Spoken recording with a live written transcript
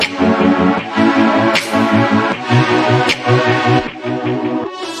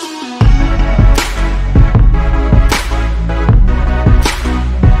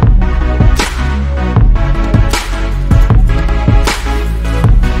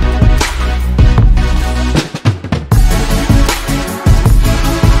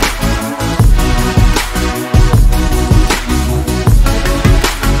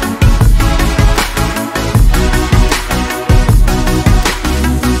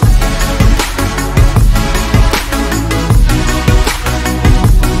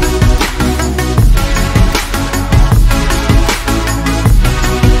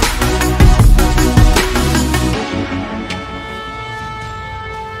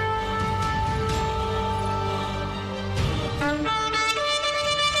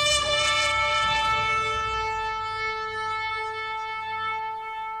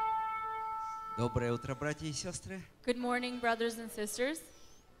Доброе утро, братья и сестры. Good morning, brothers and sisters.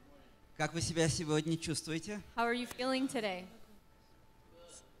 Как вы себя сегодня чувствуете? How are you feeling today?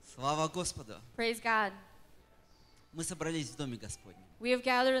 Слава Господу! Praise God. Мы собрались в Доме Господнем. We have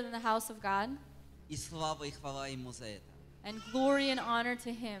gathered in the house of God, И слава и хвала Ему за это. and glory and honor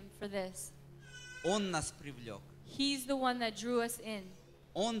to Him for this. Он нас привлек. He's the one that drew us in.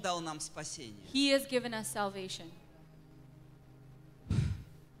 Он дал нам спасение. He has given us salvation.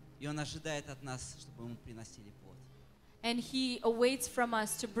 И Он ожидает от нас, чтобы мы приносили плод. And He awaits from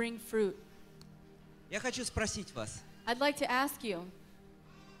us to bring fruit. Я хочу спросить вас, I'd like to ask you,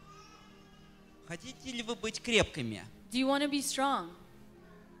 хотите ли вы быть крепкими? do you want to be strong?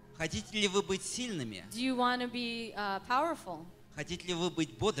 Хотите ли вы быть сильными? Do you want to be powerful? Хотите ли вы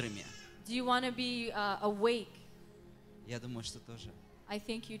быть бодрыми? Do you want to be awake? Я думаю, что тоже. I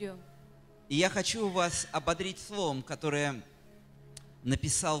think you do. И я хочу вас ободрить словом, которое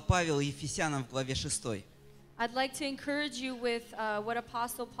написал Павел Ефесянам в главе 6. I'd like to encourage you with what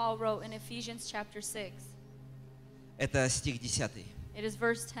Apostle Paul wrote in Ephesians chapter 6. Это стих 10. It is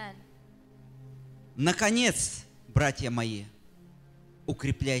verse 10. Наконец, братья мои,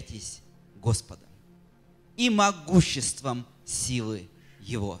 укрепляйтесь Господом и могуществом силы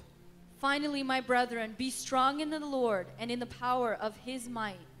Его. Finally, my brethren, be strong in the Lord and in the power of His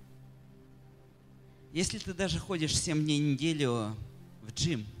might. Если ты даже ходишь 7 дней в неделю в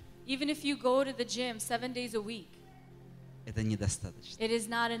джим, Even if you go to the gym 7 days a week, это недостаточно. it is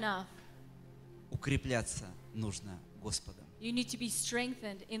not enough. Укрепляться нужно Господом. You need to be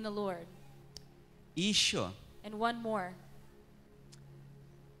strengthened in the Lord. И еще, And one more.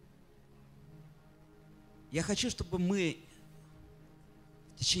 я хочу, чтобы мы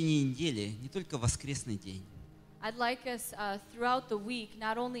в течение недели, не только в воскресный день, I'd like us throughout the week,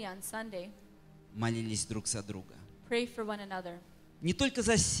 not only on Sunday, молились друг за друга. pray for one another. Не только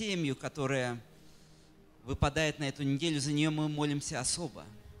за семью, которая выпадает на эту неделю, за нее мы молимся особо.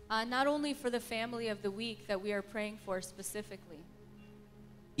 Not only for the family of the week that we are praying for specifically.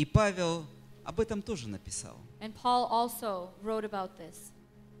 И Павел об этом тоже написал. And Paul also wrote about this.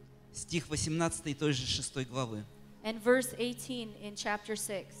 Стих 18 той же 6 главы. And verse 18 in chapter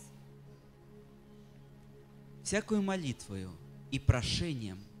 6. «Всякую молитвою и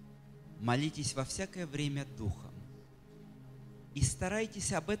прошением молитесь во всякое время Духом, и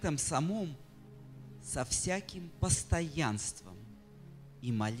старайтесь об этом самом со всяким постоянством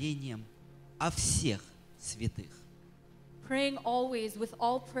и молением о всех святых». Praying always with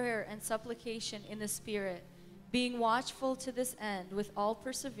all prayer and supplication in the Spirit, being watchful to this end with all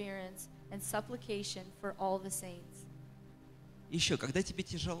perseverance and supplication for all the saints. Еще, когда тебе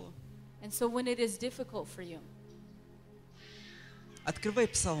тяжело, And so when it is difficult for you, открывай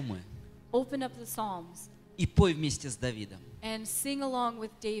псалмы open up the Psalms и пой вместе с Давидом. and sing along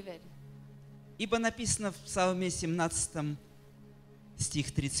with David. Ибо написано в Псалме 17,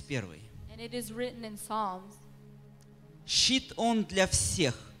 стих 31. And it is written in Psalms, «Щит Он для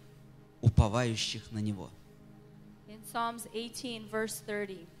всех, уповающих на Него». in Psalms 18 verse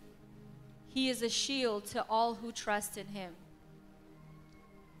 30, He is a shield to all who trust in Him.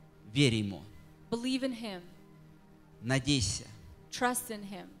 Верь Ему, Believe in Him, надейся, trust in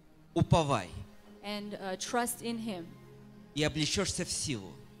Him, уповай, and trust in Him. и облечешься в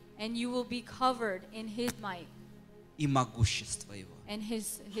силу And you will be covered in His might, и могущество Его. and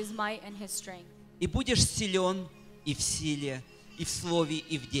His might and His strength. И будешь силен и в силе, и в слове,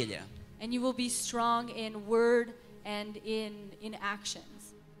 и в деле. And you will be strong in word and in actions.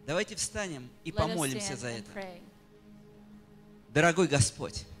 Давайте встанем и Let us помолимся stand за and это. pray. Дорогой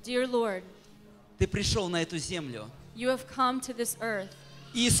Господь, Dear Lord, Ты пришел на эту землю you have come to this earth.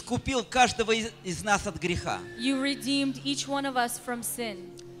 и искупил каждого из нас от греха. You redeemed each one of us from sin.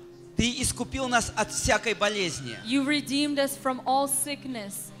 Ты искупил нас от всякой болезни, You redeemed us from all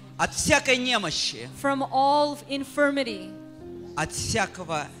sickness, от всякой немощи, from all infirmity, от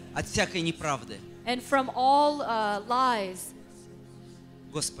всякой неправды. and from all lies.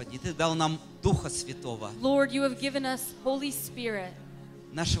 Господи, Ты дал нам Духа Святого, Lord, you have given us Holy Spirit,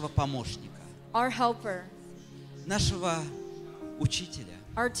 нашего помощника, our helper, нашего учителя.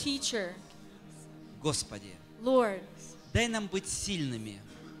 our teacher. Господи, Lord, дай нам быть сильными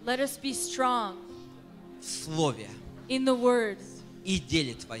let us be strong в Слове in the Word и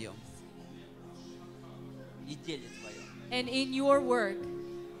деле Твоем. И деле Твоем. and in your work.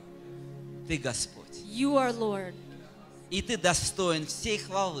 Ты Господь. You are Lord, И Ты достоин всей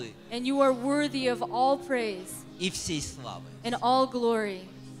хвалы and you are worthy of all praise и всей славы. and all glory.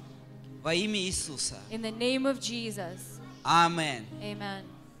 Во имя Иисуса. In the name of Jesus, Аминь. amen.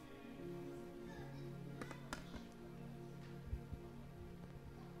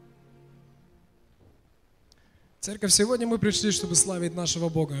 Церковь, сегодня мы пришли, чтобы славить нашего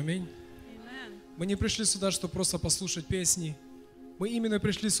Бога. Аминь. Мы не пришли сюда, чтобы просто послушать песни. Мы именно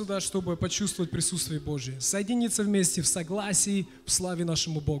пришли сюда, чтобы почувствовать присутствие Божье. Соединиться вместе в согласии, в славе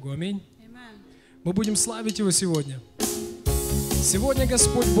нашему Богу. Аминь. Мы будем славить Его сегодня. Сегодня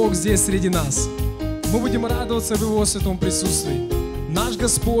Господь Бог здесь среди нас. Мы будем радоваться в Его святом присутствии. Наш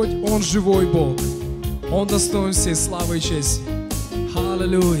Господь, Он живой Бог. Он достоин всей славы и чести.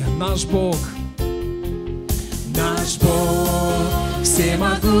 Аллилуйя, наш Бог. Наш Бог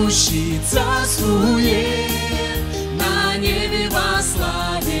всемогущий царствует, на небе во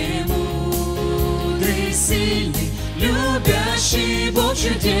славе мудрый, сильный, любящий Бог,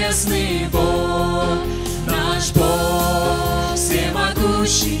 чудесный Бог. Наш Бог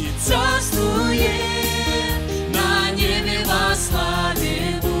всемогущий царствует, на небе во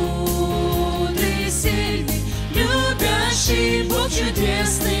славе мудрый, сильный, любящий Бог,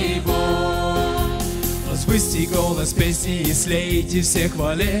 чудесный Бог. Возвысьте голос песни и слейте все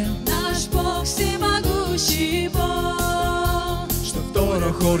хвале. Наш Бог всемогущий Бог, Чтоб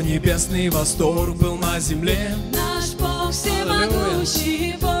второй хор небесный восторг был на земле. наш Бог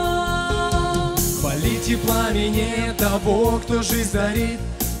всемогущий Бог. Хвалите пламени того, кто жизнь дарит.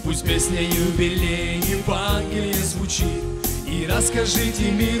 Пусть песня юбилей Евангелие звучит. И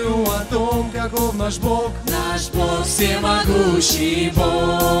расскажите миру о том, каков наш Бог. Наш Бог всемогущий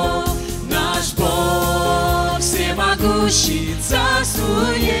Бог, наш Бог всемогущий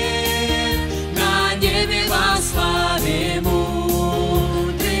царствует, на небе во славе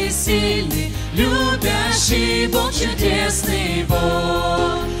мудрый, сильный, любящий Бог, чудесный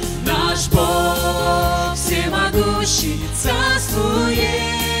Бог. Наш Бог всемогущий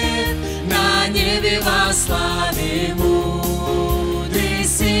царствует, на небе во славе мудрый,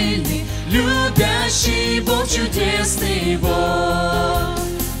 сильный, любящий Бог, чудесный Бог.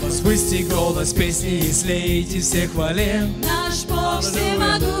 Возвысьте голос песни и слейте все хвале. Наш Бог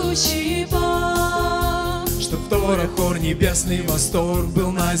всемогущий Бог, Чтоб второй хор небесный восторг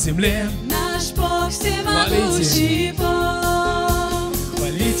был на земле. наш Бог всемогущий Бог.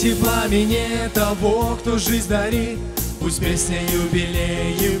 Хвалите пламени того, кто жизнь дарит. Пусть песня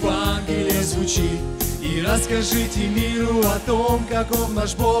юбилей Евангелие звучит. И расскажите миру о том, каков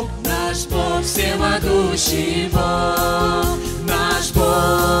наш Бог. Наш Бог всемогущий Бог, наш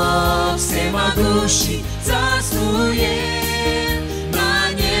Бог всемогущий царствует,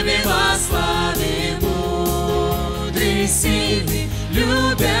 на небе во славе мудрый, сильный,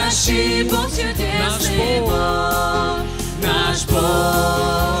 любящий Бог, чудесный Бог. Наш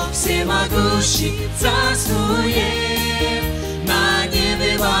Бог всемогущий царствует, на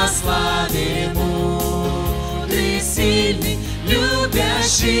небе во славе мудрый, сильный,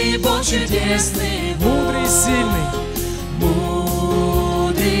 любящий Бог, чудесный Бог. Мудрый и сильный.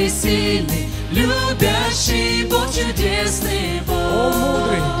 Мудрый, сильный, любящий Бог, чудесный Бог.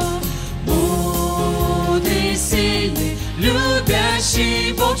 О, Мудрый, сильный,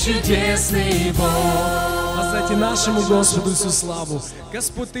 любящий Бог, чудесный Бог. Воздайте нашему Господу всю славу.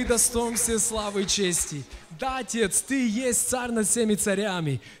 Господь, Ты достоин всей славы и чести. Да, Отец, Ты есть Царь над всеми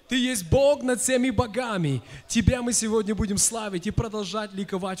царями. Ты есть Бог над всеми богами. Тебя мы сегодня будем славить и продолжать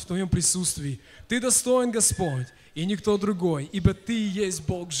ликовать в Твоем присутствии. Ты достоин, Господь, и никто другой, ибо Ты есть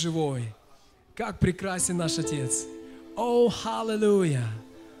Бог живой. Как прекрасен наш Отец. Oh, hallelujah.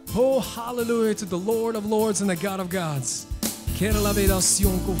 Oh, hallelujah to the Lord of Lords and the God of Gods.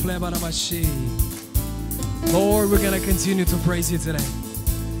 Lord, we're going to continue to praise You today.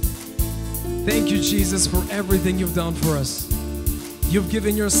 Thank You, Jesus, for everything You've done for us. You've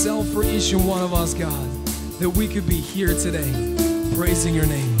given Yourself for each and one of us, God, that we could be here today, praising Your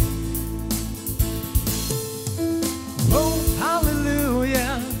name. Oh,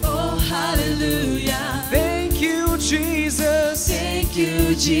 hallelujah. Oh, hallelujah. Thank You, Jesus. Thank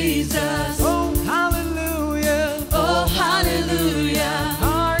you, Jesus. Oh, hallelujah. Oh, hallelujah.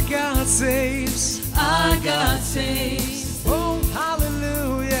 Our God saves. Our God saves. Oh,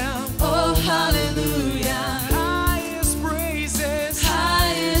 hallelujah. Oh, hallelujah. Highest praises.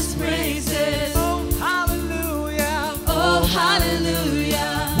 Highest praises. Oh, hallelujah. Oh,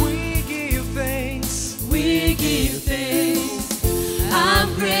 hallelujah. We give thanks. We give thanks.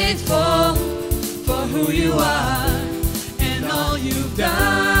 I'm grateful for who You are and all You've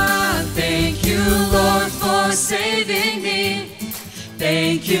done. Thank You, Lord, for saving me.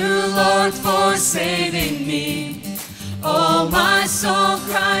 Thank You, Lord, for saving me. Oh, my soul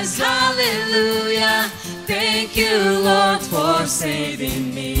cries hallelujah. Thank You, Lord, for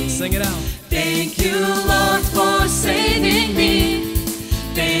saving me. Sing it out. Thank You, Lord, for saving me.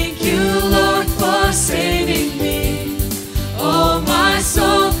 Thank You, Lord, for saving me. Oh, my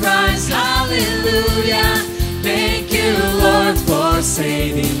soul cries hallelujah.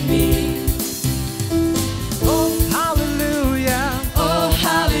 saving me. Oh, hallelujah. Oh,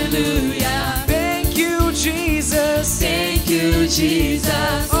 hallelujah. Thank you, Jesus. Thank you,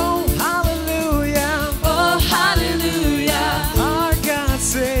 Jesus. Oh, hallelujah. Oh, hallelujah. Our God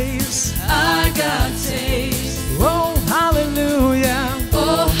saves. Our God saves. Oh, hallelujah.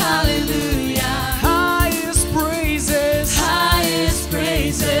 Oh, hallelujah. Highest praises. Highest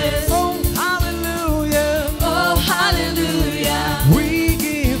praises. Oh, hallelujah. Oh, hallelujah. We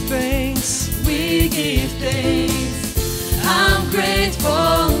give thanks. We give thanks. I'm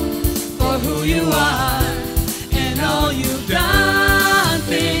grateful for who you are and all you've done.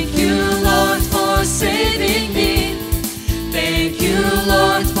 Thank you, Lord, for saving me. Thank you,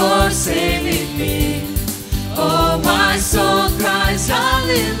 Lord, for saving me. Oh, my soul cries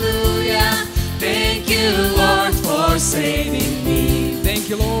hallelujah. Thank you, Lord, for saving me. Thank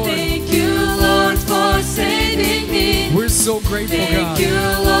you, Lord. Thank you, Lord, for saving me. We're so grateful, Thank God. you,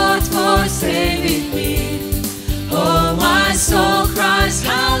 Lord, for saving me. Oh, my soul cries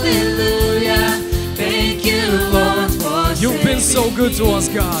hallelujah. Thank you, Lord, for saving me. You've been so good to us,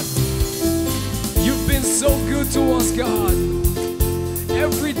 God. You've been so good to us, God.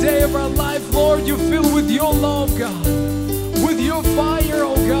 Every day of our life, Lord, you fill with your love, God. With your fire,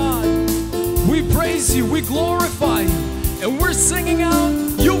 oh God. We praise you, we glorify you. And we're singing out,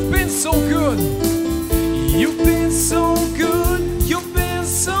 you've been so good. You've been so good. You've been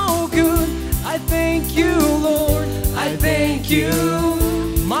so good. I thank you, Lord. I thank you.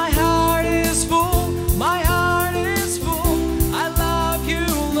 My heart is full. My heart is full. I love you,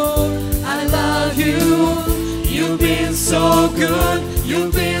 Lord. I love you. You've been so good.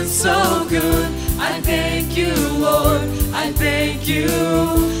 You've been so good. I thank you, Lord. I thank you.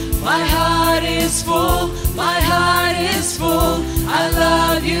 My heart is full. My heart is full. I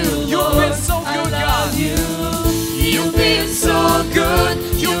love you, Lord. You've been so good, I love God. you. You've been so good.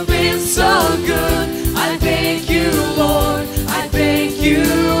 You've been so good. I thank you, Lord. I thank you.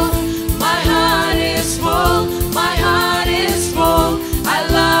 My heart is full. My heart is full. I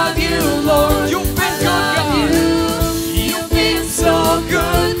love you, Lord. You've been I good, love God. you. You've been so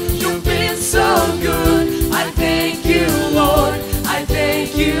good. You've been so good. I thank you, Lord. I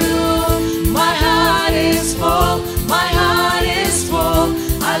thank you. My heart is full. My heart is full.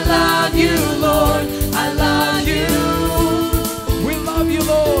 I love you, Lord. I love you. We love you,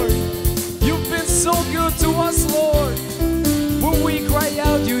 Lord. You've been so good to us, Lord. When we cry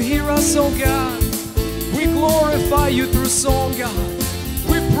out, you hear us, oh God. We glorify you through song, God.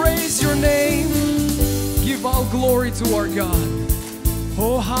 We praise your name. Give all glory to our God.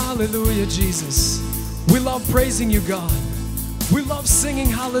 Oh, hallelujah, Jesus. We love praising you, God. We love singing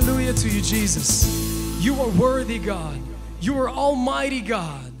hallelujah to you, Jesus. You are worthy, God. You are almighty,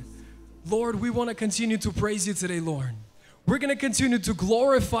 God. Lord, we want to continue to praise you today, Lord. We're going to continue to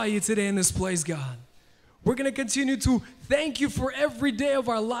glorify you today in this place, God. We're going to continue to thank you for every day of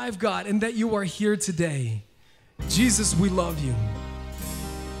our life, God, and that you are here today. Jesus, we love you.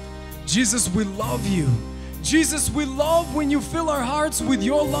 Jesus, we love you. Jesus, we love when you fill our hearts with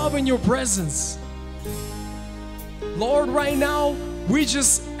your love and your presence. Lord, right now, we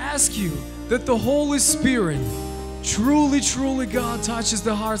just ask you that the Holy Spirit truly, truly, God, touches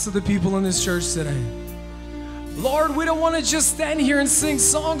the hearts of the people in this church today. Lord, we don't want to just stand here and sing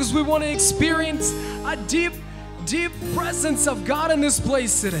songs. We want to experience a deep, deep presence of God in this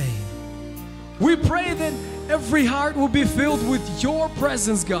place today. We pray that every heart will be filled with your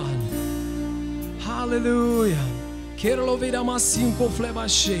presence, God. Hallelujah.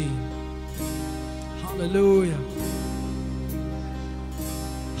 Hallelujah.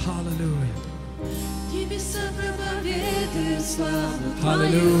 Hallelujah. Небеса проповедуют славу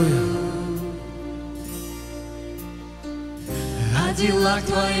Hallelujah. О делах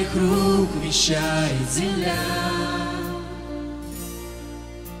твоих рук вещает земля.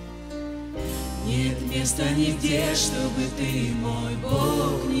 Нет места нигде, чтобы ты, мой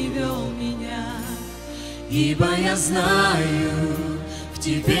Бог, не вел меня. Ибо я знаю, в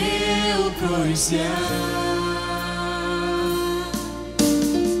тебе укроюсь я.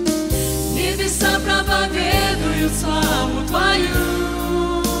 Небеса проповедуют славу твою.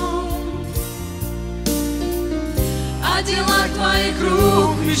 О делах твоих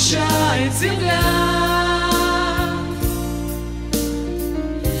рук вещает земля.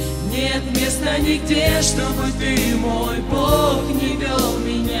 Нет места нигде, чтобы ты, мой Бог, не вел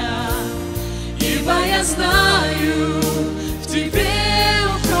меня. Ибо я знаю, в тебе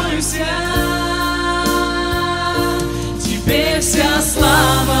укроюсь я. Тебе вся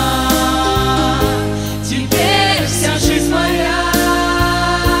слава, тебе вся жизнь моя.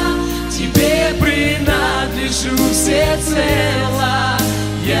 Тебе принадлежу всецело.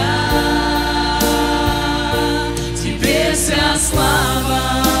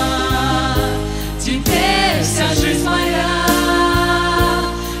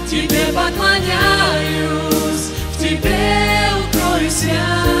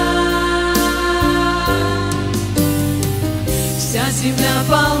 Земля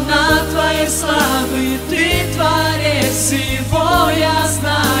полна Твоей славы, Ты Творец всего, я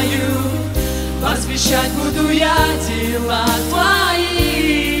знаю. Возвещать буду я дела Твои.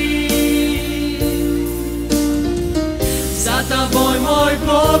 За Тобой, мой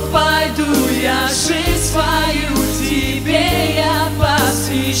Бог, пойду я, жизнь свою Тебе я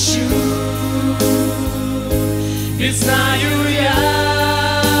посвящу. Ведь знаю я,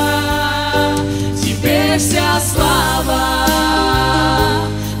 Тебе вся слава,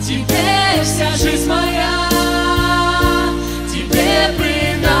 Тебе вся жизнь моя, Тебе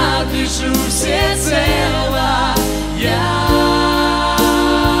принадлежу всецело я.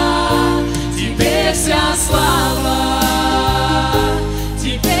 Тебе вся слава,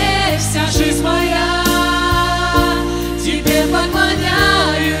 Тебе вся жизнь моя, Тебе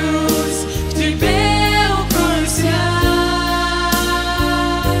поклоняюсь, в Тебе укроюсь я.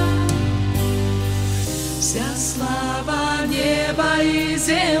 Вся слава неба и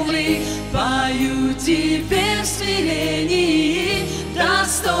земли пою Тебе в смирении.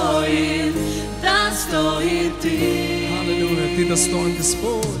 Достоин, достоин Ты. Аллилуйя, Ты достоин,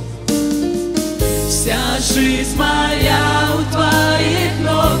 Господь. Вся жизнь моя у Твоих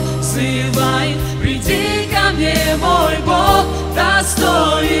ног взывает, приди ко мне, мой Бог,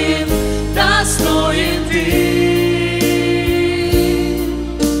 достоин, достоин Ты.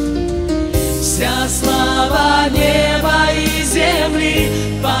 Вся слава неба и земли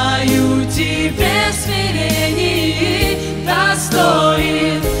пою Тебе в смирении,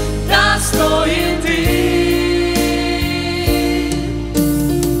 достоин, достоин Ты.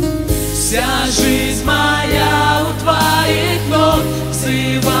 Вся жизнь моя у Твоих ног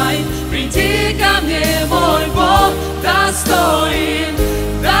взывает, приди ко мне, мой Бог, достоин,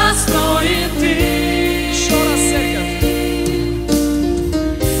 достоин Ты. Еще раз, церковь.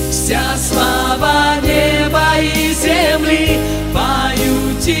 Вся слава неба и земли пою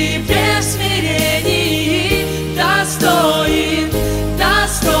Тебе в смирении, достоин,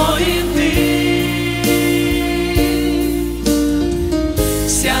 достоин Ты.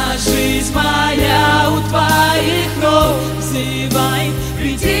 Вся жизнь моя у Твоих ног взывает,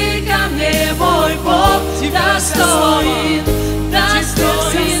 приди ко мне, мой Бог, достоин,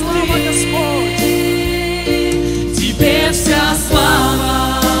 достоин Ты. Тебе вся слава,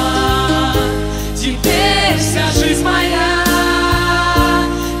 Тебе вся жизнь моя,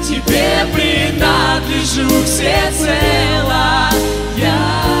 Тебе принадлежу всецело я.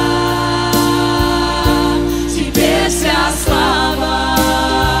 Тебе вся слава,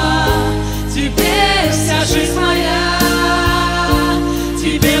 Тебе вся жизнь моя,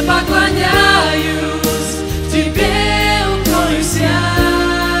 Тебе поклоняюсь, в Тебе укроюсь я.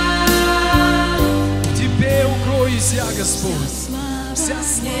 В Тебе укроюсь я, Господь. Вся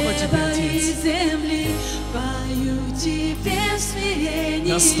слава Тебе, Отец. Земли пою Тебе в смирении.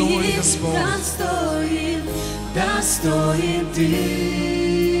 Достоин, Господь. Достоин, достоин Ты.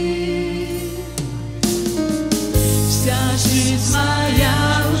 Вся жизнь моя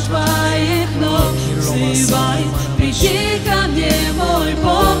у Твоих ног взывает, приди ко мне, мой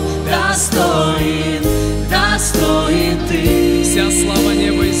Бог, достоин, достоин Ты. Вся слава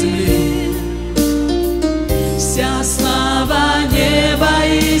неба и земли. Вся слава неба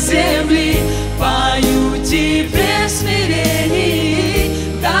и земли пою Тебе в смирении,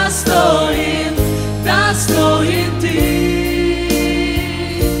 достоин, достоин Ты.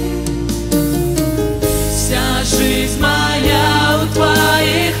 Вся жизнь моя у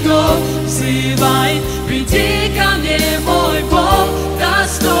Твоих ног взывает, приди ко мне, мой Бог,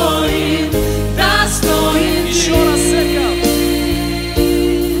 достоин, достоин Ты. Еще раз, церковь.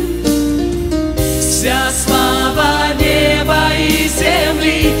 Вся слава неба и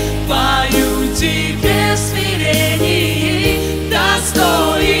земли пою Тебе в смирении,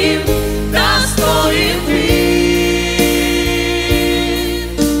 достоин, достоин Ты.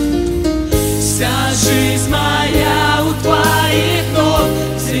 Вся жизнь моя у Твоих ног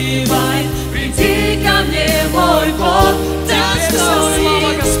взывает, приди ко мне, мой Бог, достоин,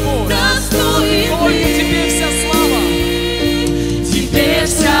 достоин Ты. Тебе вся слава. Тебе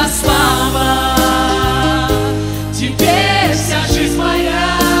вся слава, Тебе вся жизнь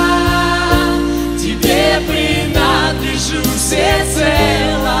моя, Тебе принадлежу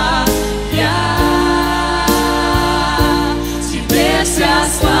всецело я. Тебе вся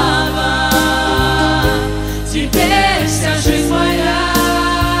слава, Тебе вся жизнь моя,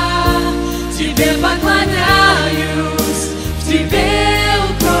 Тебе поклоняюсь, в Тебе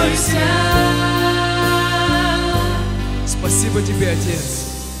укроюсь я. Спасибо Тебе, Отец.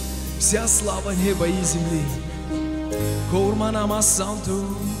 Вся слава неба и земли. Курмана Массанту,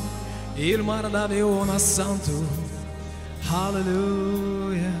 Ильмар Давиона Санту,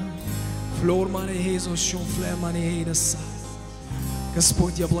 Аллилуйя. Флор манихейзо шум флер манихейдаса.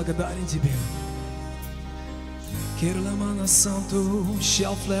 Господь, я благодарен Тебе. Кирламана санту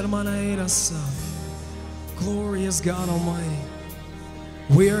шел флер манихейдаса. Glorious God Almighty,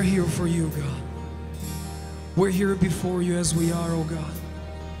 we are here for you, God. We're here before you as we are, oh God.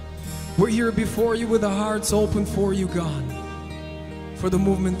 We're here before you with our hearts open for you, God, for the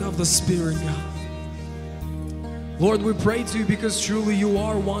movement of the Spirit, God. Lord, we pray to you because truly you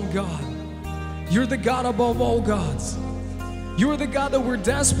are one God. You're the God above all gods. You're the God that we're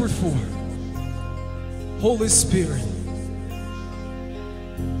desperate for. Holy Spirit,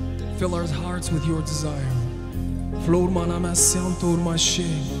 fill our hearts with your desire.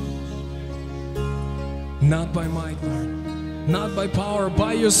 Not by might, Lord, not by power,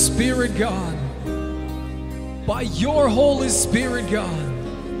 by your Spirit, God. By your Holy Spirit, God.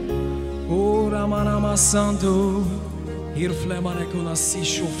 Oh, Ramanama Santo, Irflemane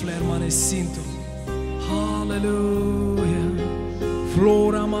Kunasisho Flermane Sinto. Hallelujah.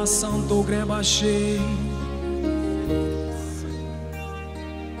 Florama Santo Grebashe.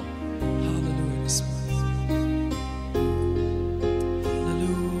 Hallelujah this morning.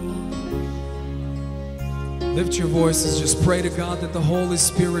 Hallelujah. Lift your voices, just pray to God that the Holy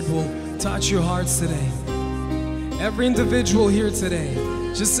Spirit will touch your hearts today. Every individual here today,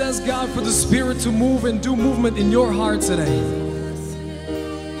 just ask God for the Spirit to move and do movement in your heart today.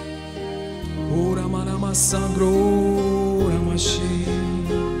 Oh, Ramanama Sandro, Ramashi.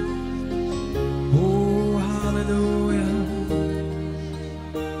 Oh, hallelujah.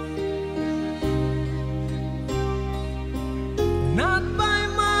 Not by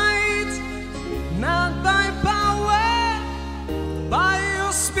might, not by power, by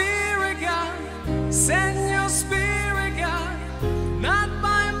your Spirit, God. Send your Spirit, God. Not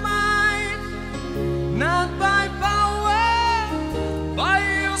by might, not by power, by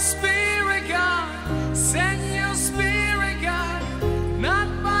your Spirit, God. Send your Spirit, God. Not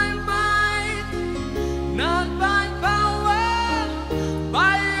by might, not by power,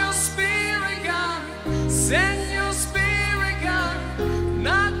 by your Spirit, God. Send your Spirit, God.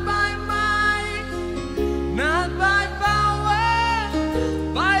 Not by might, not by power,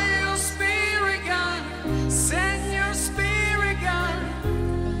 by your Spirit, God. Send your Spirit, God.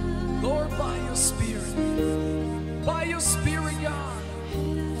 Lord, by your Spirit, God.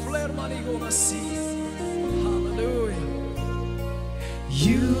 Fler manigona see. Hallelujah.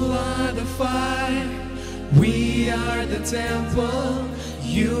 You are the fire, we are the temple.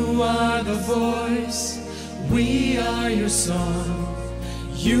 You are the voice, we are your song.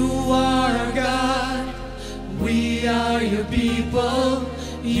 You are our God, we are your people.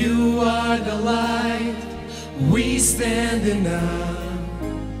 You are the light, we stand in awe.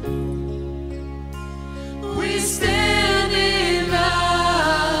 We stand in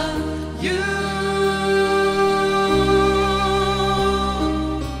awe of you.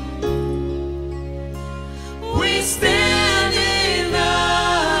 We stand in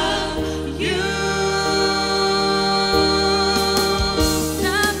awe of you.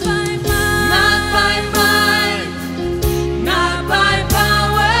 Not by might, not by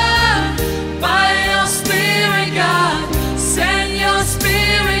power, by your Spirit, God. Send your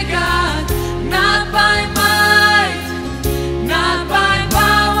Spirit, God. Not by might, not by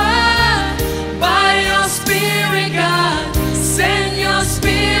power, by your Spirit, God. Send your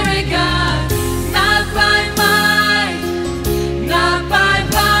Spirit, God. Not by might, not by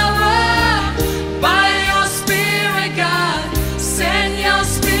power, by your Spirit, God. Send your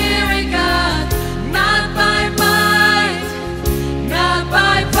Spirit, God. Not by might, not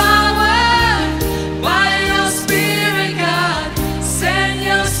by power, by your Spirit, God. Send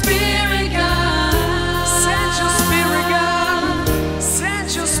your Spirit, God. Send your Spirit, God.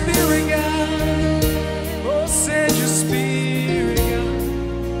 Send your Spirit, God. Oh, send your Spirit, God.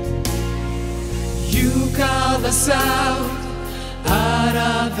 You call us out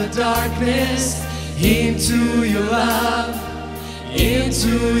of the darkness, into your love,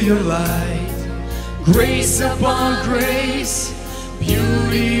 into your light. Grace upon grace,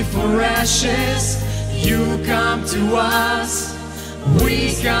 beauty for ashes. You come to us,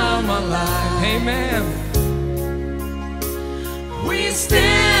 we come alive. Amen. We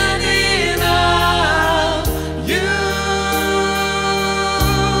stand in awe of you.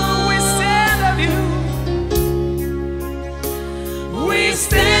 We stand of you. We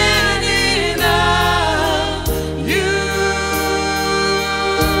stand in awe of you.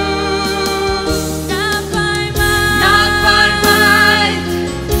 Not by might,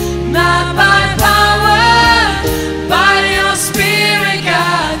 not by power, by your Spirit,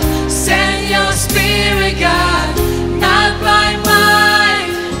 God. Send your Spirit, God. Not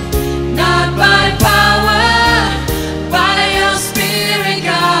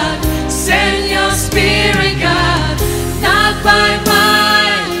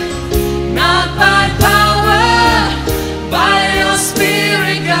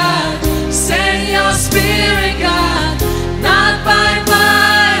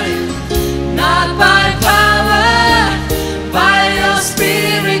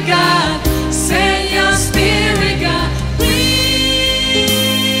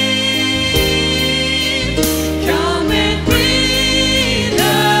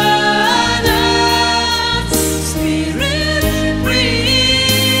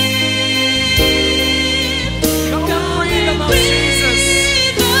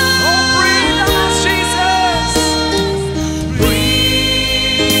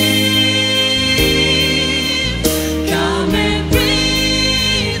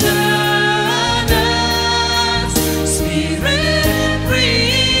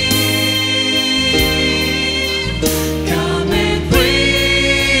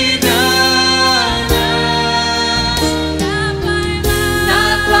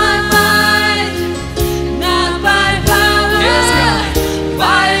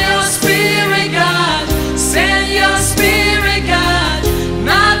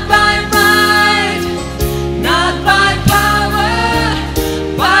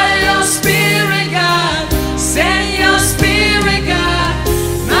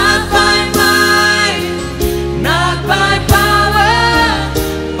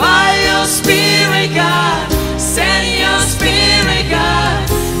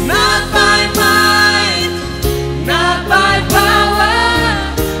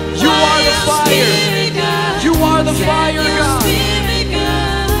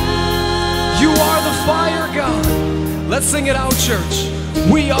sing it out, church.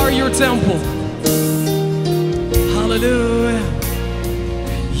 We are your temple. Hallelujah.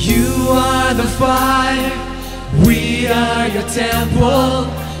 You are the fire. We are your temple.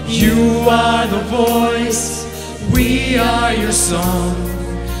 You are the voice. We are your song.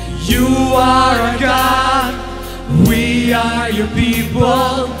 You are our God. We are your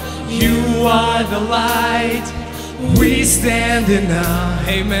people. You are the light. We stand in awe.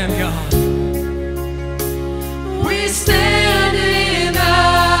 Amen, God. We stand in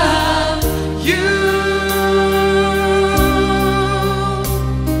awe of you.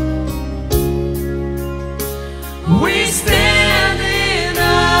 We stand in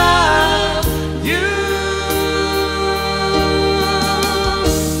awe of you.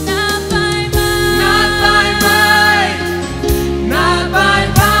 Not by might, not by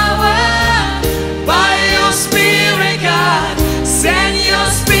power, by your Spirit, God. Send your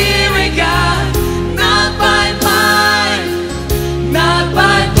Spirit, God. Not by might, not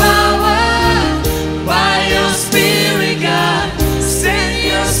by power, by your Spirit, God. Send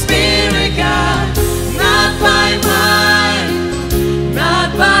your Spirit, God. Not by might, not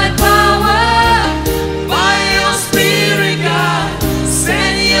by power, by your Spirit, God.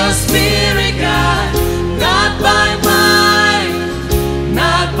 Send your Spirit, God. Not by might,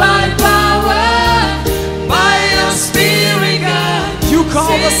 not by power, by your Spirit, God. You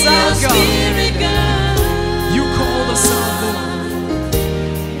call us out, Send your God. Spirit, God. You called us out, Lord,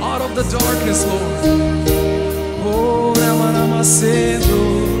 out of the darkness, Lord. Oh, Ramanamasedo.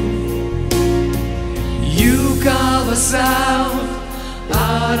 You call us out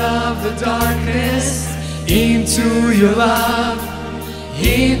of the darkness into your love,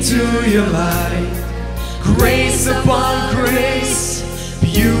 into your light. Grace upon grace,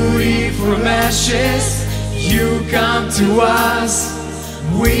 beauty from ashes. You come to us,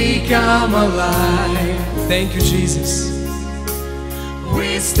 we come alive. Thank you, Jesus.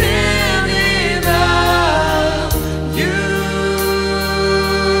 We stand in awe of you.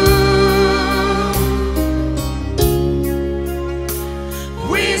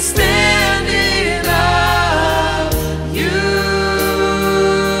 We stand in awe of you.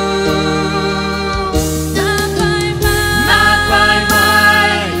 Not by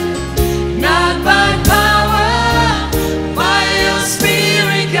might, not by power, by your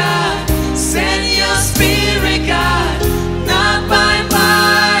Spirit, God. Send your Spirit, God. Not by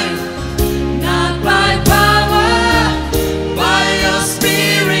might, not by power, by your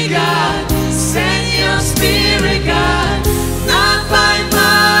Spirit, God. Send your Spirit, God. Not by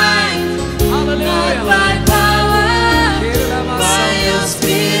might, not by power, by your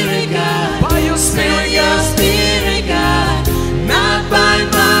Spirit, God. By your Send Spirit, your God. Spirit, God. Not by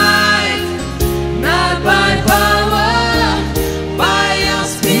might, not by power, by your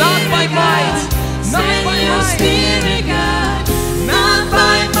Spirit, Not by might, God. not Send by your might. Spirit, God. Not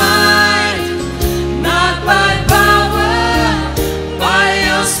by might, not by power, by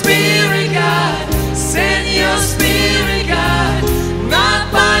your Spirit, God. Send your Spirit, God.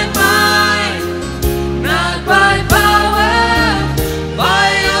 Not by might, not by power, by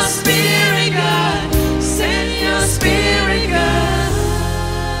your Spirit, God. Send your Spirit, God.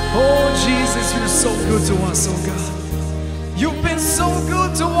 Oh, Jesus, you're so good to us, oh God. You've been so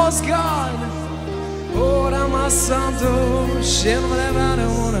good to us, God. Oh, Ramasanto, Shenvarevara,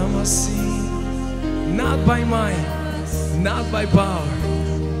 Ramasi. Not by might, not by power,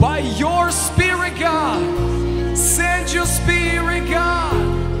 by your Spirit, God. Send your Spirit, God.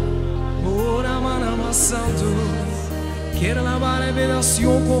 Oh, Ramanasanto, quero lavar a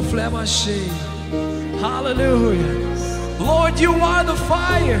revelação com flema cheia. Hallelujah. Lord, you are the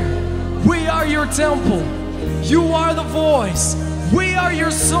fire. We are your temple. You are the voice. We are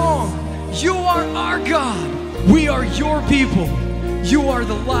your song. You are our God. We are your people. You are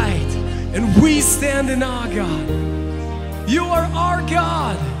the light. And we stand in awe, God. You are our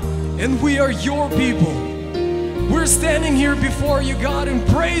God. And we are your people. We're standing here before you, God, and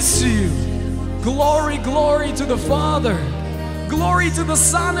praise to you. Glory, glory to the Father. Glory to the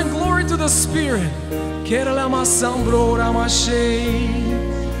Son and glory to the Spirit.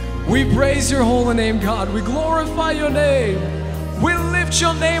 We praise your holy name, God. We glorify your name. We lift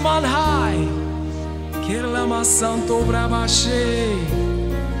your name on high.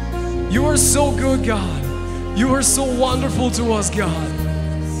 You are so good, God. You are so wonderful to us, God.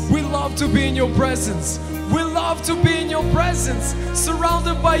 We love to be in your presence. We love to be in your presence,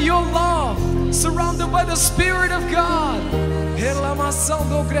 surrounded by your love, surrounded by the Spirit of God.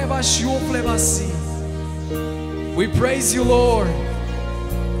 We praise you, Lord.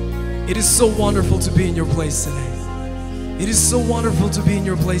 It is so wonderful to be in your place today. It is so wonderful to be in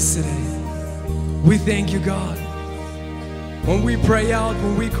your place today. We thank you, God. When we pray out,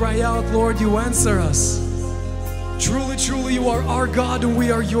 when we cry out, Lord, you answer us. Truly, truly, you are our God and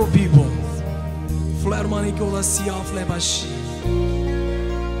we are your people.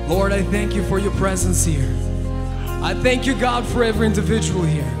 Lord, I thank you for your presence here. I thank you, God, for every individual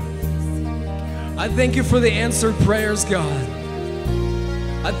here. I thank you for the answered prayers, God.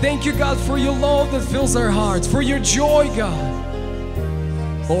 I thank you, God, for your love that fills our hearts, for your joy, God.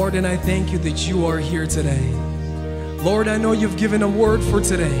 Lord, and I thank you that you are here today. Lord, I know you've given a word for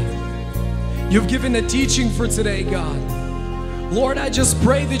today. You've given a teaching for today, God. Lord, I just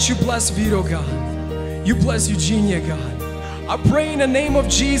pray that you bless Vito, God. You bless Eugenia, God. I pray in the name of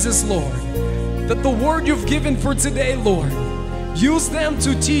Jesus, Lord, that the word you've given for today, Lord, use them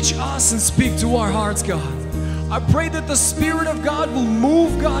to teach us and speak to our hearts, God. I pray that the Spirit of God will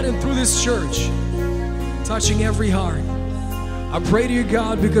move, God, and through this church, touching every heart. I pray to you,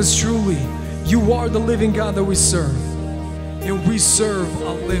 God, because truly, you are the living God that we serve. And we serve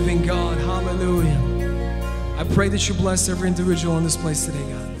a living God. Hallelujah. I pray that you bless every individual in this place today,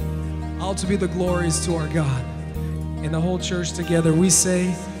 God. All to be the glories to our God. And the whole church together, we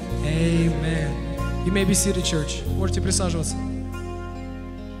say, Amen. You may be seated, church. Можете присаживаться.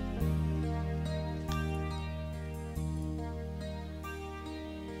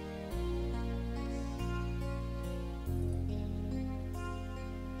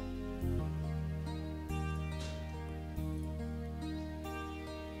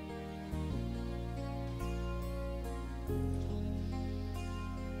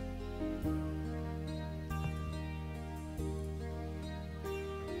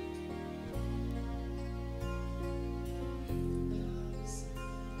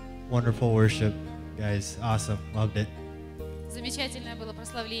 Wonderful worship, guys. Awesome. Loved it. Замечательное было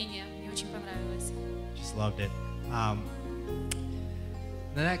прославление, мне очень понравилось. Just loved it.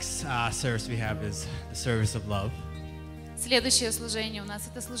 The next service we have is the service of love. Следующее служение у нас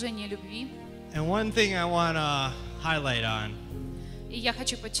это служение любви. And one thing I want to highlight on И я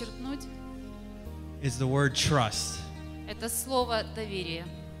хочу подчеркнуть, is the word trust. это слово доверие.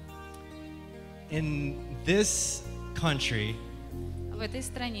 In this country, В этой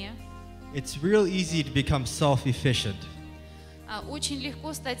стране it's real easy to become self-efficient. очень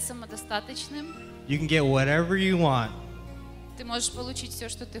легко стать самодостаточным. You can get whatever you want. Ты можешь получить все,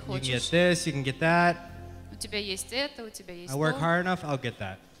 что ты You can get хочешь. this, you can get that. У тебя есть это, у тебя есть I work то. hard enough, I'll get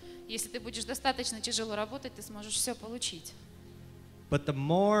that. Если ты будешь достаточно тяжело работать, ты сможешь все получить. But the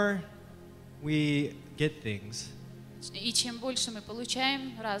more we get things, И чем больше мы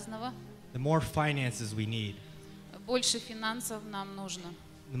получаем разного, the more finances we need. больше финансов нам нужно.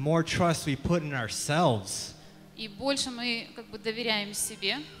 The more trust we put in ourselves И больше мы как бы доверяем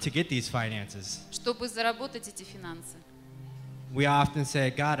себе, to get these finances. чтобы заработать эти финансы. We often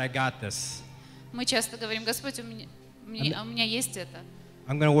say, God, I got this. Мы часто говорим, Господь, у меня есть это.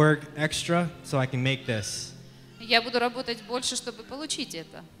 I'm going to work extra so I can make this. Я буду работать больше, чтобы получить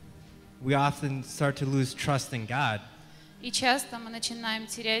это. We often start to lose trust in God. И часто мы начинаем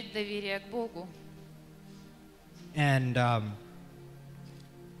терять доверие к Богу. And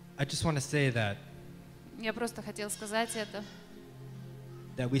I just want to say that Я просто хотел сказать это.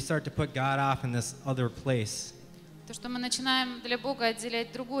 we start to put God off in this other place. То, что мы начинаем для Бога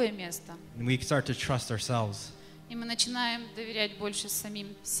отделять другое место. And we start to trust ourselves. И мы начинаем доверять больше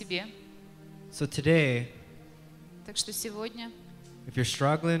самим себе. So today, Так что сегодня, if you're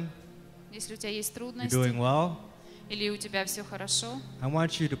struggling, если у тебя есть you're трудности, doing well, или у тебя все хорошо, I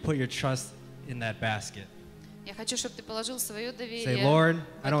want you to put your trust in that basket. я хочу, чтобы ты положил свое Say, доверие Lord,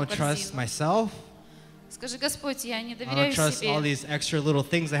 в I эту don't trust корзину. myself. Скажи, Господь, я не I доверяю don't trust all себе. these extra little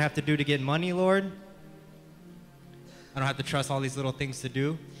things I have to do to get money, Lord. I don't have to trust all these little things to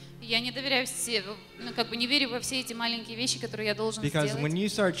do. Я не доверяю как бы не верю во все эти маленькие вещи, которые я должен Because when сделать. you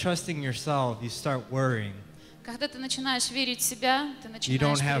start trusting yourself, you start worrying. Когда ты начинаешь верить в себя, ты You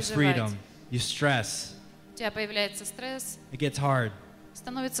don't начинаешь have переживать. freedom. You stress. У тебя появляется стресс, It gets hard.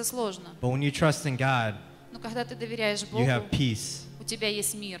 становится сложно. But when you trust in God, Но когда ты доверяешь you Богу, have peace. у тебя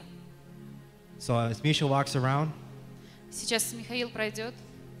есть мир. So as Misha walks around, Сейчас Михаил пройдет.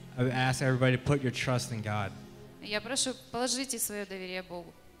 I would ask everybody to put your trust in God. Я прошу, положите свое доверие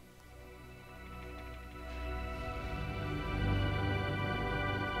Богу.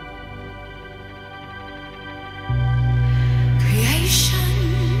 Creation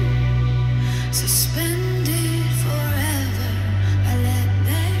suspended forever. I let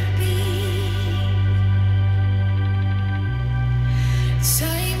there be.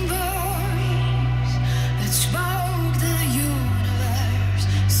 Same voice that spoke the universe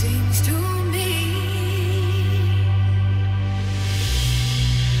sings to me.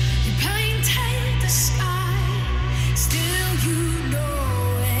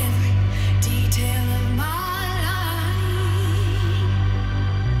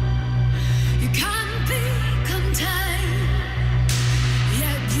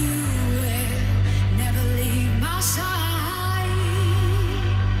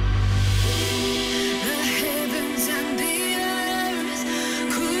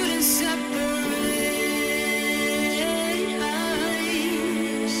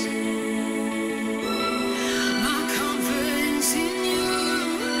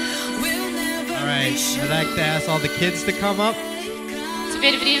 right, I'd like to ask all the kids to come up.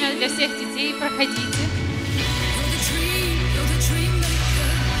 Теперь время для всех детей. Проходите.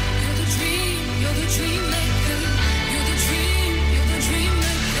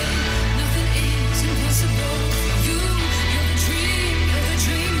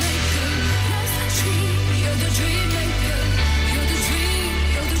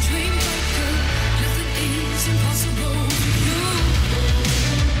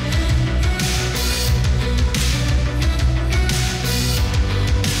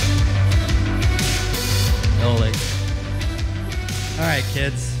 All right,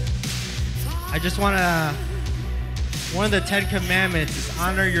 kids. I just want to. One of the 10 commandments is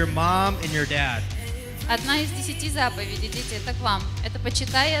honor your mom and your dad. Одна из 10 заповедей, дети, это к вам. Это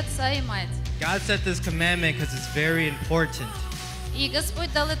почитай отца и мать. God set this commandment because it's very important. И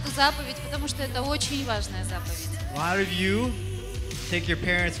Господь дал эту заповедь, потому что это очень важная заповедь. A lot of you take your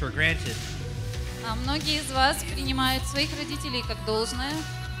parents for granted. А многие из вас принимают своих родителей как должное.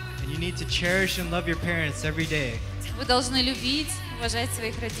 And you need to cherish and love your parents every day. Вы должны любить, уважать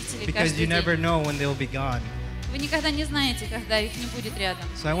своих родителей Because you каждый never день. know when they'll be gone. Вы никогда не знаете, когда их не будет рядом.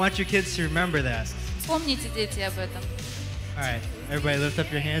 So I want you kids to remember that. Помните, дети, об этом. All right, everybody lift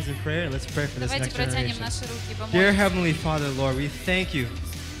up your hands in prayer. Let's pray for this Давайте next протянем generation. наши руки, Dear помолимся. Heavenly Father, Lord, we thank you.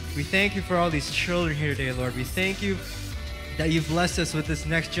 We thank you for all these children here today, Lord. We thank you that you've blessed us with this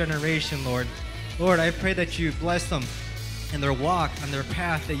next generation, Lord. Lord, I pray that you bless them in their walk, on their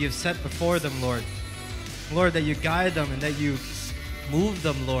path that you've set before them, Lord. Lord, that you guide them and that you move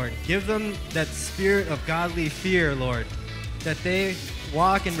them, Lord. Give them that spirit of godly fear, Lord. That they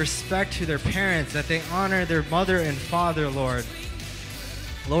walk in respect to their parents, that they honor their mother and father, Lord.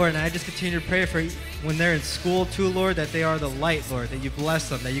 Lord, and I just continue to pray for when they're in school too, Lord, that they are the light, Lord, that you bless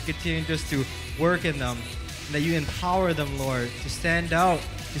them, that you continue just to work in them, and that you empower them, Lord, to stand out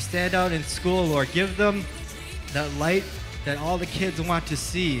in school, Lord. Give them that light that all the kids want to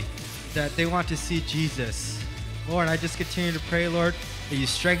see, that they want to see Jesus. Lord, I just continue to pray, Lord, that you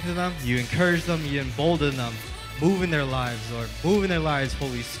strengthen them, you encourage them, you embolden them. Move in their lives, Lord. Move in their lives,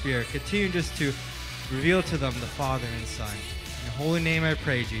 Holy Spirit. Continue just to reveal to them the Father and Son. In your holy name I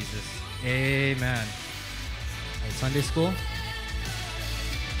pray, Jesus. Amen. All right, Sunday school?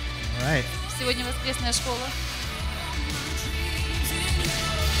 All right. Сегодня воскресная школа.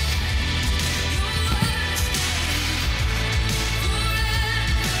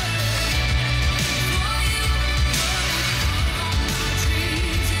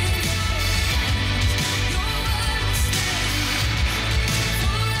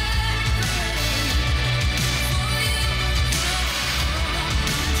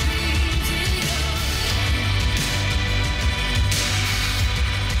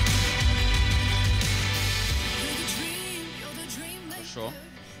 Хорошо.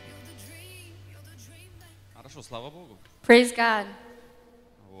 Хорошо, слава Богу. Praise God.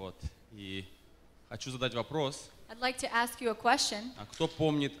 Вот. И хочу задать вопрос. I'd like to ask you a question. А кто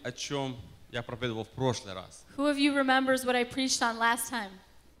помнит, о чем я проповедовал в прошлый раз? Who of you remembers what I preached on last time?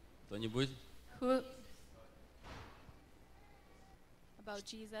 Кто-нибудь? Who? About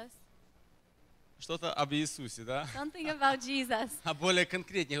Jesus? Что-то об Иисусе, да? Something about Jesus. А более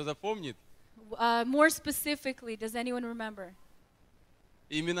конкретнее, кто-то помнит? More specifically, does anyone remember?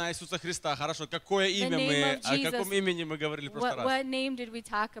 Имена Иисуса Христа. Хорошо. Какое имя name мы, of о Jesus. каком имени мы говорили в прошлый раз? What name did we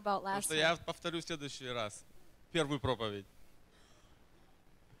talk about Потому last что time? я повторю в следующий раз. Первую проповедь.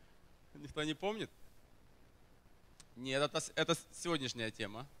 Никто не помнит? Нет, это сегодняшняя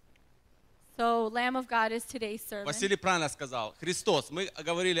тема. So, Lamb of God is today's sermon. Василий правильно сказал. Христос. Мы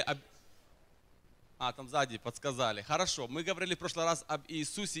говорили об... там сзади подсказали. Хорошо. Мы говорили в прошлый раз об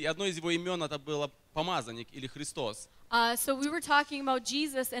Иисусе, и одно из его имен это было помазанник или Христос. So we were talking about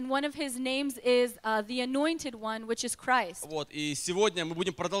Jesus, and one of his names is the Anointed One, which is Christ. Вот. И сегодня мы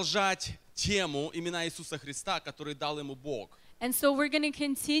будем продолжать тему имена Иисуса Христа, который дал ему Бог. And so we're going to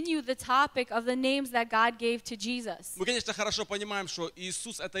continue the topic of the names that God gave to Jesus. Мы, конечно, хорошо понимаем, что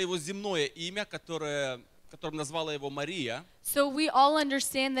Иисус это его земное имя, которым назвала его Мария. So we all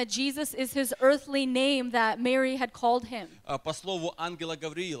understand that Jesus is his earthly name that Mary had called him, По слову ангела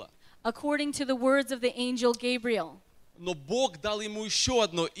Гавриила. according to the words of the angel Gabriel. Но Бог дал ему еще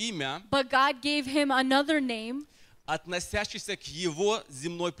одно имя, But God gave him another name, относящееся к его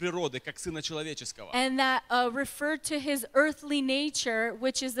земной природе, как Сына Человеческого. and that referred to his earthly nature,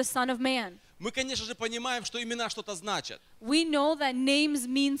 which is the Son of Man. Мы, конечно же, понимаем, что имена что-то значат. We know that names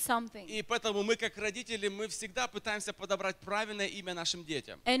mean something. И поэтому мы, как родители, мы всегда пытаемся подобрать правильное имя нашим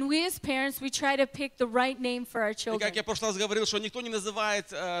детям. And we as parents, we try to pick the right name for our И children. как я в прошлый раз говорил, что никто не называет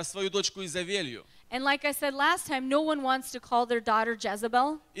свою дочку Изавелью. And like I said last time, no one wants to call their daughter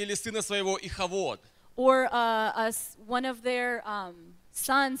Jezebel или сына своего Ихавод, or one of their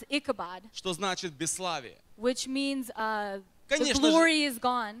sons Ichabod, что значит бесславие. which means the Конечно же. glory is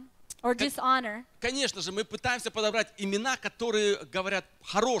gone or dishonor. Конечно же, мы пытаемся подобрать имена, которые говорят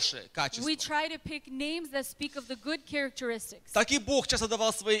хорошие качества. We try to pick names that speak of the good characteristics. Так и Бог часто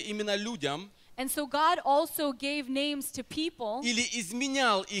давал свои имена людям And so God also gave names to people, или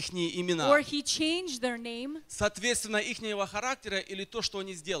изменял ихние имена. or He changed their name Соответственно, ихнего характера или то, что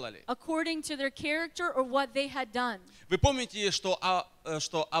они сделали. according to their character or what they had done. Вы помните, что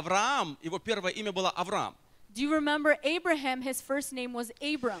Авраам, его первое имя было Авраам. Do you remember Abraham? His first name was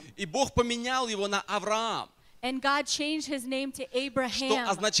Abram. И Бог поменял его на Авраам, And God changed his name to что Abraham,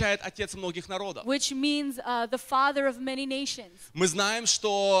 означает отец многих народов. which means the father of many nations. Мы знаем,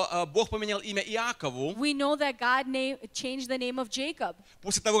 что Бог поменял имя Иакову We know that God changed the name of Jacob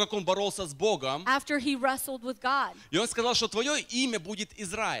после того, как он боролся с Богом. after he wrestled with God. И он сказал, что твое имя будет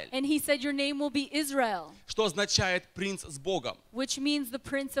Израиль, And he said, your name will be Israel, что означает принц с Богом. which means the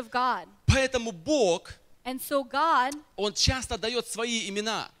prince of God. Поэтому Бог, And so God, Он часто дает свои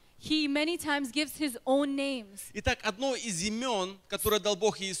имена. he many times gives his own names. Итак, одно из имен, которое дал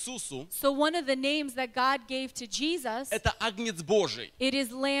Бог Иисусу, So one of the names that God gave to Jesus, это Агнец Божий. it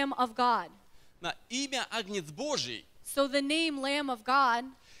is Lamb of God. На имя Агнец Божий So the name Lamb of God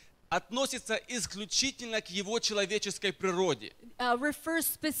относится исключительно к его человеческой природе. refers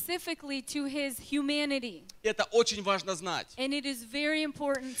specifically to his humanity. Это очень важно знать. And it is very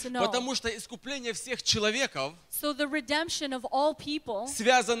important to know. Потому что искупление всех человеков So the redemption of all people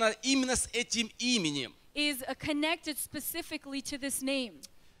связано именно с этим именем. is connected specifically to this name.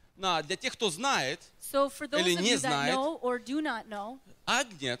 Для тех, кто знает, So for those Или of не you that знает. know or do not know,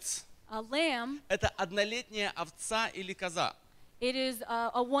 Агнец a lamb, – это однолетняя овца или коза. it is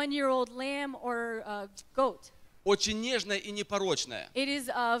a one-year-old lamb or a goat. Очень нежная и непорочная. It is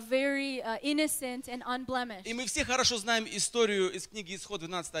very innocent and unblemished. И мы все хорошо знаем историю из книги Исход,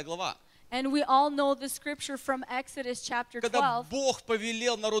 12 глава. And we all know the scripture from Exodus chapter Когда 12, Бог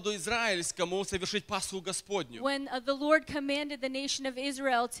повелел народу израильскому совершить Пасху Господню when the Lord commanded the nation of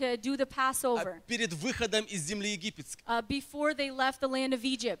Israel to do the Passover перед выходом из земли египетской. before they left the land of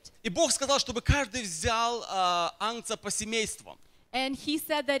Egypt. И Бог сказал, чтобы каждый взял агнца по семействам. And he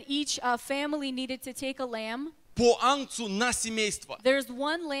said that each family needed to take a lamb. По агнцу на семейство. There's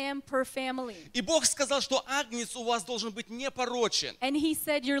one lamb per family. И Бог сказал, что агнец у вас должен быть непорочен, And he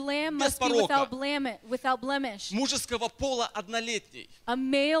said your lamb Без must be порока. without blemish, мужеского пола однолетний. a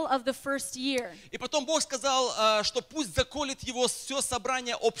male of the first year. И потом Бог сказал, что пусть заколет его все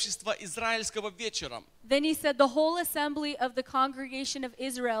собрание общества израильского вечером. Then he said the whole assembly of the congregation of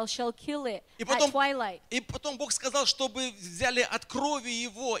Israel shall kill it И at twilight. потом Бог сказал, чтобы взяли от крови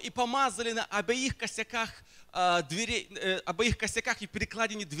его и помазали на обеих косяках дверей, обеих косяках и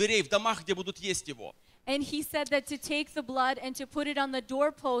перекладине дверей в домах, где будут есть его. And he said that to take the blood and to put it on the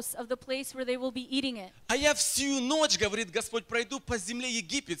doorposts of the place where they will be eating it. А я всю ночь, говорит Господь, пройду по земле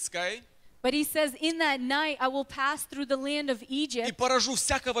египетской But he says, in that night I will pass through the land of и Egypt, поражу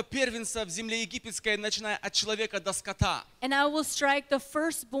всякого первенца в земле египетской, начиная от человека до скота. and I will strike the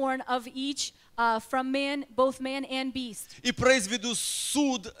firstborn of each from man, both man and beast. И произведу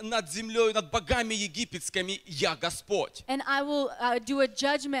суд над землей, над богами египетскими, я Господь. And I will do a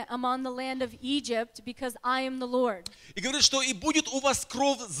judgment among the land of Egypt, because I am the Lord. И говорит, что и будет у вас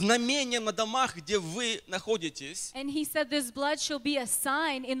кровь знамением на домах, где вы находитесь. And he said, this blood shall be a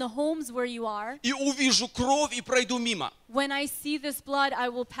sign in the homes where you are. И увижу кровь и пройду мимо. When I see this blood, I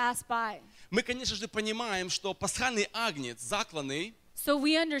will pass by. Мы, конечно же, понимаем, что пасхальный агнец, закланный, So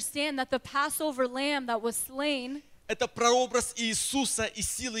we understand that the Passover lamb that was slain, это прообраз Иисуса и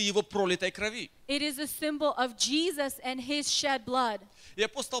силы Его пролитой крови. it is a symbol of Jesus and his shed blood. И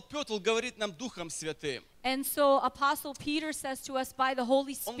апостол Петр говорит нам Духом Святым. And so Apostle Peter says to us by the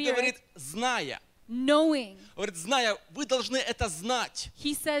Holy Он Spirit, говорит, зная, knowing. говорит, зная, вы должны это знать,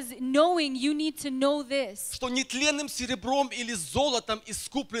 He says, knowing, you need to know this. что нетленным серебром или золотом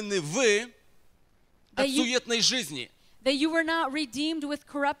искуплены вы Да от ю- суетной жизни, That you were not redeemed with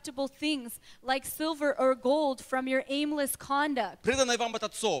corruptible things like silver or gold from your aimless conduct, преданной вам от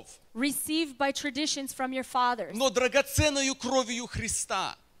отцов, received by traditions from your fathers, но драгоценную кровью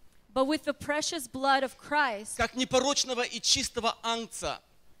Христа, but with the precious blood of Christ, как непорочного и чистого агнца,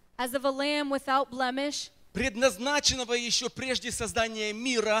 as of a lamb without blemish, предназначенного еще прежде создания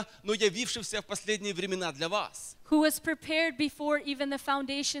мира, но явившегося в последние времена для вас. who was prepared before even the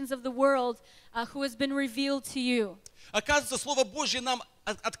foundations of the world, who has been revealed to you. Оказывается, Слово Божье нам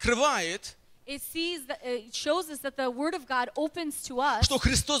открывает, it shows us that the Word of God opens to us что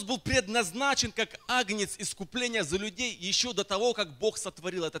Христос был предназначен как агнец искупления за людей еще до того, как Бог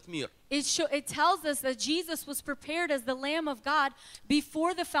сотворил этот мир. It tells us that Jesus was prepared as the Lamb of God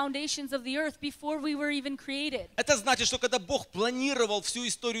before the foundations of the earth, before we were even created. Это значит, что когда Бог планировал всю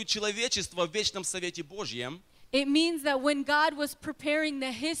историю человечества в вечном совете Божьем, It means that when God was preparing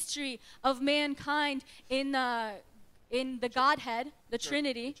the history of mankind in the Godhead, the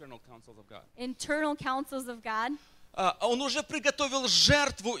Trinity, Eternal counsels of God, internal counsels of God, Он уже приготовил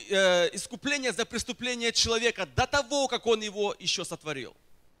жертву искупления за преступление человека до того, как Он его еще сотворил.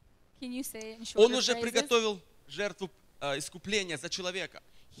 can you say it in Он shorter уже phrases? приготовил жертву искупления за человека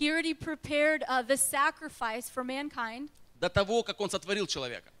He already prepared the sacrifice for mankind, до того, как Он сотворил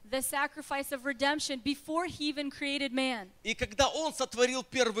человека. the sacrifice of redemption before he even created man. И когда Он сотворил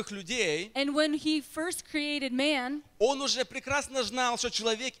первых людей, And when he first created man, Он уже прекрасно знал, что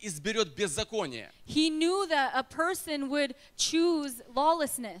человек изберет беззаконие. he knew that a person would choose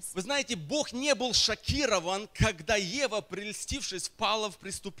lawlessness. Вы знаете, Бог не был шокирован, когда Ева, прельстившись, впала в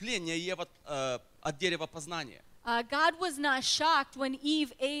преступление от дерева познания. God was not shocked when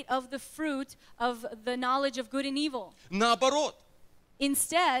Eve ate of the fruit of the knowledge of good and evil. Наоборот,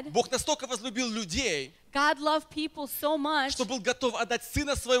 Instead, Бог настолько возлюбил людей, God loved people so much что был готов отдать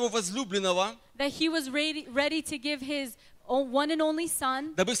сына своего возлюбленного, that he was ready to give his one and only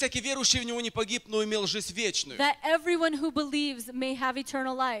son, дабы всякий верующий в него не погиб, но имел жизнь вечную. that everyone who believes may have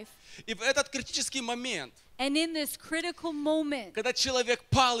eternal life. И в этот критический момент, And in this critical moment, когда человек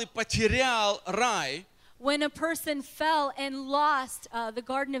пал и потерял рай when a person fell and lost the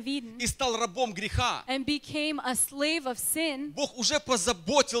Garden of Eden и стал рабом греха, and became a slave of sin, Бог уже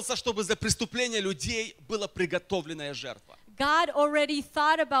позаботился, чтобы за преступление людей была приготовленная жертва. God already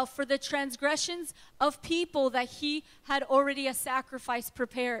thought about for the transgressions of people that he had already a sacrifice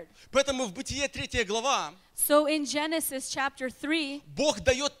prepared. Поэтому в Бытие 3 глава So in Genesis chapter 3, Бог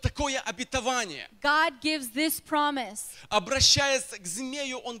дает такое обетование. God gives this promise. Обращаясь к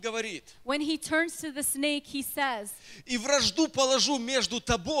змею, Он говорит: When he turns to the snake, he says, «И вражду положу между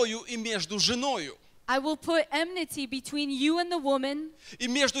тобою и между женою, I will put enmity between you and the woman, и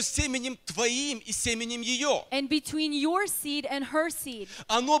между семенем твоим и семенем ее. and between your seed and her seed.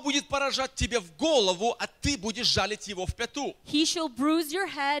 Оно будет поражать тебя в голову, а ты будешь жалить его в пяту». He shall bruise your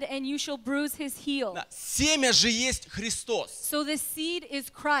head, and you shall bruise his heel. Да, семя же есть Христос. So the seed is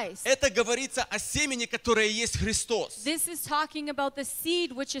Christ. Это говорится о семени, которое есть Христос, This is talking about the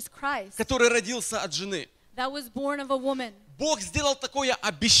seed which is Christ, который родился от жены. that was born of a woman. Бог сделал такое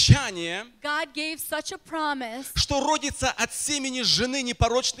обещание, God gave such a promise что родится от семени жены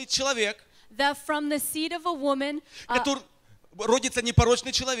непорочный человек, that from the seed of a woman, родится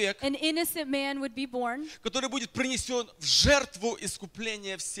непорочный человек, an innocent man would be born. который будет принесен в жертву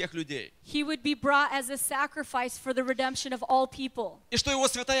искупления всех людей. He would be brought as a sacrifice for the redemption of all people. И что его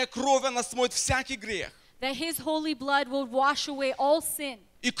святая кровь, она смоет всякий грех. That his holy blood will wash away all sin.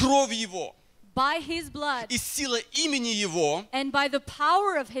 И кровь его, By his blood и сила имени его and by the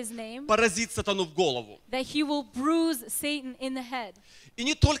power of his name, поразит сатану в голову. that he will bruise Satan in the head. И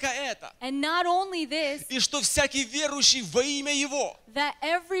не только это. And not only this, И что всякий верующий во имя его that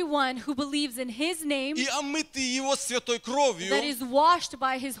everyone who believes in his name, и омытый его святой кровью that is washed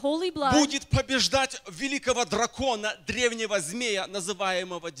by his holy blood, будет побеждать великого дракона, древнего змея,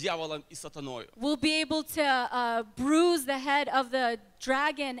 называемого дьяволом и сатаною. will be able to bruise the head of the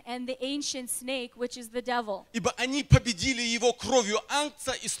dragon and the ancient snake, which is the devil. Ибо они победили его кровью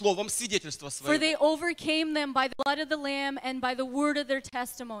ангца и словом свидетельства For they своего. overcame them by the blood of the Lamb and by the word of their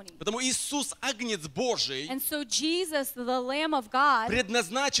testimony. Потому Иисус, агнец Божий, And so Jesus, the Lamb of God,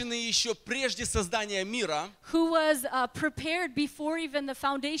 предназначенный еще прежде создания мира, who was prepared before even the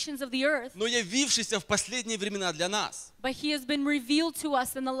foundations of the earth, но явившийся в последние времена для нас. but he has been revealed to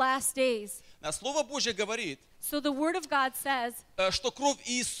us in the last days. А Слово Божье говорит, So the word of God says что кровь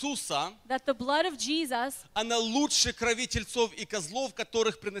Иисуса, that the blood of Jesus, она лучше крови тельцов и козлов,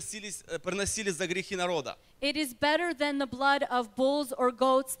 которых приносили за грехи народа. it is better than the blood of bulls or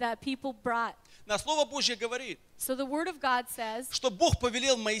goats that people brought. На Слово Божье говорит, So the word of God says что Бог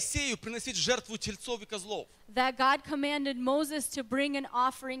повелел Моисею приносить жертву тельцов и козлов that God commanded Moses to bring an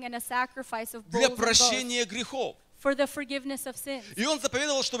offering and a sacrifice of для bulls and goats прощения грехов. for the forgiveness of sins. И он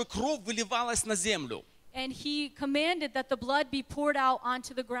заповедовал, чтобы кровь выливалась на землю. And he commanded that the blood be poured out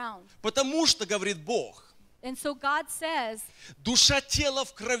onto the ground. Потому что, говорит Бог, And so God says, душа тела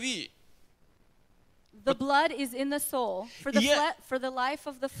в крови. the blood is in the soul, for the, Yeah. for the life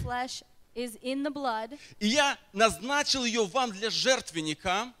of the flesh is in the blood. И я назначил ее вам для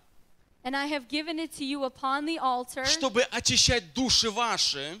жертвенника, And I have given it to you upon the altar чтобы очищать души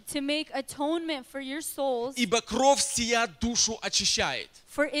ваши, to make atonement for your souls, ибо кровь сия душу очищает.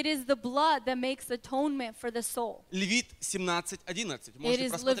 for it is the blood that makes atonement for the soul. Левит 17:11. It Можете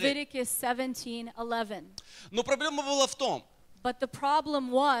is просмотреть. Leviticus 17:11. Но проблема была в том, But the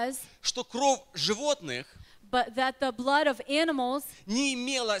problem was что кровь животных that the blood of animals не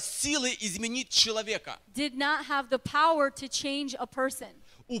имела силы изменить человека, did not have the power to change a person,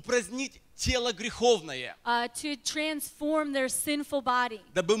 упразднить тело греховное, to transform their sinful body,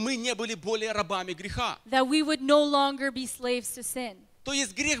 дабы мы не были более рабами греха. that we would no longer be slaves to sin. То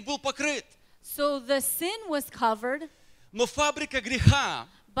есть грех был покрыт, So the sin was covered, но фабрика греха,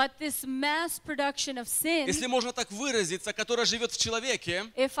 but this mass production of sin, если можно так выразиться, которая живет в человеке,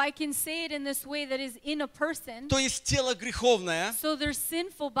 if I can say it in this way, that is in a person, то есть тело греховное, so their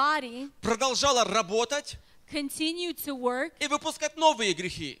sinful body продолжало работать continued to work и выпускать новые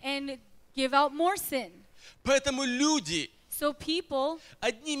грехи. and give out more sin. Поэтому люди So people,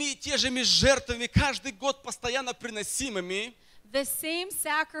 одними и те же жертвами каждый год постоянно приносимыми the same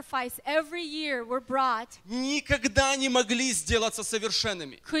sacrifice every year were brought, никогда не могли сделаться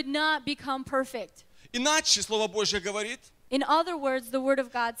совершенными. could not become perfect. Иначе, Слово Божье говорит, In other words, the Word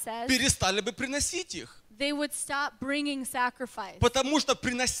of God says, перестали бы приносить их. they would stop bringing sacrifice. Потому что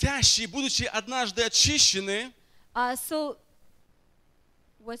приносящие, будучи однажды очищены, So,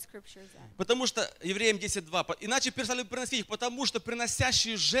 what scripture is that? потому что, Евреям 10:2, иначе перестали бы приносить их, потому что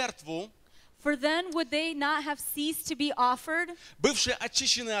приносящие жертву, For then would they not have ceased to be offered? бывшие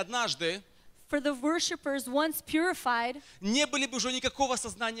очищены однажды, For the worshippers, once purified, не были бы уже никакого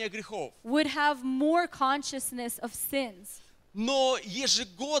сознания грехов. would have more consciousness of sins. Но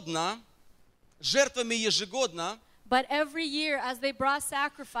ежегодно, жертвами ежегодно But every year, as they brought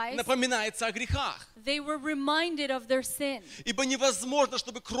sacrifice, напоминается о грехах. they were reminded of their sin. Ибо невозможно,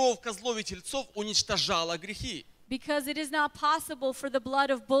 чтобы кровь козлов и тельцов уничтожала грехи. Because it is not possible for the blood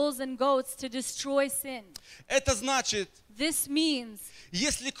of bulls and goats to destroy sin. Это значит, This means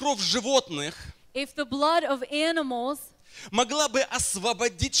если кровь животных if the blood of animals могла бы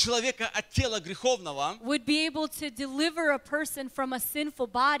освободить человека от тела греховного, would be able to deliver a person from a sinful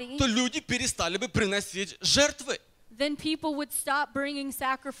body, то люди перестали бы приносить жертвы. then people would stop bringing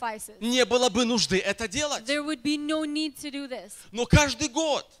sacrifices. Не было бы нужды это делать. There would be no need to do this. Но каждый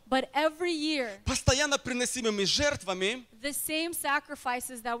год But every year, постоянно приносимыми жертвами the same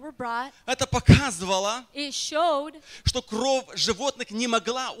sacrifices that were brought, это показывало, it showed что кровь животных не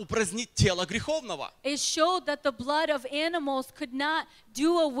могла упразднить тело греховного. that the blood of animals could not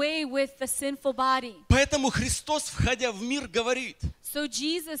do away with the sinful body. Поэтому Христос, входя в мир, говорит, So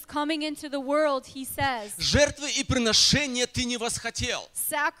Jesus coming into the world, he says, жертвы и приношения ты не восхотел,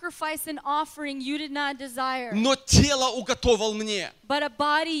 sacrifice and offering you did not desire, но тело уготовал мне. but a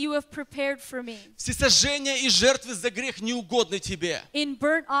body you have prepared for me. Всесожжения и жертвы за грех не угодны тебе. In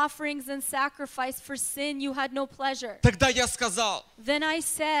burnt offerings and sacrifice for sin you had no pleasure. Тогда я сказал, Then I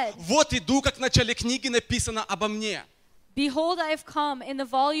said, вот иду, как в начале книги написано обо мне, behold, I have come. In the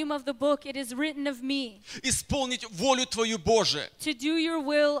volume of the book it is written of me, исполнить волю твою, Боже, to do your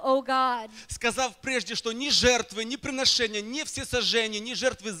will, O God. сказав прежде, что ни жертвы, ни приношения, ни всесожжения, ни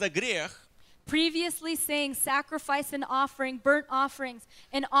жертвы за грех, Previously saying sacrifice and offering, burnt offerings,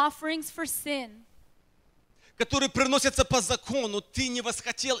 and offerings for sin, которые приносятся по закону, ты не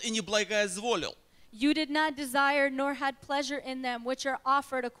восхотел и не благоизволил. you did not desire nor had pleasure in them, which are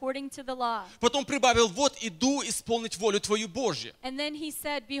offered according to the law. Потом прибавил, вот иду исполнить волю твою, Божью. And then he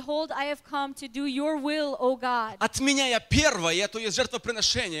said, behold, I have come to do your will, O God. Отменяя первое, то есть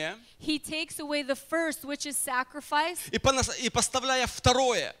жертвоприношение, He takes away the first, which is sacrifice, и поставляя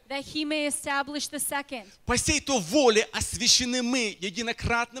второе, that he may establish the second. по сей-то воле освящены мы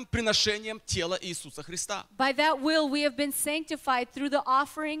единократным приношением тела Иисуса Христа. By that will we have been sanctified through the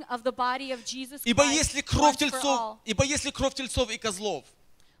offering of the body of Jesus Ибо Christ если кровь тельцов и козлов,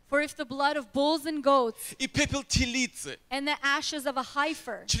 For if the blood of bulls and goats и пепел телицы and the ashes of a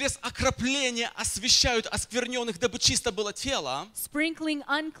heifer, через окропление освящают оскверненных, дабы чисто было тело, sprinkling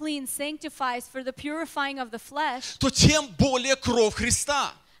unclean sanctifies for the purifying of the flesh, то тем более кровь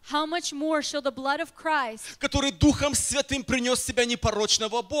Христа, how much more shall the blood of Christ, который Духом Святым принес себя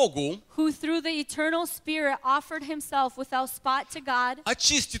непорочного Богу, who through the eternal Spirit offered himself without spot to God,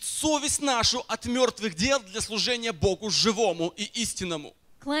 очистит совесть нашу от мертвых дел для служения Богу живому и истинному.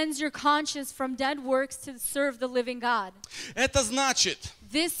 cleanse your conscience from dead works to serve the living God. Это значит,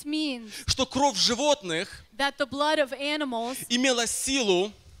 This means что кровь животных that the blood of animals имела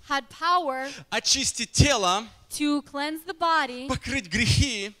силу had power очистить тело, to cleanse the body, покрыть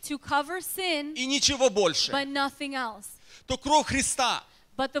грехи to cover sin, и ничего больше. but nothing else. То кровь Христа,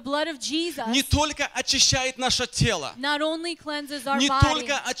 But the blood of Jesus не только очищает наше тело, not only cleanses our не body,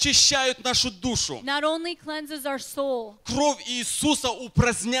 только очищает нашу душу. not only cleanses our soul. Кровь Иисуса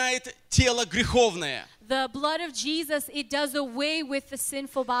упраздняет тело греховное. The blood of Jesus, it does away with the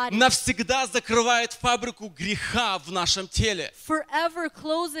sinful body. Навсегда закрывает фабрику греха в нашем теле. Forever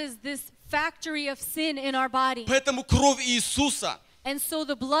closes this factory of sin in our body. Поэтому кровь Иисуса And so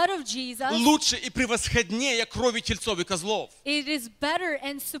the blood of Jesus, лучше и превосходнее крови тельцов и козлов. it is better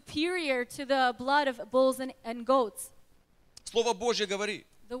and superior to the blood of bulls and goats. Слово Божье говорит,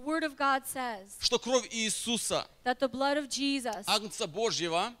 The word of God says что кровь Иисуса, that the blood of Jesus, Агнца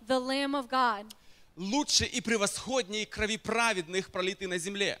Божьего, the Lamb of God, лучше и превосходнее крови праведных, пролитой на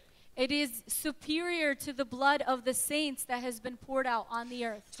земле. it is superior to the blood of the saints that has been poured out on the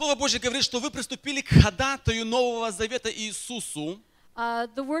earth. Слово Божье говорит, что вы приступили к ходатаю Нового Завета Иисусу,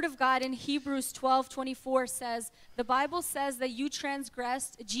 The word of God in Hebrews 12:24 says, the Bible says that you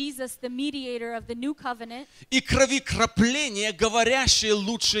transgressed Jesus, the mediator of the new covenant, и крови крапления, говорящие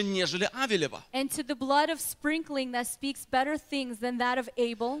лучше, нежели Авелева. and to the blood of sprinkling that speaks better things than that of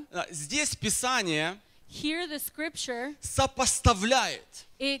Abel. Здесь Писание Here the scripture, сопоставляет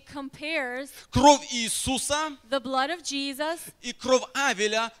it compares кровь Иисуса the blood of Jesus и кровь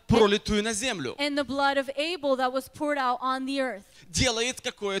Авеля, пролитую на землю. and the blood of Abel that was poured out on the earth. Делает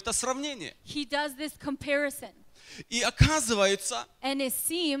какое-то сравнение. He does this comparison. И оказывается, And it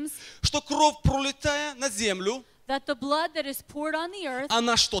seems что кровь, пролитая на землю, that the blood that is poured on the earth,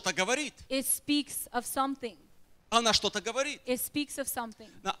 она что-то говорит. it speaks of something. Она что-то говорит. It speaks of something.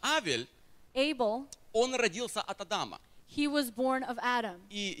 На Авель, Abel, он родился от Адама he was born of Adam,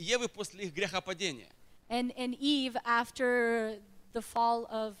 и Евы после их грехопадения. and Eve after the fall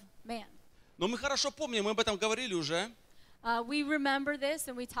of man. Но мы хорошо помним, мы об этом говорили уже, We remember this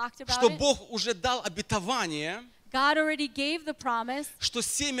and we talked about что it. Бог уже дал обетование, God already gave the promise что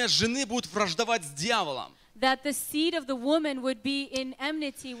семя жены будет враждовать с дьяволом. that the seed of the woman would be in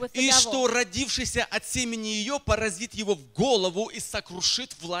enmity with the И что devil, родившийся от семени ее поразит его в голову и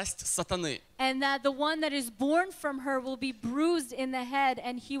сокрушит власть сатаны. and that the one that is born from her will be bruised in the head,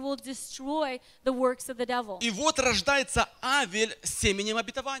 and he will destroy the works of the devil. И вот рождается Авель семенем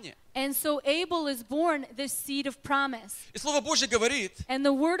обетования. And so Abel is born this seed of promise. И Слово Божье говорит, And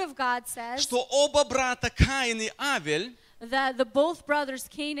the word of God says что оба брата Каин и Авель that the both brothers,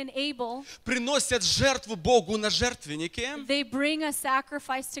 Cain and Abel, приносят жертву Богу на жертвеннике. they bring a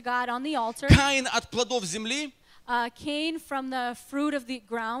sacrifice to God on the altar. Каин от плодов земли, Cain from the fruit of the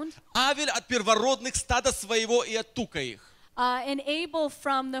ground, Авель от первородных стада своего и от тука их. and Abel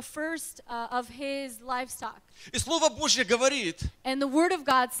from the first of his livestock. И Слово Божье говорит, And the word of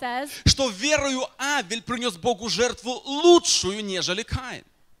God says, что верою Авель принес Богу жертву лучшую, нежели Каин.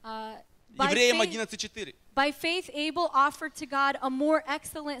 Евреям 11:4. by faith Abel offered to God a more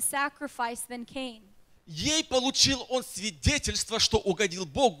excellent sacrifice than Cain. Ей получил он свидетельство, что угодил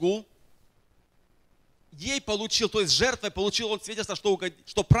Богу. Ей получил, то есть жертвой получил он свидетельство,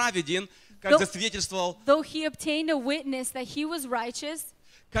 что праведен, как засвидетельствовал, Though he obtained a witness that he was righteous,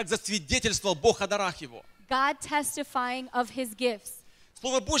 как засвидетельствовал Бог о дарах его. God testifying of his gifts.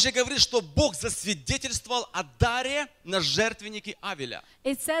 Слово Божье говорит, что Бог засвидетельствовал о даре на жертвеннике Авеля.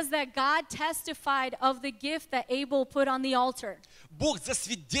 It says that God testified of the gift that Abel put on the altar. Бог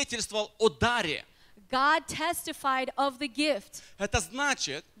засвидетельствовал о даре. God testified of the gift. Это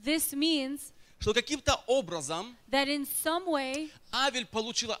значит, This means что каким-то образом that in some way Авель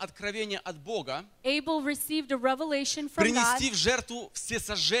получил откровение от Бога Abel received a revelation from God принести в жертву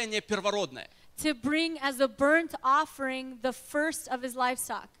всесожжение первородное. to bring as a burnt offering the first of his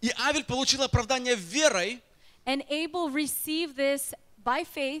livestock. И Авель получил оправдание верой And Abel received this by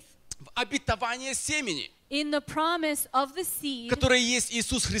faith в обетование семени, in the promise of the seed которое есть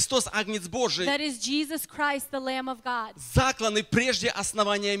Иисус Христос, Агнец Божий, that is Jesus Christ, the Lamb of God, закланный прежде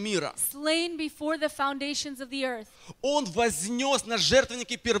основания мира. slain before the foundations of the earth. Он вознес на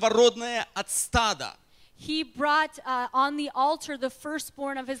жертвенники первородное от стада, He brought on the altar the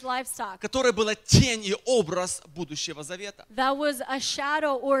firstborn of his livestock. которое было тень и образ будущего завета. That was a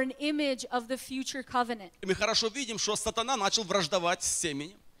shadow or an image of the future covenant. И мы хорошо видим, что сатана начал враждовать с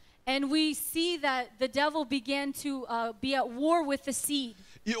семенем. And we see that the devil began to be at war with the seed.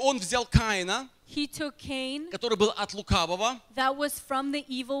 И он взял Каина, He took Cain, который был от лукавого, that was from the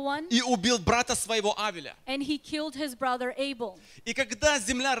evil one, и убил брата своего Авеля. and he killed his brother Abel. И когда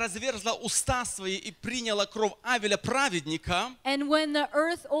земля разверзла уста свои и приняла кровь Авеля праведника, And when the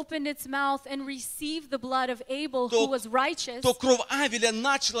earth opened its mouth and received the blood of Abel, who was righteous, то кровь Авеля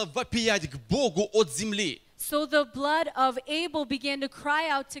начала вопиять к Богу от земли. So the blood of Abel began to cry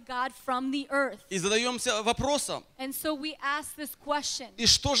out to God from the earth. И задаемся вопросом, And so we ask this question. и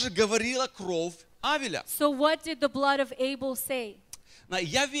что же говорила кровь Авеля? So what did the blood of Abel say?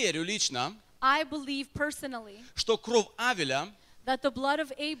 Я верю лично, I believe personally что кровь Авеля that the blood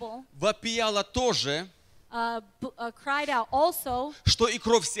of Abel вопияла тоже, cried out also что и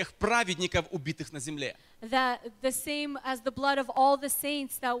кровь всех праведников, убитых на земле. that the same as the blood of all the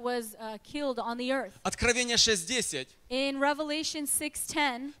saints that was killed on the earth. Откровение 6:10 In Revelation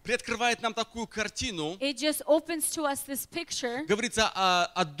 6:10, приоткрывает нам такую картину. it just opens to us this picture. Говорится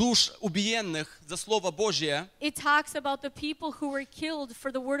о душ убиенных за Слово Божье It talks about the people who were killed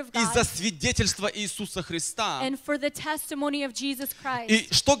for the word of и за God свидетельство Иисуса Христа. and for the testimony of Jesus Christ.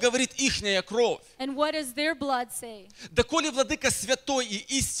 И что говорит ихняя кровь? And what does their blood say? «Доколе владыка святой и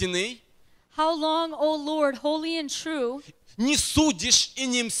истинный, How long, O Lord, holy and true, не судишь и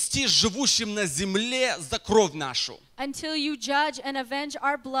не мстишь живущим на земле за кровь нашу». until you judge and avenge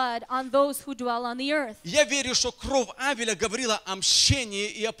our blood on those who dwell on the earth? Я верю, что кровь Авеля говорила о мщении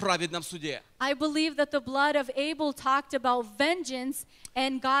и о праведном суде. I believe that the blood of Abel talked about vengeance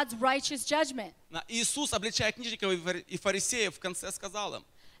and God's righteous judgment. Иисус, обличая книжников и фарисеев, в конце сказал им,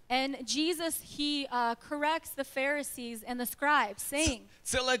 And Jesus, he corrects the Pharisees and the scribes, saying,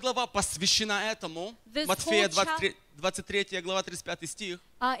 целая глава посвящена этому. This Матфея whole 23 глава 35 стих.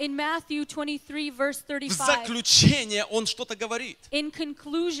 in Matthew 23, verse В 35, заключение он что-то говорит. in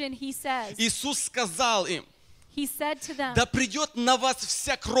conclusion, he says, Иисус сказал им, he said to them, да придет на вас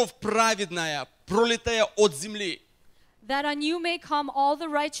вся кровь праведная, пролитая от земли. that on you may come all the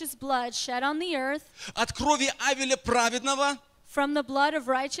righteous blood shed on the earth, От крови Авеля праведного from the blood of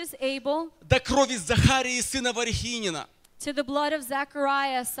righteous Abel до крови Захарии, сына Вархинина, to the blood of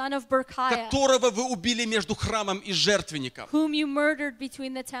Zechariah, son of Berchiah, которого вы убили между храмом и жертвенником. whom you murdered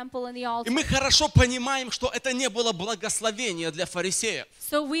between the temple and the И altar. мы хорошо понимаем, что это не было благословение для фарисеев.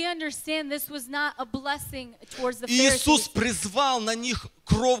 So we understand this was not a blessing towards the И Иисус Pharisees. призвал на них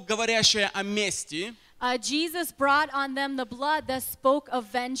кровь, говорящая о мести Jesus brought on them the blood that spoke of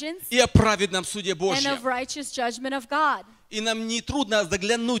vengeance и о праведном суде and Божьем. of righteous judgment of God. И нам не трудно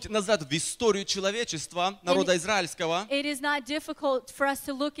заглянуть назад в историю человечества, народа израильского, It is not difficult for us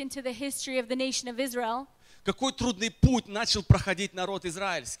to look into the history of the nation of Israel какой трудный путь начал проходить народ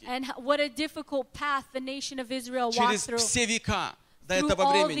израильский and what a difficult path the nation of Israel walked через through все века до through этого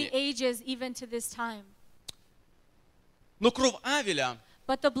all the времени. ages even to this time. Но кровь Авеля,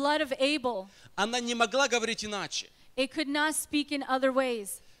 But the blood of Abel, она не могла говорить иначе, it could not speak in other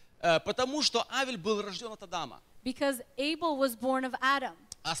ways потому что Авель был рожден от Адама. because Abel was born of Adam.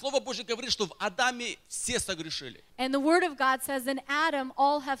 А Слово Божье говорит, что в Адаме все согрешили. And the word of God says in Adam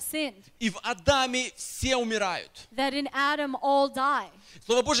all have sinned, И в Адаме все умирают. that in Adam all die.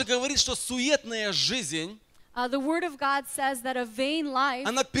 Слово Божье говорит, что суетная жизнь, The word of God says that a vain life,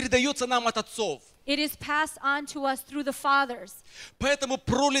 она передается нам от отцов. it is passed on to us through the fathers. Поэтому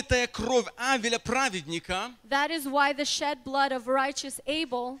пролитая кровь Авеля, праведника, That is why the shed blood of righteous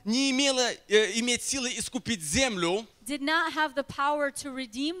Abel не имела иметь силы искупить землю, did not have the power to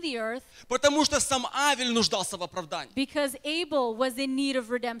redeem the earth потому что сам Авель нуждался в оправдании. because Abel was in need of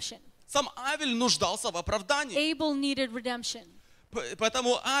redemption. Сам Авель нуждался в оправдании. Abel needed redemption.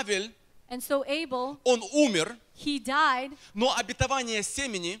 Поэтому Авель, And so Abel, он умер, he died, но обетование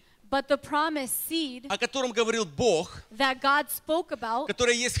семени, but the promised seed о котором говорил Бог, that God spoke about,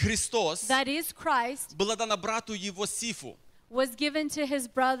 которое есть Христос, that is Christ, было дано брату его Сифу. was given to his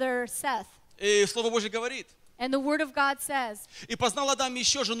brother Seth. И Слово Божье говорит, And the word of God says и познал Адам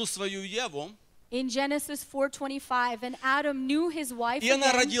еще жену свою Еву, in Genesis 4:25, and Adam knew his wife и она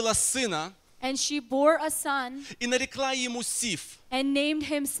again, родила сына, and she bore a son и нарекла ему Сиф, and named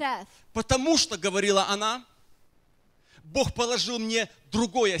him Seth. потому что, говорила она, Бог положил мне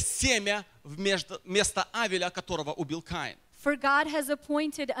другое семя вместо Авеля, которого убил Каин. For God has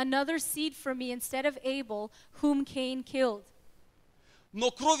appointed another seed for me instead of Abel, whom Cain killed. Но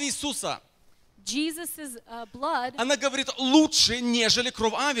кровь Иисуса, Jesus' blood, она говорит лучше, нежели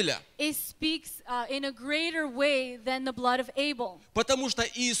кровь Авеля. it speaks in a greater way than the blood of Abel. Потому что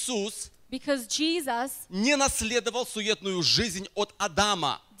Иисус Because Jesus не наследовал суетную жизнь от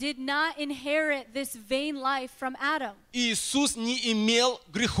Адама. did not inherit this vain life from Adam. Иисус не имел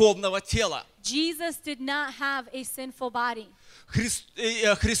греховного тела. Jesus did not have a sinful body.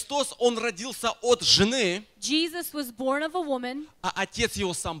 Христос, Он родился от жены, Jesus was born of a woman, а отец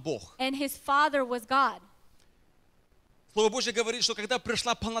его сам Бог. and his father was God. Слово Божье говорит, что когда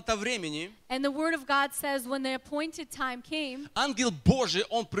пришла полнота времени, And the word of God says when the appointed time came, ангел Божий,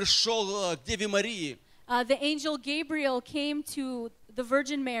 он пришел к Деве Марии, the angel Gabriel came to the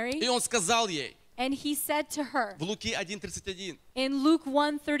Virgin Mary, и он сказал ей, And he said to her в Луки 1:31. in Luke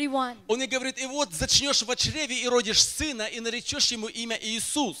 1:31, Он ей говорит, и вот зачнешь в чреве и родишь сына, и наречешь ему имя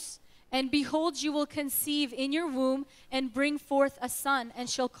Иисус. and behold, you will conceive in your womb and bring forth a son, and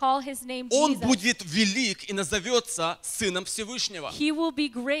shall call his name Он Jesus. будет велик и назовется Сыном Всевышнего. He will be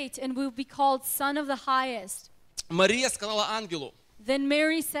great and will be called Son of the Highest. Мария сказала ангелу, Then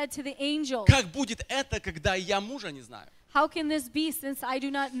Mary said to the angel, как будет это, когда я мужа не знаю? how can this be since I do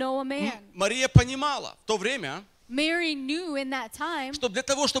not know a man? Мария понимала в то время, Mary knew in that time что для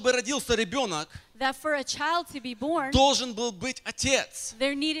того, чтобы родился ребенок, that for a child to be born, должен был быть отец.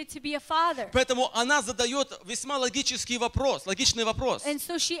 there needed to be a father. Поэтому она задает весьма логический вопрос, логичный вопрос. And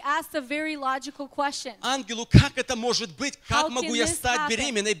so she asked a very logical question. Ангелу, как это может быть? How Как могу can я this стать happen?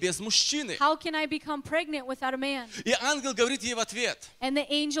 беременной без мужчины? How can I become pregnant without a man? И ангел говорит ей в ответ, And the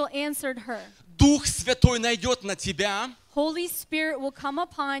angel answered her, Дух Святой найдет на тебя, Holy Spirit will come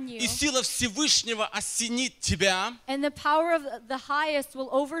upon и you, сила Всевышнего осенит тебя. and the power of the highest will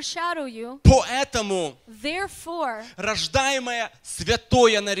overshadow you. Поэтому Therefore, рождаемое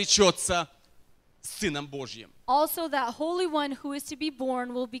святое наречется Сыном Божьим. also that Holy One who is to be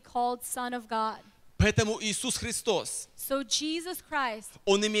born will be called Son of God. Поэтому Иисус Христос, So Jesus Christ,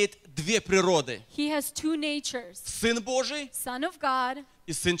 Он имеет две природы. he has two natures, Сын Божий Son of God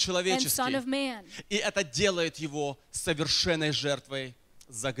и Сын and Son человеческий. of Man. И это делает Его совершенной жертвой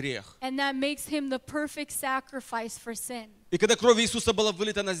за грех. And that makes him the perfect sacrifice for sin. И когда кровь Иисуса была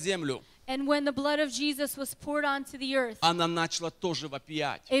вылита на землю, And when the blood of Jesus was poured onto the earth, она начала тоже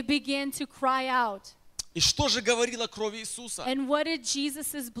вопиять. it began to cry out. И что же говорила кровь Иисуса? And what did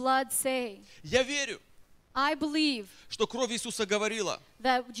Jesus' blood say? Я верю, I believe что кровь Иисуса говорила,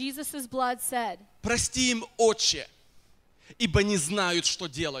 that Jesus' blood said, прости им, Отче, ибо не знают, что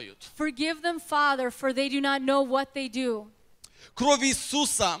делают. forgive them, Father, for they do not know what they do. Кровь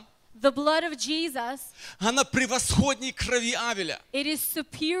Иисуса, The blood of Jesus, она превосходней крови Авеля. it is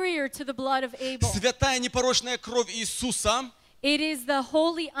superior to the blood of Abel. Святая непорочная кровь Иисуса, It is the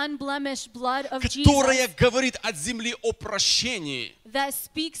holy, unblemished blood of которая Jesus говорит от земли о прощении. that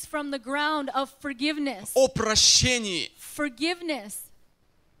speaks from the ground of forgiveness. О прощении. Forgiveness.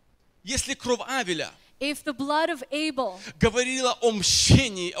 Если кровь Авеля If the blood of Abel говорила о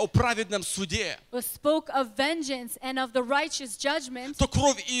мщении, о праведном суде, spoke of vengeance and of the righteous judgment, то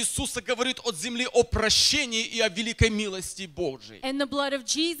кровь Иисуса говорит от земли о прощении и о великой милости Божьей. and the blood of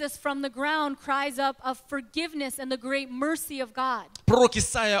Jesus from the ground cries up of forgiveness and the great mercy of God. Пророк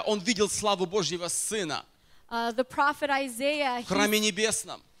Исаия, он видел славу Божьего Сына The prophet Isaiah, в храме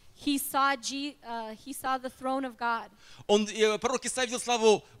небесном. he saw the throne of God. Пророк Исаия видел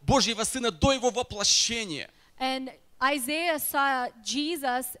славу Божьего Сына до Его воплощения. And Isaiah saw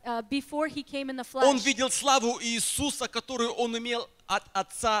Jesus before he came in the Он flesh. видел славу Иисуса, которую Он имел от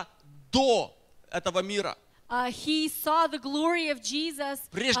Отца до этого мира. He saw the glory of Jesus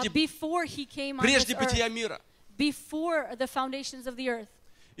before he came on this Прежде бытия earth, мира. before the foundations of the earth.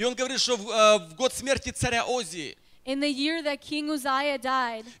 И он говорит, что в год смерти царя Озии In the year that King Uzziah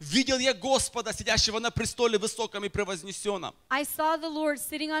died, видел я Господа, сидящего на престоле высоком и превознесенном. I saw the Lord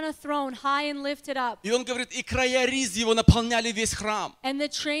sitting on a throne high and lifted up, И он говорит, и края риз его наполняли весь храм. and the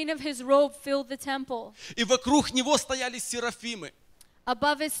train of his robe filled the temple. И вокруг него стояли серафимы.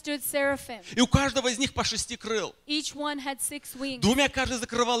 Above it stood seraphim. И у каждого из них по 6 крыл. Each one had 6 wings. Двумя каждый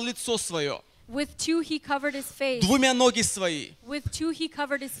закрывал лицо свое. With 2 he covered his face. Двумя ноги свои. With 2 he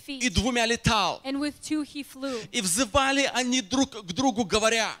covered his И feet. двумя летал. And with 2 he flew. И взывали они друг к другу,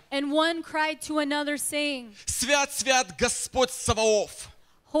 говоря, And one cried to another, saying, свят, свят Господь Саваоф.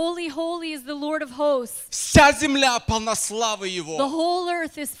 Holy, holy is the Lord of hosts. Вся земля полна славы The Его. whole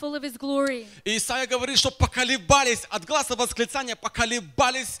earth is full of his glory. И Исаия говорит, что поколебались, от гласа восклицания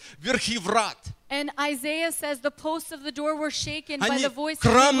поколебались верхи врат. And Isaiah says the posts of the door were shaken by the voice of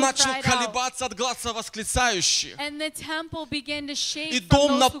Храм him who начал cried out. колебаться от гласа восклицающих. And the temple began to И shake дом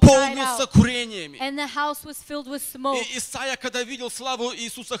from those who cried наполнился out. курениями. And the house was filled with smoke. И Исаия, когда видел славу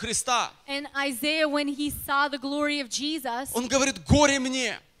Иисуса Христа, And Isaiah, when he saw the glory of Jesus, он говорит, горе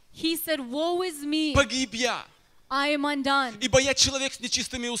мне, he said, woe is me, погиб я, I am undone, ибо я человек с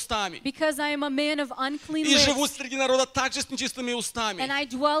нечистыми устами. because I am a man of unclean И живу lips, среди народа также с нечистыми устами. and I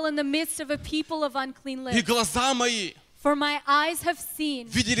dwell in the midst of a people of unclean И lips. глаза мои For my eyes have seen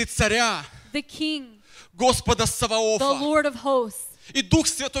видели царя, the King, Господа the Саваофа. Lord of hosts. И Дух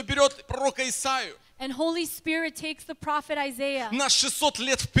Святой берет пророка Исаию And Holy Spirit takes the prophet Isaiah на 600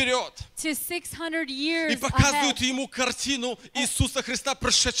 лет вперед to 600 и years показывает ahead. ему картину Иисуса Христа,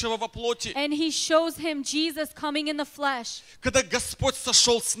 пришедшего во плоти. And he shows him Jesus coming in the flesh. Когда Господь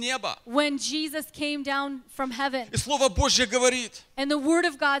сошел с неба, When Jesus came down from heaven. и Слово Божье говорит, And the word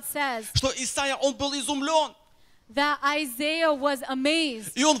of God says что Исаия, он был изумлен. that Isaiah was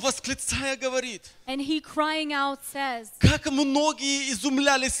amazed. И он, восклицая, говорит, And he crying out says, как многие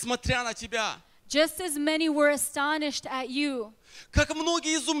изумлялись, смотря на тебя. just as many were astonished at you, Как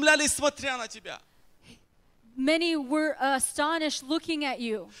многие изумлялись, смотря на тебя. many were astonished looking at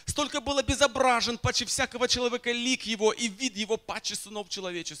you. Столько было безображен паче всякого человека лик его и вид его паче сынов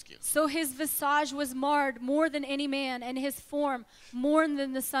человеческих. So his visage was marred more than any man, and his form more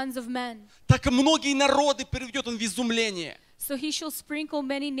than the sons of men. Так многие народы приведет он в изумление. So he shall sprinkle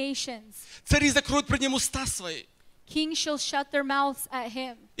many nations. Цари закроют пред ним уста свои, Kings shall shut their mouths at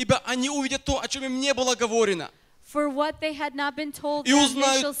him. ибо они увидят то, о чем им не было говорено, For what they had not been told и them,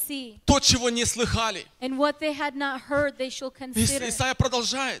 they shall узнают see. то, чего не слыхали. And what they had not heard, they shall consider. Исаия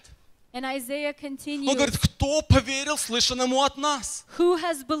продолжает. And Isaiah Он continues, говорит, кто поверил слышанному от нас? who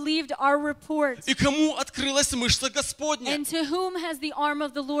has believed our report? И кому открылась мышца Господня? And to whom has the arm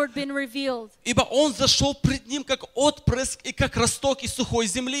of the Lord been revealed? Ибо он зашел пред ним, как отпрыск и как росток из сухой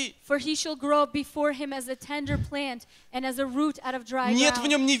земли. For he shall grow up before him as a tender plant and as a root out of dry Нет в ground.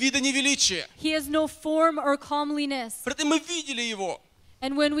 нем ни вида, ни величия. He has no form or comeliness. Поэтому мы видели его.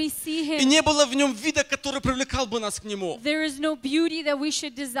 And when we see И him, не было в нем вида, который привлекал бы нас к нему. there is no beauty that we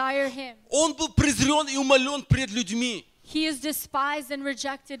should desire him. Он был презрен и умолен пред людьми. He is despised and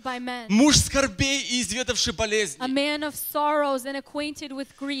rejected by men. Муж скорбей и изведавший A болезни. man of sorrows and acquainted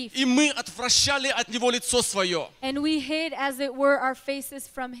with grief. И мы отвращали от него лицо свое. And we hid, as it were, our faces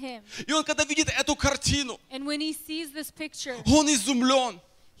from him. И он, когда видит эту картину, And when he sees this picture, он изумлен.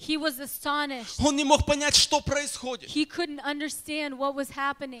 he was astonished. Он не мог понять, что происходит. He couldn't understand what was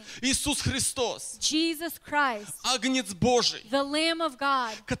happening. Иисус Христос, Jesus Christ, Агнец Божий, the Lamb of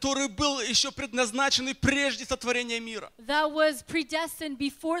God, который был еще предназначен и прежде сотворения мира, that was predestined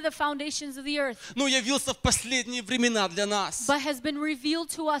before the foundations of the earth, но явился в последние времена для нас. but has been revealed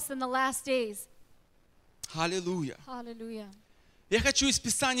to us in the last days. Аллилуйя. Hallelujah. Я хочу из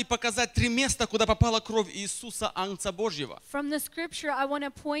Писаний показать 3 места, куда попала кровь Иисуса, Агнца Божьего. From the scripture, I want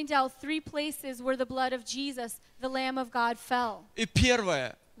to point out 3 places where the blood of Jesus, the Lamb of God, fell. И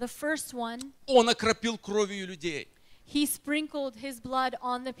первое, The first one, Он окропил кровью людей. he sprinkled his blood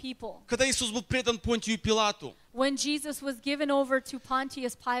on the people. Когда Иисус был предан Понтию Пилату, When Jesus was given over to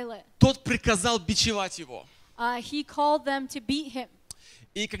Pontius Pilate, тот приказал бичевать его. he called them to beat him.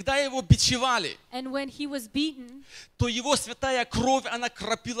 И когда его бичевали, And when he was beaten, то его святая кровь, она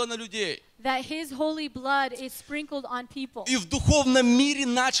кропила на людей. that his holy blood is sprinkled on people. И в духовном мире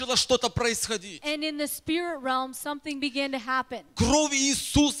начало что-то происходить. And in the spirit realm, something began to happen. Кровь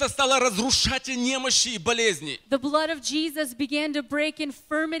Иисуса стала разрушать немощи и болезни. The blood of Jesus began to break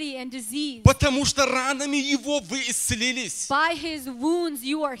infirmity and disease. Потому что ранами Его вы исцелились. By his wounds,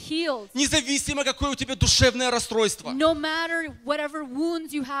 you are healed. Независимо, какое у тебя душевное расстройство. No matter whatever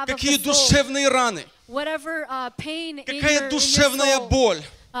wounds you have of Какие the soul, душевные раны. whatever pain in Какая your душевная soul, боль.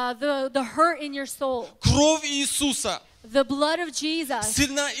 the hurt in your soul, Кровь Иисуса the blood of Jesus,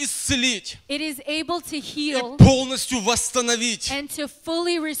 сильна исцелить it is able to и heal полностью восстановить. and to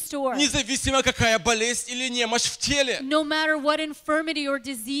fully restore. Независимо, какая болезнь или немощь в теле. No matter what infirmity or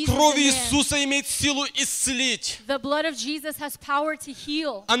disease is Кровь in man, Иисуса имеет силу исцелить. the blood of Jesus has power to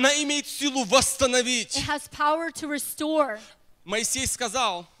heal. Она имеет силу It восстановить. has power to restore. Моисей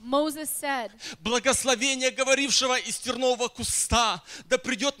сказал, Moses said, благословение говорившего из тернового куста да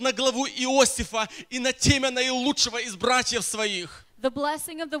придет на главу Иосифа и на темя наилучшего из братьев своих. the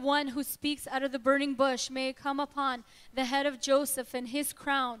blessing of the one who speaks out of the burning bush may come upon the head of Joseph and his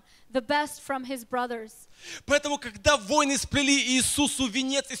crown, the best from his brothers. Поэтому, когда воины сплели Иисусу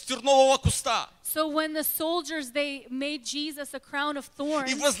венец из тернового куста So when the soldiers, they made Jesus a crown of thorns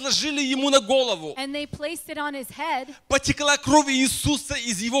и возложили ему на голову, and they placed it on his head, потекла кровь Иисуса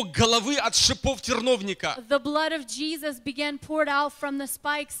из его головы от шипов терновника, the blood of Jesus began poured out from the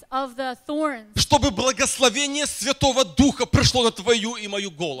spikes of the thorns, чтобы благословение Святого Духа пришло на твою и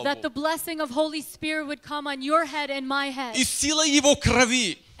мою голову. that the blessing of Holy Spirit would come on your head and my И head. сила его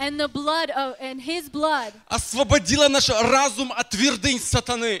крови And the blood of, and his blood освободила наш разум от твердынь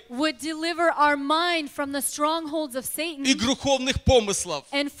сатаны would deliver our mind from the strongholds of Satan и греховных помыслов.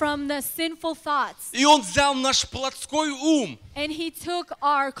 and from the sinful thoughts. И Он взял наш плотской ум And he took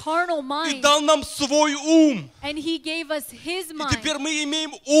our carnal и mind дал нам свой ум. and he gave us his И mind. теперь мы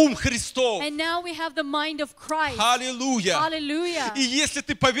имеем ум Христов. And now we have the mind of Christ. Аллилуйя. Hallelujah. И если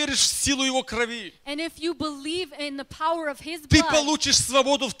ты поверишь в силу Его крови, And if you believe in the power of his ты blood, получишь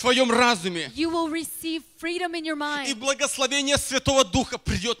свободу в твоем разуме. you will receive freedom in your И mind. благословение Святого Духа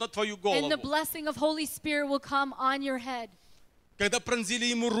придет на твою And the голову. blessing of Holy Spirit will come on your head. Когда пронзили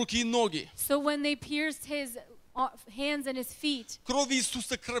Ему руки и ноги, So when they pierced his hands and his feet, кровь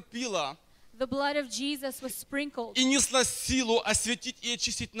Иисуса кропила the blood of Jesus was sprinkled. и несла силу осветить и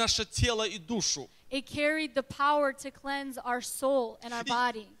очистить наше тело и душу. It carried the power to cleanse our soul and our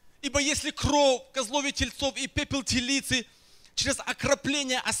body. Ибо если кровь козлов и тельцов и пепел телицы через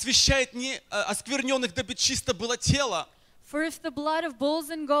окропление освещает оскверненных, дабы чисто было тело, For if the blood of bulls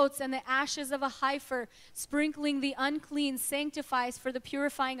and goats and the ashes of a heifer sprinkling the unclean sanctifies for the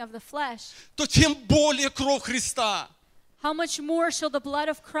purifying of the flesh, то тем более кровь Христа, how much more shall the blood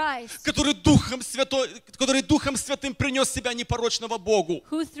of Christ, который Духом Святым принес себя непорочного Богу,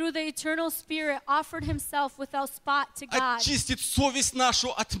 who through the eternal Spirit offered himself without spot to God, очистит совесть нашу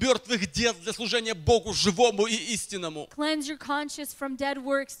от мертвых дел для служения Богу живому и истинному. cleanse your conscience from dead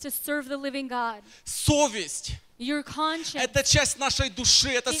works to serve the living God. Совесть Your conscience, – это часть нашей души,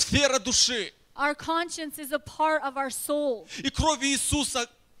 это сфера души. our conscience is a part of our soul. И кровь Иисуса,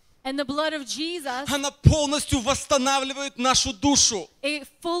 And the blood of Jesus, она полностью восстанавливает нашу душу. it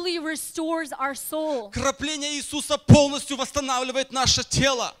fully restores our soul. Крапление Иисуса полностью восстанавливает наше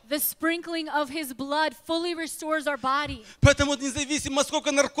тело. The sprinkling of his blood fully restores our body. Поэтому независимо,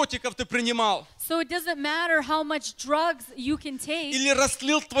 сколько наркотиков ты принимал, So it doesn't matter how much drugs you can take, или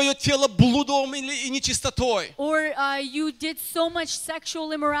растлил твое тело блудом и нечистотой, or you did so much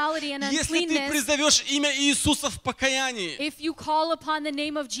sexual immorality and если ты uncleanness, призовешь имя Иисуса в покаянии if you call upon the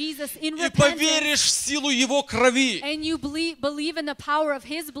name of Jesus in и repentance, поверишь в силу Его крови, and you believe in the power of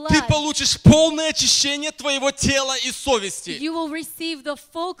his blood, ты получишь полное очищение твоего тела и совести. you will receive the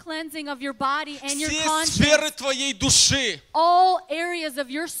full cleansing of your body and your Все conscience, сферы твоей души, all areas of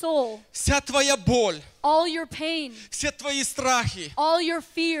your soul, вся твоя боль, all your pain, все твои страхи, all your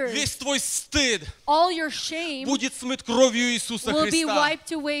fears, весь твой стыд all your shame будет смыт кровью Иисуса will be Христа.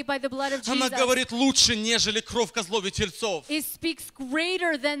 wiped away by the blood of Она Jesus. говорит лучше, нежели кровь козлов и тельцов. It speaks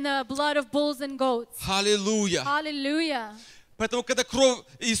greater than the blood of bulls and goats. Аллилуйя. Hallelujah. Поэтому, когда кровь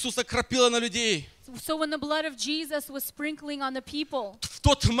Иисуса кропила на людей, So when the blood of Jesus was sprinkling on the people, в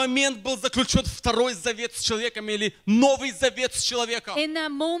тот момент был заключен второй завет с человеком или новый завет с человеком. in that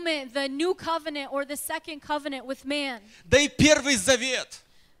moment, the new covenant or the second covenant with man, Да и первый завет,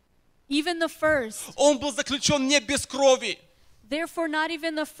 even the first, он был заключен не без крови. therefore not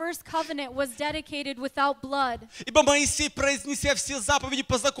even the first covenant was dedicated without blood. Ибо Моисей, произнеся все заповеди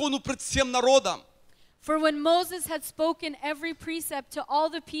по закону пред всем народом, For when Moses had spoken every precept to all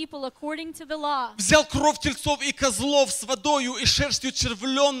the people according to the law, взял кровь тельцов и козлов с водою и шерстью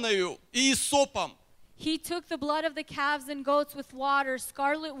червленную и исопом, he took the blood of the calves and goats with water,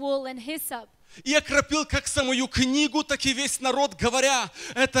 scarlet wool, and hyssop, и окропил как самую книгу, так и весь народ, говоря,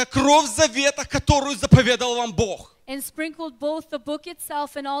 это кровь завета, которую заповедал вам Бог. and sprinkled both the book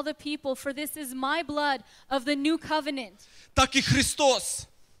itself and all the people, for this is my blood of the new covenant, Так и Христос,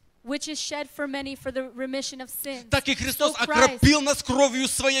 which is shed for many for the remission of sins. так и Христос So Christ, окропил нас кровью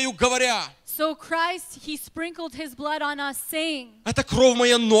своею, говоря, so Christ, he sprinkled his blood on us, saying, это кровь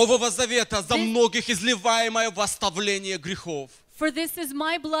моя нового завета, за This- многих изливаемая в оставление грехов. for this is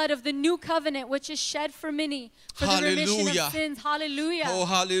my blood of the new covenant, which is shed for many for the remission Hallelujah. of sins. Hallelujah.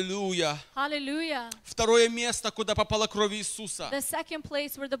 О, аллилуйя. Hallelujah. Второе место, куда попала кровь Иисуса, The second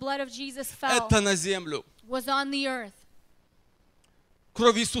place where the blood of Jesus fell это на землю. was on the earth.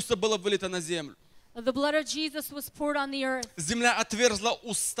 Кровь Иисуса была вылита на землю. The blood of Jesus was poured on the earth. Земля отверзла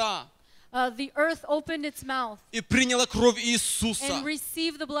уста The earth opened its mouth и приняла кровь Иисуса. and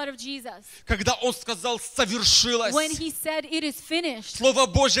received the blood of Jesus. Когда Он сказал, совершилось. When he said, it is finished. Слово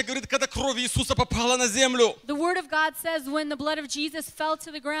Божье говорит, когда кровь Иисуса попала на землю, The word of God says when the blood of Jesus fell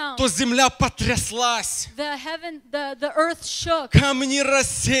to the ground, то земля потряслась. the earth shook. Камни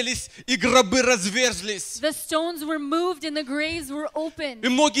расселись и гробы разверзлись. The stones were moved and the graves were opened. И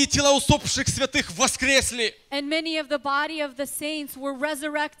многие тела усопших святых воскресли. And many of the body of the saints were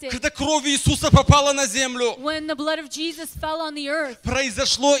resurrected. Когда кровь Иисуса попала на землю, When the blood of Jesus fell on the earth,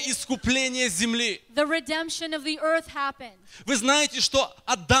 произошло искупление земли. the redemption of the earth happened. Вы знаете, что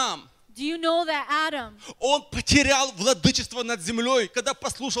Адам, Do you know that Adam, он потерял владычество над землей, когда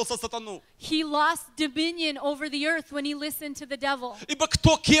послушался сатану. he lost dominion over the earth when he listened to the devil? Ибо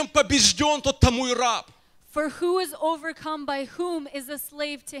кто кем побежден, тот тому и раб. For who is overcome by whom is a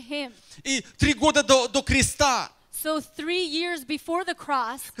slave to him. И 3 года до креста, So 3 years before the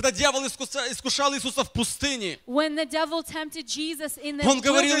cross, когда дьявол искушал Иисуса в пустыне, when the devil tempted Jesus in the он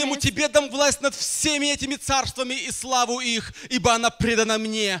говорил ему: wilderness, тебе дам власть над всеми этими царствами и славу их, ибо она предана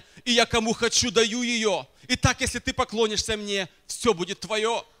мне, и я кому хочу даю ее. Итак, если ты поклонишься мне, все будет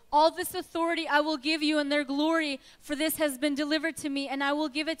твое. all this authority I will give you and their glory, for this has been delivered to me, and I will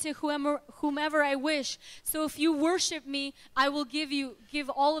give it to whomever I wish. So if you worship me, I will give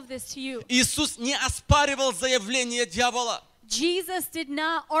all of this to you. Иисус не оспаривал заявление дьявола Jesus did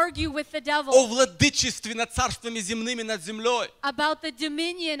not argue with the о devil владычестве над царствами земными, над землей. about the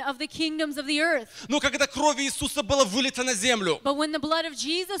dominion of the kingdoms of the earth. Но когда кровь Иисуса была вылита на землю, But when the blood of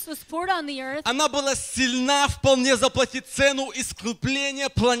Jesus was poured on the earth, она была сильна вполне заплатить цену искупления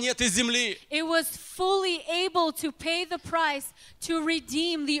планеты Земли. it was fully able to pay the price to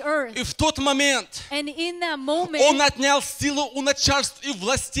redeem the earth. И в тот момент And in that Он moment, отнял силу у начальств и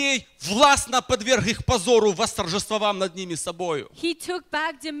властей, властно подверг их позору, восторжествовав над ними собою. he took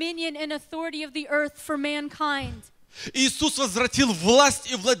back dominion and authority of the earth for mankind. Иисус возвратил власть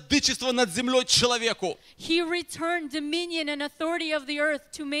и владычество над землей человеку. He returned dominion and authority of the earth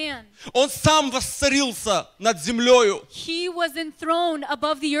to man. Он сам воцарился над землею He was enthroned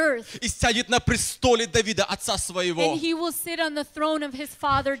above the earth, и сядет на престоле Давида, отца своего, and he will sit on the throne of his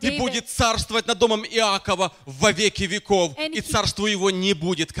father и будет David. царствовать над домом Иакова во веки веков, And и he- царству его не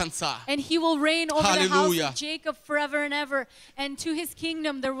будет конца. And he will reign over the house Hallelujah. of Jacob forever and ever, and to his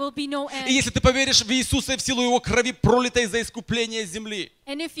kingdom there will be no И end. если ты поверишь в Иисуса и в силу Его крови, пролитой за искупление земли,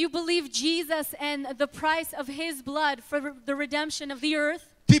 And if you believe Jesus and the price of his blood for the redemption of the earth,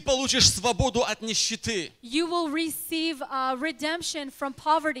 ты получишь свободу от нищеты. you will receive redemption from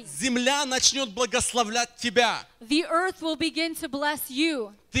poverty. Земля начнет благословлять тебя. The earth will begin to bless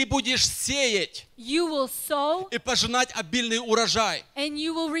you. Ты будешь сеять You will sow и пожинать обильный урожай. and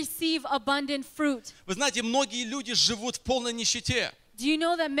you will receive abundant fruit. Вы знаете, многие люди живут в полной нищете, Do you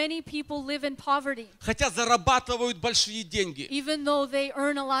know that many people live in poverty, хотя зарабатывают большие деньги. even though they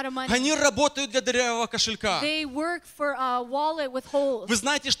earn a lot of money? Они работают для дырявого кошелька. They work for a wallet with holes. Вы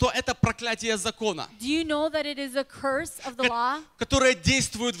знаете, что это проклятие закона, Do you know that it is a curse of the law которое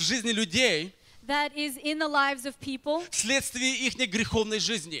действует в жизни людей that is in the lives of people вследствие их греховной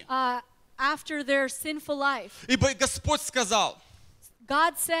жизни. after their sinful life? Ибо Господь сказал: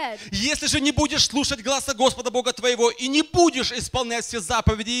 God said, если же не будешь слушать гласа Господа Бога твоего и не будешь исполнять все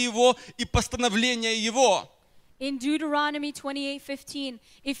заповеди Его и постановления Его, in Deuteronomy 28:15,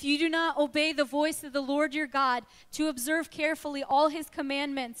 if you do not obey the voice of the Lord your God to observe carefully all his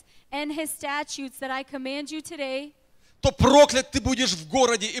commandments and his statutes that I command you today, то проклят ты будешь в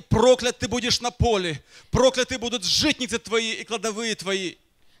городе, и проклят ты будешь на поле. Прокляты будут житницы твои и кладовые твои.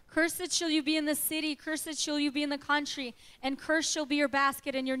 cursed shall you be in the city, cursed shall you be in the country, and cursed shall be your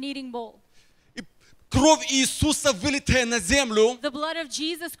basket and your kneading bowl. И кровь Иисуса, вылитая на землю, The blood of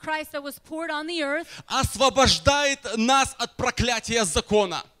Jesus Christ that was poured on the earth, освобождает нас от проклятия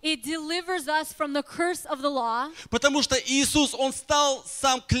закона. it delivers us from the curse of the law, Потому что Иисус, Он стал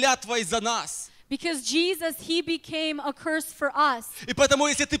сам клятвой за нас. because Jesus, he became a curse for us. И поэтому,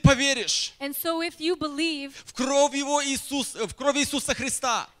 если ты поверишь And so if you believe в кровь Иисуса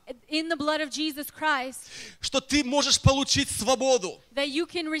Христа, in the blood of Jesus Christ, что ты можешь получить свободу that you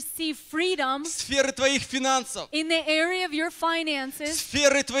can receive freedom в сфере твоих финансов, in the area of your в finances,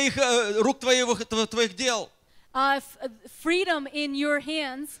 сфере твоих рук, твоих дел, freedom in your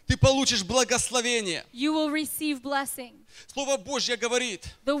hands, ты получишь благословение. you will receive blessing. Слово Божье говорит,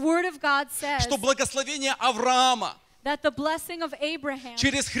 The Word of God says что благословение Авраама that the blessing of Abraham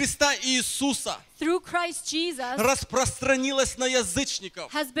через Христа Иисуса through Christ Jesus распространилось на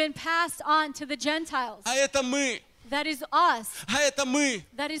язычников. has been passed on to the Gentiles. А это мы, That is us.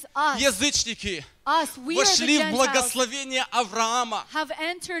 That is us. язычники, Us. We are the вошли в Gentiles. благословение Авраама Have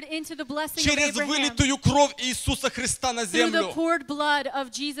entered into the blessing of через Abraham вылитую кровь Иисуса Христа на through the землю. poured blood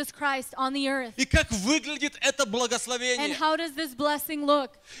of Jesus Christ on the earth. И как выглядит это And благословение? how does this blessing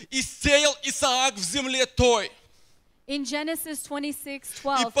look? И сеял Исаак в земле той, In Genesis и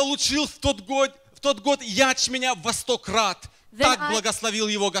 26:12, получил в тот год ячменя во 100 крат. Then Так I- благословил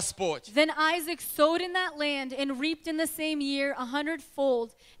его Господь. then Isaac sowed in that land and reaped in the same year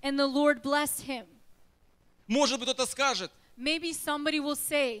 100-fold, and the Lord blessed him. Может быть, кто-то скажет, Maybe somebody will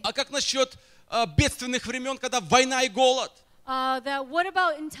say, а как насчет бедственных времен, когда война и голод? that what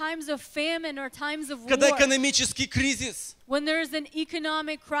about in times of famine or times of когда war, экономический кризис? when there's an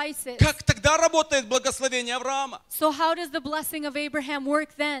economic crisis? Как тогда работает благословение Авраама? So how does the blessing of Abraham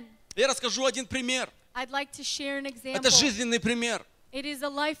work then? Я расскажу один пример. I'd like to share an example. Это жизненный пример It is a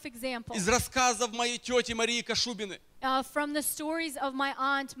life example из рассказов моей тети Марии Кашубины. from the stories of my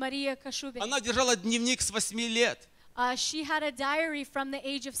aunt Maria Kashubin. Она держала дневник с 8 лет. She had a diary from the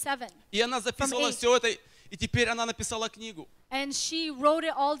age of 7. И она записывала eight. все это. И теперь она написала книгу. And she wrote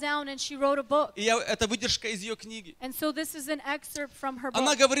it all down and she wrote a book. И это выдержка из ее книги. And so this is an excerpt from her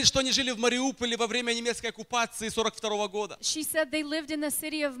Она book. говорит, что они жили в Мариуполе во время немецкой оккупации 1942 года. She said they lived in the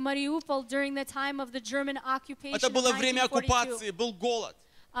city of Mariupol during the time of the German occupation Это in было время 1942. оккупации, был голод.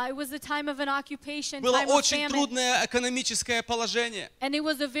 It was the time of an occupation, Было time of очень famine. трудное экономическое положение. And it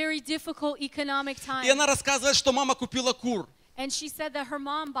was a very difficult economic И time. она рассказывает, что мама купила кур. And she said that her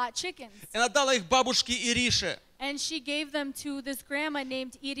mom bought chickens. И она дала их бабушке Ирише, And she gave them to this grandma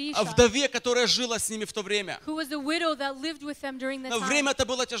named Irisha, вдове, которая жила с ними в то время. who was a widow that lived with them during the Но time. время это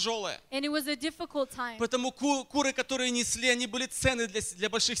было тяжелое. And it was a difficult time. Поэтому куры, которые несли, они были ценны для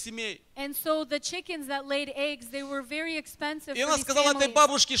больших семей. And so the chickens that laid eggs, they were very expensive И for она these сказала этой families.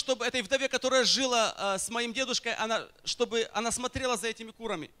 бабушке, чтобы этой вдове, которая жила с моим дедушкой, чтобы она смотрела за этими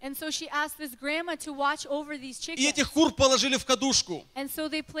курами. And so she asked this grandma to watch over these И chickens. этих кур положили в кадушку. And so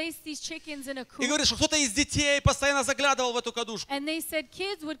they placed these chickens in a И coop. говорит, что кто-то из детей постоянно заглядывал в эту кадушку. And they said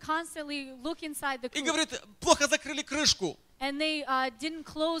kids would constantly look inside the И coop. говорит, плохо закрыли крышку. And they didn't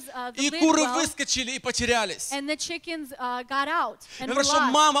close the И lid куры well. выскочили и потерялись. And the chickens got out and were Говорит, что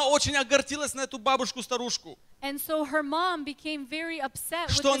lost. мама очень огорчилась на эту бабушку-старушку, And so her mom became very upset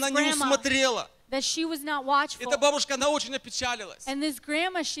with что this она не grandma усмотрела. that she was not watchful. Эта бабушка, она очень опечалилась. And this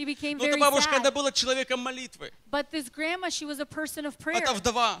grandma, she became Но эта very бабушка, она sad. была человеком молитвы. But this grandma, she was a person of prayer. Это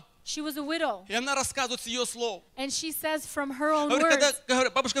вдова. She was a widow. И она рассказывает с ее слов. And she says from her own Говорит,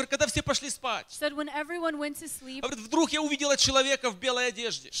 words, бабушка говорит, когда все пошли спать, she said when everyone went to sleep, говорит, вдруг я увидела человека в белой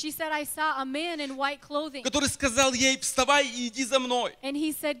одежде, she said, I saw a man in white clothing. который сказал ей, вставай и иди за мной. And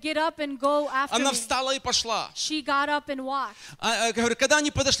he said, get up and go after Она me. встала и пошла. She got up and walked. Говорит, когда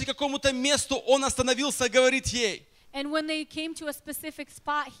они подошли к какому-то месту, он остановился и говорит ей, And when they came to a specific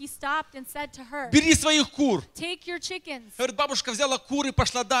spot, he stopped and said to her, бери своих кур. take your chickens. Говорит, бабушка взяла кур и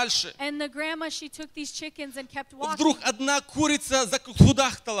пошла дальше. And the grandma, she took these chickens and kept walking. Вдруг одна курица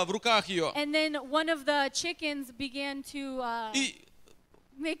закудахтала в руках ее. And then one of the chickens began to И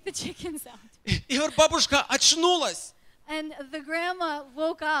make the chicken sound. говорит, бабушка очнулась, And the grandma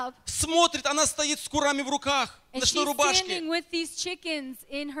woke up смотрит, она стоит с курами в руках, в and she's ночной рубашке, standing with these chickens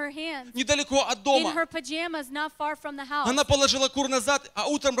in her hands, недалеко от in дома. her pajamas, not far from the house. Она положила кур назад, а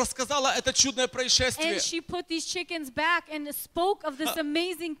утром рассказала это чудное происшествие. And she put these chickens back and spoke of this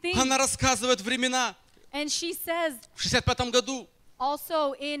amazing thing. Она рассказывает времена And she says, в 65 году,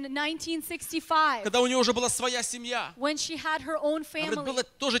 also in 1965, когда у нее уже была своя семья. when she had her own Говорит, family, было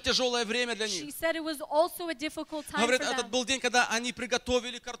тоже тяжелое время для she них. said it was also a difficult time Говорит, for этот them. был день, когда они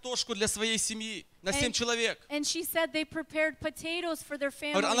приготовили картошку для своей семьи на 7 человек. And she said they prepared potatoes for their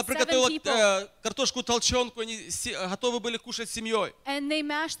family, Говорит, она 7 приготовила people. картошку толченку, они готовы были кушать с семьей. And they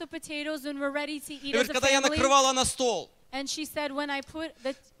mashed the potatoes and were ready to eat as Говорит, a когда я family. накрывала на стол, And she said, when I put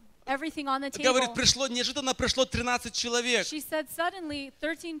everything on the говорит, table, неожиданно пришло 13 человек, she said suddenly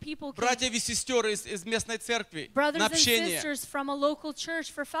 13 people came, братьев и сестер из местной церкви, brothers на and общение. sisters from a local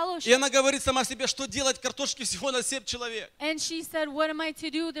church for И fellowship. она говорит сама себе, что делать картошки всего на 7 человек. And she said, what am I to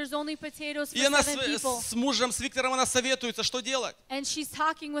do? There's only potatoes for И она 7 people. с мужем, с Виктором, она советуется, что делать. And she's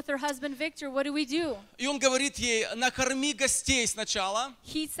talking with her husband, Victor, what do we do? И он говорит ей, накорми гостей сначала,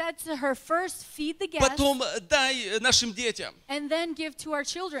 He said to her, first feed the guests потом дай нашим детям. and then give to our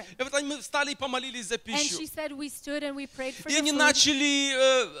children. И вот мы встали и помолились за And пищу. she said, we stood and we prayed for И the они food. начали,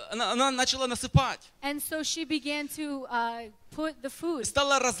 она начала насыпать. And so she began to put the food.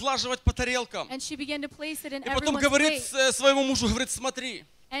 Стала разлаживать по тарелкам. And she began to place it in И потом everyone's говорит plate. своему мужу, говорит, смотри,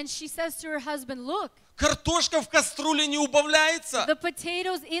 And she says to her husband, look, картошка в кастрюле не убавляется. the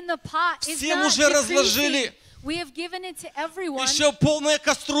potatoes in the pot is Всем not уже decreasing. разложили. We have given it to everyone, Еще полная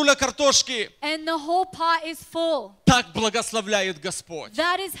кастрюля картошки. and the whole pot is full. Так благословляет Господь.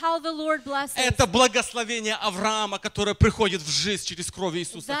 That is how the Lord blesses. Это благословение Авраама, которое приходит в жизнь через кровь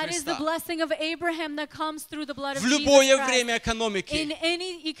Иисуса That is the Христа. blessing of Abraham that comes through the blood of В Jesus любое Christ. время In экономики,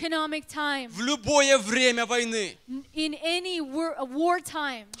 any economic time, в любое время войны. in any war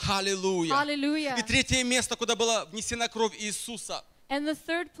time. Аллилуйя. Hallelujah. И третье место, куда была внесена кровь Иисуса, And the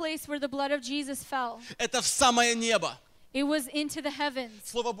third place where the blood of Jesus fell, это в самое небо. it was into the heavens.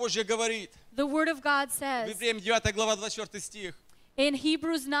 Слово Божье говорит, The Word of God в says Евреям 9 глава 24 стих, In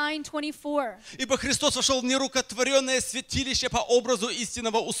Hebrews 9:24, Ибо Христос вошел в нерукотворенное святилище по образу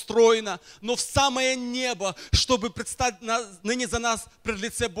истинного устроено, но в самое небо, чтобы предстать ныне за нас пред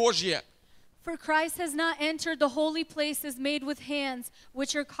лице Божье. for Christ has not entered the holy places made with hands,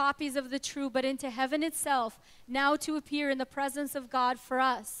 which are copies of the true, but into heaven itself, now to appear in the presence of God for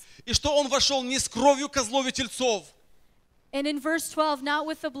us. И что Он вошел не с кровью козлов и тельцов, And in verse 12, not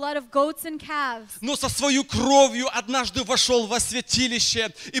with the blood of goats and calves, но со свою кровью однажды вошел во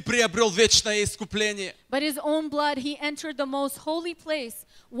святилище и приобрел вечное искупление. but his own blood he entered the most holy place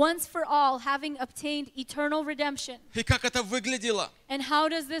once for all, having obtained eternal redemption. И как это выглядело? And how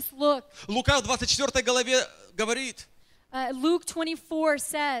does this look? Лука в 24 главе говорит, Luke 24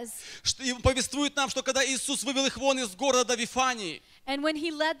 says, что и повествует нам, что когда Иисус вывел их вон из города Вифании, and when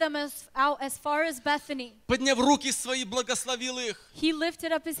he led them out as far as Bethany, подняв руки свои, благословил их. he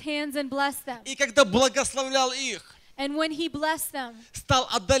lifted up his hands and blessed them. И когда благословлял их, And when he blessed them, стал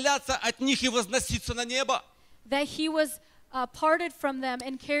отдаляться от них и возноситься на небо. that he was parted from them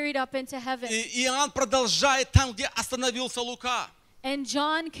and carried up into heaven. И Иоанн продолжает там, где остановился Лука. And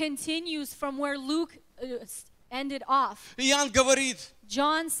John continues from where Luke ended off. Иоанн говорит,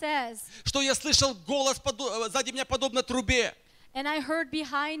 John says, что я слышал голос сзади меня подобно трубе, and I heard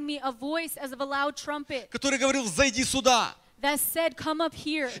behind me a voice as of a loud trumpet который говорил, зайди сюда that said, come up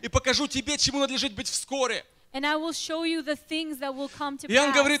here, и покажу тебе, чему надлежит быть вскоре. and I will show you the things that will come to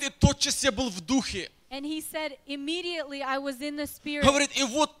Иоанн pass. говорит, и тотчас я был в духе. And he said, immediately I was in the spirit, Говорит, и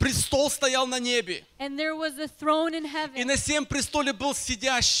вот престол стоял на небе, and there was a throne in и heaven, на сем престоле был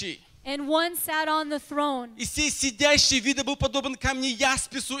сидящий. and one sat on the throne. И сей сидящий вида был подобен камню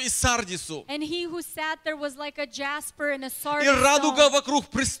яспису и сардису. And he who sat there was like a jasper and a И sardis радуга stone. вокруг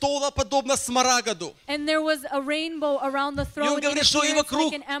престола подобна смарагду. And there was a rainbow around the throne in говорит, что и appearance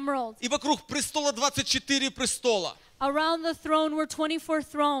вокруг- like an emerald. И вокруг престола 24 престола. Around the throne were 24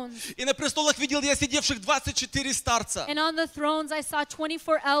 thrones. И на престолах видел я сидевших 24 старца, And on the thrones I saw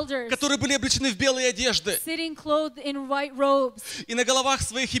 24 elders которые были облечены в белые одежды. sitting clothed in white robes. И на головах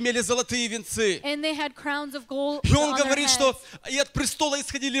своих имели золотые венцы. And they had crowns of gold И он on their говорит, heads. что и от престола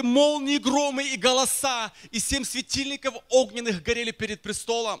исходили молнии, громы и голоса, и 7 светильников огненных горели перед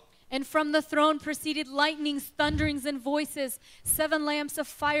престолом. And from the throne proceeded lightnings, thunderings, and voices. 7 lamps of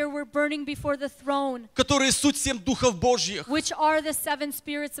fire were burning before the throne, Которые суть 7 духов Божьих. which are the 7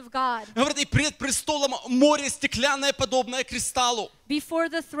 spirits of God. Говорит, и пред престолом море стеклянное, подобное кристаллу. Before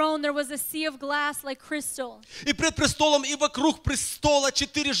the throne there was a sea of glass like crystal. И пред престолом и вокруг престола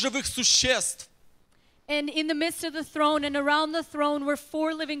 4 живых существ, And in the midst of the throne and around the throne were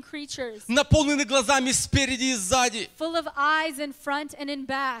 4 living creatures, наполнены глазами спереди и сзади. full of eyes in front and in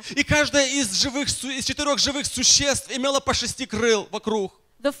back. И каждая из 4 живых существ имела по 6 крыл вокруг.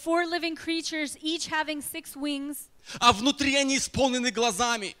 The 4 living creatures, each having 6 wings, А внутри они исполнены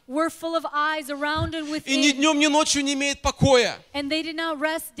глазами. were full of eyes around and И ни within. днем, ни ночью не имеет покоя, And they did not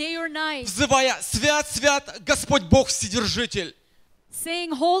rest day or night, взывая: «Свят, свят, Господь Бог Вседержитель,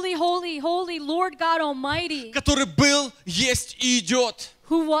 saying, Holy, holy, holy, Lord God Almighty, который был, есть и идет».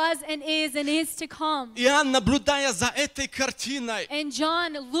 who was and is to come. Иоанн, наблюдая за этой картиной, And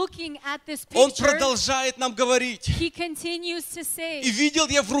John, looking at this он picture, продолжает нам говорить. he continues to «И say, видел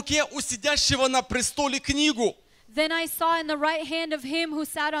я в руке у сидящего на престоле книгу, Then I saw in the right hand of him who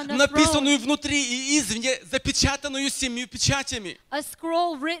sat on the throne написанную внутри и извне, запечатанную 7 печатями». a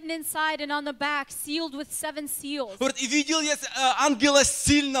scroll written inside and on the back, sealed with 7 seals. Говорит, и видел я ангела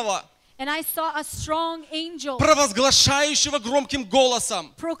сильного, And I saw a strong angel провозглашающего громким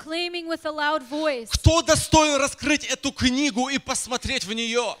голосом: proclaiming with a loud voice, «Кто достоин раскрыть эту книгу и посмотреть в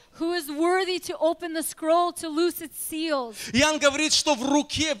нее?» who is worthy to open the scroll to loose its seals. Иоанн говорит, что в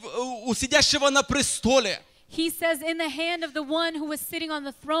руке у сидящего на престоле He says in the hand of the one who was sitting on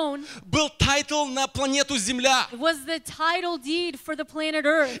the throne был тайтл на планету Земля was the title deed for the planet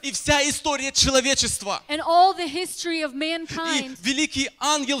Earth и вся история человечества. and all the history of И mankind. великий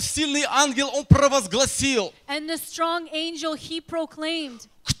ангел, сильный ангел, он провозгласил: And the strong angel, he proclaimed,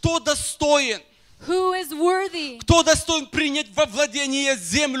 «Кто достоин? who is worthy? Кто достоин принять во владение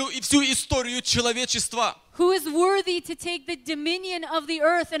землю и всю историю человечества?» Who is worthy to take the dominion of the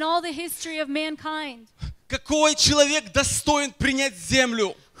earth and all the history of mankind? Какой человек достоин принять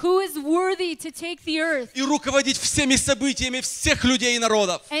землю Who is worthy to take the earth и руководить всеми событиями всех людей и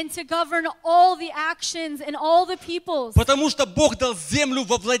народов? and to govern all the actions and all the peoples? Потому что Бог дал землю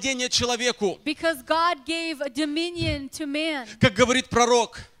во владение человеку. Because God gave a dominion to man. Как говорит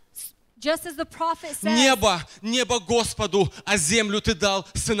пророк: Just as the prophet says, небо Господу, а землю ты дал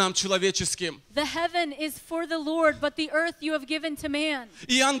сынам человеческим. the heaven is for the Lord, but the earth you have given to man.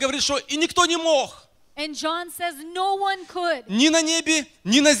 И Иоанн говорит, что и никто не мог And John says no one could, Ни на небе,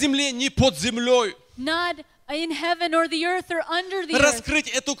 ни на земле, ни под землей. not in heaven or the earth or under the earth, Раскрыть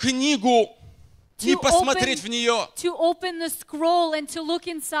эту книгу, не посмотреть в нее. to open the scroll and to look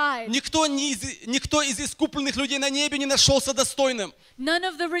inside. Никто из искупленных людей на небе не нашелся достойным None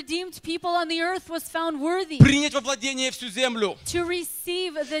of the redeemed people on the earth was found worthy принять во владение всю землю. to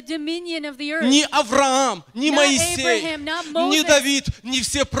receive the dominion of the earth. Ни Авраам, ни Not Моисей, Abraham, not ни Moses, Давид, ни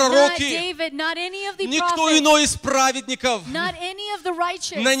все Not пророки, David, not any of the никто prophets, иной из праведников not any of the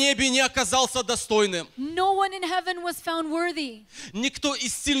righteous. на небе не оказался достойным. No one in heaven was found worthy. Никто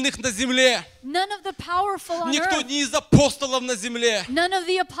из сильных на земле, None of the powerful on никто earth. не из апостолов на земле, None of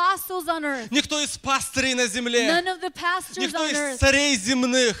the apostles on earth. никто из пастырей на земле, None of the pastors никто on из earth. царей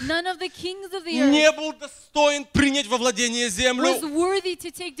земных None of the kings of the не earth был достоин принять во владение was землю. worthy to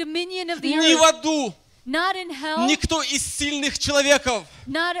take dominion of the Ни в earth. аду, Not in hell. никто из сильных человеков,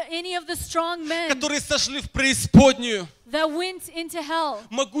 Not any of the strong men которые сошли в преисподнюю, that went into hell.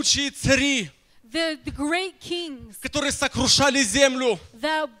 могучие цари, The great kings которые сокрушали землю.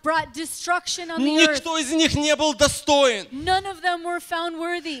 that brought destruction on the earth. Никто из них не был достоин. None of them were found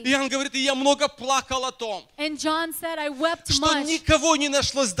worthy. Иоанн говорит, и я много плакал о том, And John said, I wept что much никого не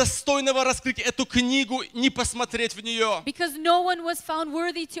нашлось достойного раскрыть эту книгу, не посмотреть в нее. because no one was found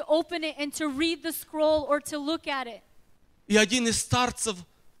worthy to open it and to read the scroll or to look at it. И один из старцев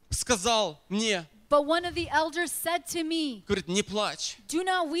сказал мне, But one of the elders said to me, говорит, не плачь, do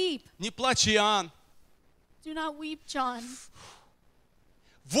not weep. не плачь, Иоанн. Do not weep, John.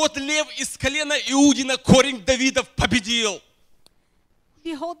 Вот лев из колена Иудина, корень Давидов, победил.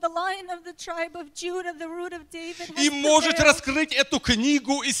 Behold, the lion of the tribe of Judah, the root of David, has И может prevailed раскрыть эту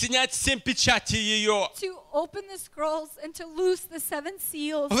книгу и снять 7 печатей ее. to open the scrolls and to loose the 7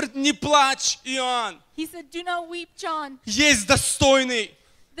 seals. Говорит, не плачь, Иоанн. He said, do not weep, John. Есть достойный.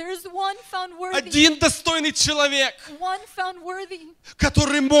 There is one found worthy. Один достойный человек, One found worthy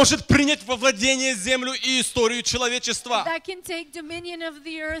который может принять во владение землю и историю человечества. that can take dominion of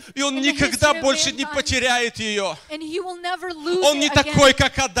the earth. И он and the никогда history of больше не mankind. потеряет ее. And he will never lose Он не it такой, again.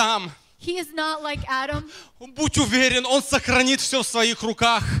 как Адам. He is not like Adam. Будь уверен, он сохранит все в своих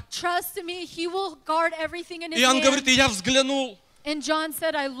руках. Trust me, he will guard everything in his Иоанн hand. говорит, и я взглянул. And John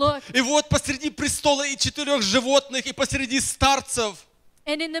said, I looked, И вот посреди престола и 4 животных, и посреди старцев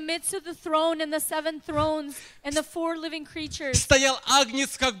and in the midst of the throne and the 7 thrones and the 4 living creatures стоял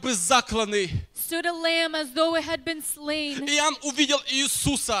агнец, как бы закланный. stood a lamb as though it had been slain. Иоанн увидел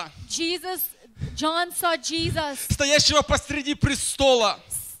Иисуса, John saw Jesus стоящего посреди престола,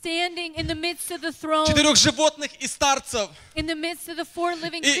 standing in the midst of the throne, 4 животных и старцев. in the midst of the 4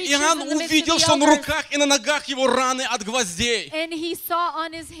 living И creatures, Иоанн in the midst увидел, of что the на elders. руках и на ногах его раны от гвоздей. And he saw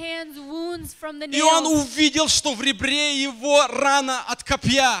on his hands wounds from the Иоанн nails. увидел, что в ребре его рана от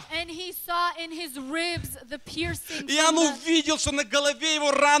копья. And he saw in his ribs the piercing. Иоанн from the- увидел, что на голове его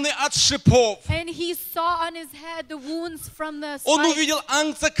раны от шипов. And he saw on his head the wounds from the Он spikes. увидел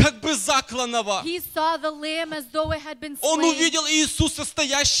ангца как бы закланного. He saw the lamb as though it had been Он slain. увидел Иисуса,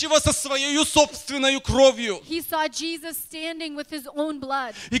 стоящего со своей собственной кровью. He saw Jesus standing with his own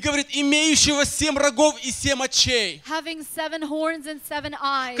blood, И говорит, имеющего 7 рогов и 7 очей, having 7 horns and 7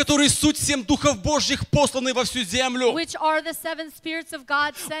 eyes, которые суть 7 духов Божьих, посланные во всю землю. which are the 7 spirits of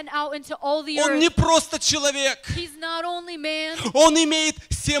God sent out into all the Он не earth. просто человек. He's not only man, Он имеет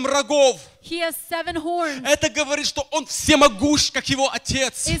 7 рогов. he has 7 horns. Это говорит, что он всемогущ, как его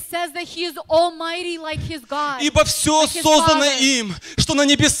Отец. It says that he is almighty like his God. Ибо все like his создано Father. им, что на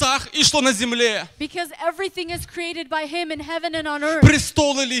небесах и что на земле. Because everything is created by him in heaven and on earth.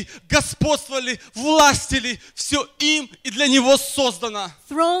 Престолы ли, господства ли, власти ли, все им и для него создано.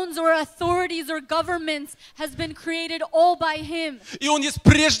 Thrones or authorities or governments has been created all by him. И он есть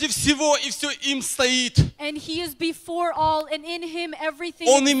прежде всего, и все им стоит. And he is before all, and in him everything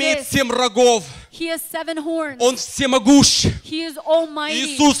Он имеет exists. 7 рогов. He has 7 horns. Он всемогущ. He is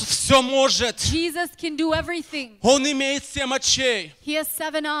almighty. Иисус все может. Jesus can do everything. Он имеет 7 очей. He has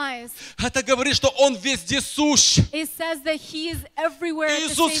 7 eyes. Это говорит, что он везде сущ. It says that he is everywhere at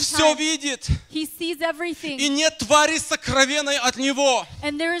the Иисус same все time. видит. He sees И everything. нет твари сокровенной от него.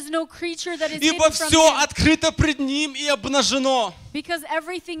 And there is no creature that is Ибо hidden from все him. открыто пред ним и обнажено. Because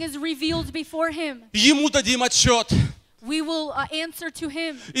everything is revealed before him. Ему дадим отчет. We will answer to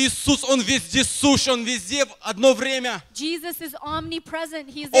him. Иисус, Он везде сущ, Он везде в одно время. Jesus is omnipresent.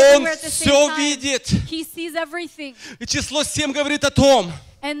 He is Он everywhere at the same все time. видит. He sees everything. И число 7 говорит о том,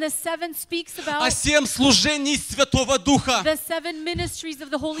 And the 7 speaks о about 7 служений Святого Духа, the 7 ministries of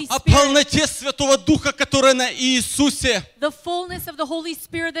the Holy о Spirit. полноте Святого Духа, которая на Иисусе. The fullness of the Holy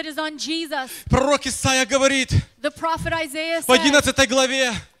Spirit that is on Jesus. Пророк Исаия говорит The prophet Isaiah в said 11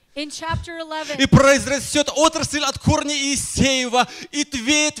 главе, In chapter 11, И произрастет отрасль от корня Иисеева, и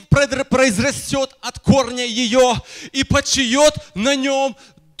ветвь произрастет от корня ее, и почиет на нем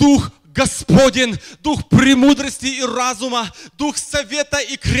Дух Господень, Дух премудрости и разума, Дух совета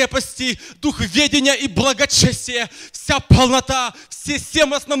и крепости, Дух ведения и благочестия, вся полнота, все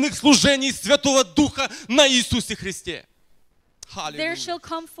 7 основных служений Святого Духа на Иисусе Христе. there shall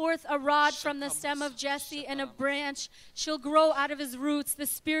come forth a rod from the stem of Jesse, and a branch shall grow out of his roots. The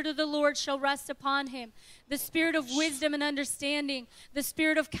Spirit of the Lord shall rest upon him, the Spirit of wisdom and understanding, the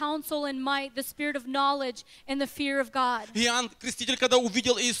Spirit of counsel and might, the Spirit of knowledge and the fear of God. Иоанн Креститель, когда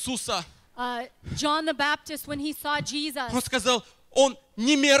увидел Иисуса, John the Baptist, when he saw Jesus, он сказал, он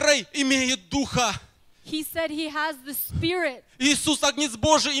не мерой имеет Духа. he said he has the Spirit. Иисус, Агнец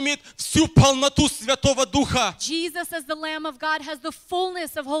Божий, имеет всю полноту Святого Духа. Jesus, as the Lamb of God, has the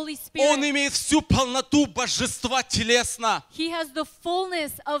fullness of Holy Он Spirit. имеет всю полноту божества телесно. He has the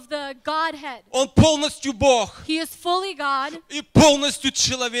fullness of the Godhead. Он полностью Бог He is fully God и полностью and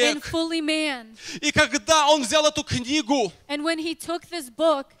человек. fully man. И когда он взял эту книгу, And when he took this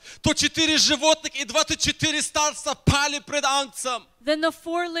book, то 4 животных и 24 старца пали пред Агнцем, then the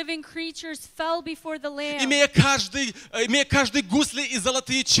 4 living creatures fell before the Lamb, имея каждый гусли и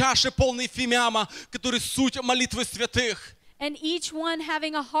золотые чаши, полные фимиама, которые суть молитвы святых. and each one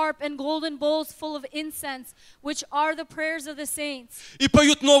having a harp and golden bowls full of incense, which are the prayers of the saints. И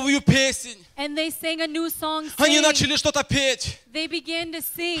поют новую песнь. And they sang a new song, Они saying, начали что-то петь. they began to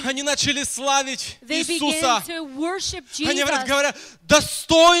sing, Они начали славить they Иисуса. began to worship Они Jesus. говорят,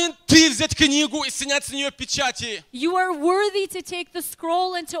 достоин ты взять книгу и снять с нее печати. You are worthy to take the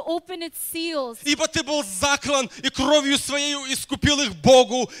scroll and to open its seals. Ибо ты был заклан, и кровью своей искупил их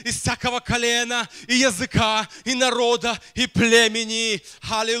Богу из всякого колена, и языка, и народа, и племени.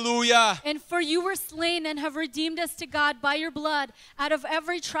 Аллилуйя. And for you were slain and have redeemed us to God by your blood out of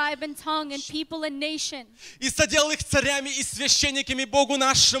every tribe and tongue and people and nation. И соделал их царями и священниками Богу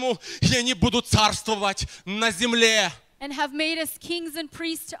нашему, и они будут царствовать на земле. And have made us kings and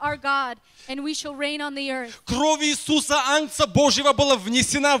priests to our God, and we shall reign on the earth. Кровь Иисуса, Агнца Божьего, была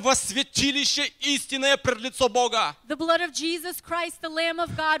внесена во святилище истинное пред лицо Бога. The blood of Jesus Christ, the Lamb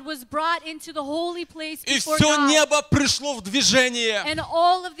of God, was brought into the holy place И before все God. небо пришло в движение. And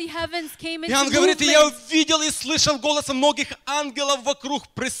all of the heavens came И into он говорит, и я movement. увидел и слышал голос многих ангелов вокруг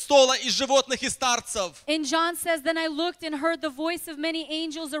престола и животных и старцев. And John says, then I looked and heard the voice of many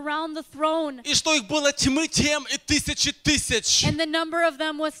angels around the throne. И что их было тьмы тем и тысячи тысяч, And the number of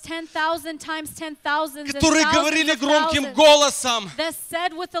them was 10,000 times 10,000 and которые thousands говорили of громким thousands, голосом, that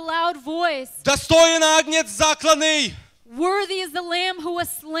said with a loud voice, достоин Агнец закланный worthy is the Lamb who was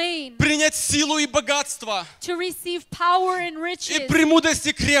slain принять силу и богатство, to receive power and и riches премудрость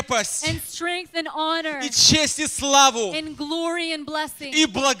и крепость, and strength and honor и честь и славу, and glory and blessing и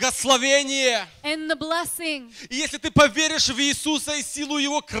благословение. and the blessing. И если ты поверишь в Иисуса и силу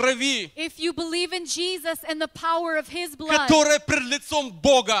Его крови, If you believe in Jesus and the power of His blood которая пред лицом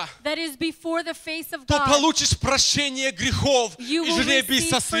Бога, that is before the face of то God, получишь прощение грехов you и will жребий receive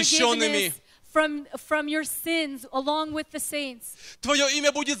со священными. forgiveness from your sins along with the saints. Твое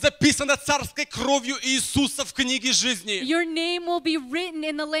имя будет записано царской кровью Иисуса в книге жизни. Your name will be written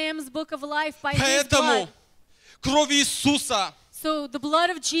in the Lamb's book of life by His Поэтому blood. кровь Иисуса, So the blood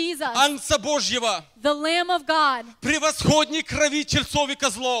of Jesus, Агнца Божьего, the Lamb of God, превосходней крови тельцов и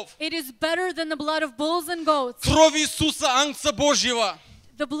козлов. it is better than the blood of bulls and goats. Кровь Иисуса, Агнца Божьего,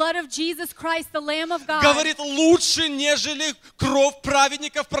 The blood of Jesus Christ, the Lamb of God, говорит лучше, нежели кровь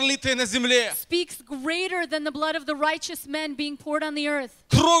праведников, пролитая на земле. speaks greater than the blood of the righteous men being poured on the earth.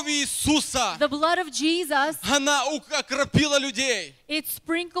 Кровь Иисуса, The blood of Jesus, она окропила людей it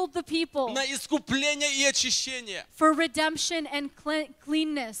sprinkled the people на искупление и очищение. for redemption and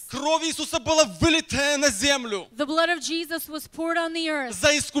cleanness. Кровь Иисуса была вылитая на землю The blood of Jesus was poured on the earth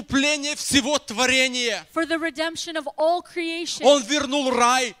за искупление всего творения. for the redemption of all creation. Он вернул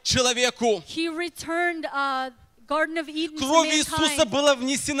рай человеку. He returned Garden of Eden to Кровь Иисуса mankind. была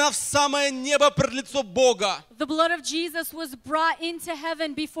внесена в самое небо пред лицо Бога The blood of Jesus was brought into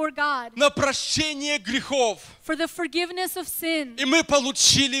heaven before God на прощение грехов. for the forgiveness of sin. И мы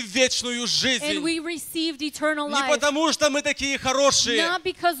получили вечную And жизнь. we received eternal Не life. потому, что мы такие хорошие, Not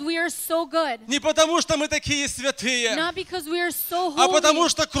because we are so good. не потому, что мы такие святые, Not because we are so а потому, holy.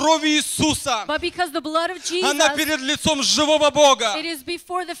 что кровь Иисуса, But because the blood of Jesus, она перед лицом живого Бога. it is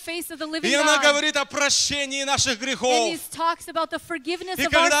before the face of the living И она God. говорит о прощении наших And грехов. he talks about the forgiveness И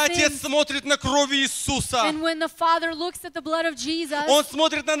of our когда Отец sins. смотрит на кровь Иисуса, And when the Father looks at the blood of Jesus, Он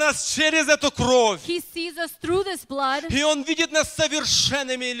смотрит на нас через эту кровь. he sees us through this blood, И Он видит нас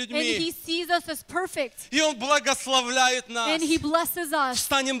совершенными and he людьми. sees us as perfect, И Он благословляет нас. and he blesses us.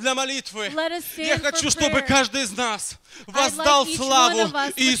 Встанем для молитвы. Let us Я stand for хочу, чтобы prayer. каждый из нас I'd воздал like each славу one of us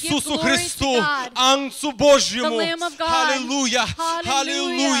would give Иисусу glory to Христу, God, Агнцу Божьему. the Lamb of God. Аллилуйя, Hallelujah.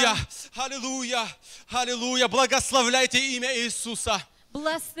 аллилуйя, аллилуйя, аллилуйя. Благословляйте имя Иисуса.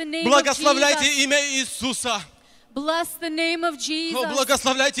 Bless the name of Благословляйте Jesus. имя Иисуса. Bless the name of Jesus.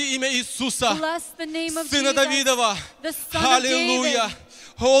 Благословляйте имя Иисуса, Bless the name of Сына Jesus. Давидова. The Son of Аллилуйя. David.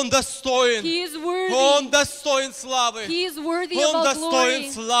 Он достоин. He is worthy. Он достоин славы. He is worthy of Он all достоин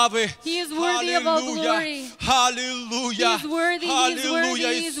glory. славы. He is worthy of all Аллилуйя. glory. Аллилуйя. He is worthy, he is Аллилуйя,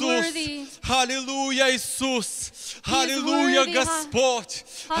 worthy, he is worthy. Иисус. Аллилуйя, Иисус. He is Аллилуйя, worthy. Господь.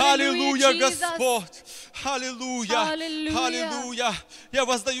 Hallelujah, Аллилуйя, Jesus. Господь. Аллилуйя. Hallelujah. Аллилуйя. Я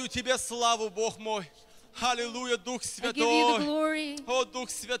воздаю Тебе славу, Бог мой. Аллилуйя, Дух I give you the Святой. glory. О, Дух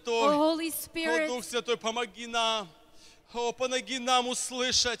O Святой. Holy О, Spirit, Дух Святой, помоги нам. О, помоги нам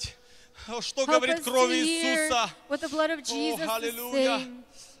услышать, что help говорит us кровь to hear Иисуса. what the blood of О, Jesus is аллилуйя. saying.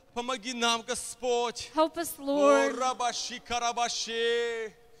 Помоги нам, Господь. Help us, О, Lord. рабаши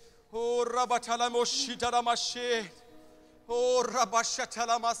карабаши. О, рабаталамоши тарамаши. О, рабаша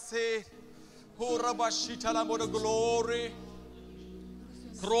таламасе. О, рабаши таламода glory.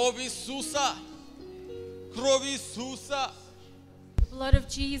 Кровь Иисуса. Кровь Иисуса. The blood of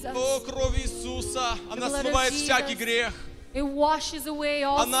Jesus. О, кровь Иисуса. Она blood of смывает всякий Jesus. грех. It washes away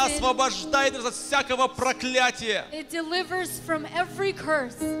all Она sin. освобождает нас от всякого проклятия. It delivers from every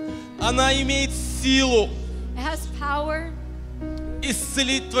curse. Она имеет силу It has power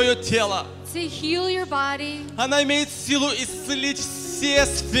исцелить твое тело. to heal your body. Она имеет силу исцелить все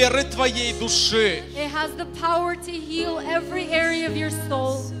сферы твоей души. It has the power to heal every area of your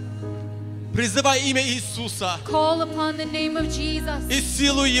soul. Призывай имя Иисуса Call upon the name of Jesus и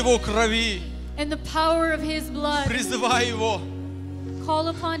силу Его крови. and the power of His blood. Призывай Его. Call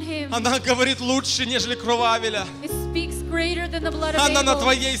upon Him. Она говорит лучше, нежели кровь Авеля. It speaks greater than the blood of Она на Abel.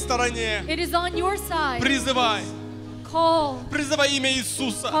 твоей стороне. It is on your side. Призывай. Call. Призывай имя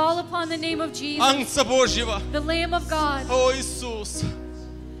Иисуса. Call upon the name of Jesus, Агнца Божьего. the Lamb of God. О, Иисус.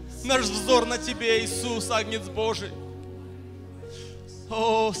 Наш взор на Тебе, Иисус, Агнец Божий.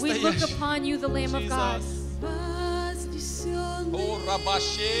 О, We look стоящий. upon you, the Lamb of God. О,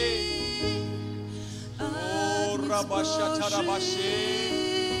 рабаши. О, рабаша тарабаши.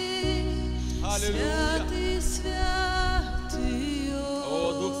 Аллилуйя. О,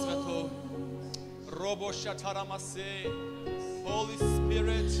 Дух Святой. Робоша тарамасе. Holy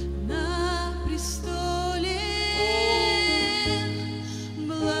Spirit. На престоле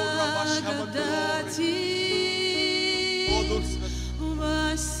благодати О, Дух Святой.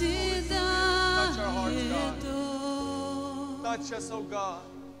 восседает Он. Touch us, oh God.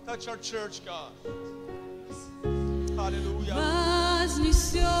 Touch our church, God. Hallelujah.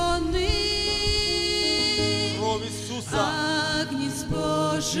 Вознесенный Кровь Иисуса. Агнец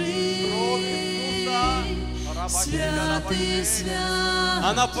Божий, Кровь Иисуса. святый, свят.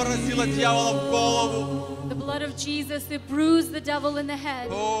 Она поразила дьявола в голову. The blood of Jesus, it bruised the devil in the head.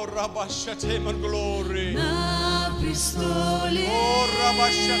 О, рабашатемон glory. На престоле О,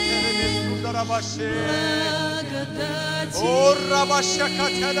 рабашатемон рабаше. благодати О,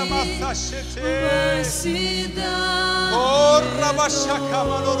 рабашакатемасашете. восседает О,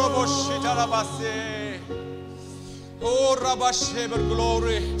 рабашакамано робошита рабасе. О, рабашемон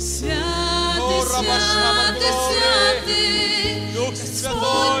glory. святый, Рабашамон святый, святый, Дух Господь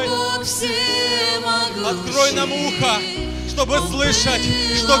Святой. Бог всемогущий. Открой нам ухо, чтобы слышать,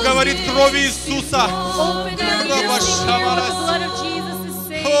 что говорит кровь Иисуса. Open your ears to hear what the blood of Jesus is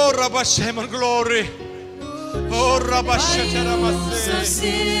saying. О, рабашемон glory. О, рабашатемасе.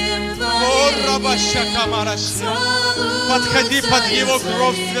 Совсем О, творение рабашакамараше. славу Подходи под Его Царя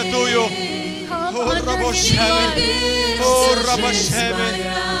кровь святую. Come О, under His рабашеме. blood. О, рабашеме.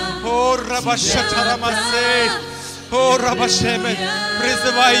 О, рабашатарамасе. О, рабашеме.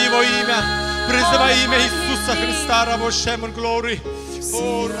 Призывай Его имя. Призывай имя Иисуса Христа, рабашемон glory.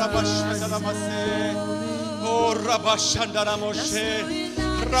 О, рабашатарамасе. О, рабашандарамоше.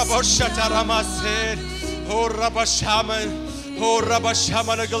 Рабашатарамасе. О, рабашамен. О,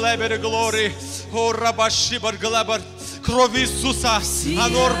 рабашамана глебер glory. О, рабашибар глебер. Кровь Иисуса,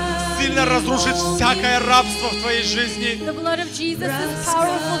 оно сильно разрушит всякое рабство в твоей жизни. The blood of Jesus is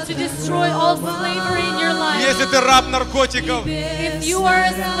powerful to destroy all slavery in your life. Если ты раб наркотиков, If you are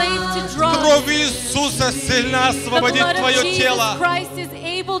a slave to drugs, кровь Иисуса сильно the освободит blood of твое Jesus тело. Christ is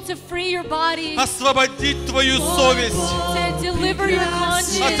able to free your body, освободить твою совесть to deliver your от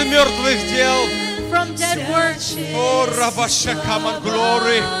conscience мертвых дел. from dead works. О, Рабашакаман,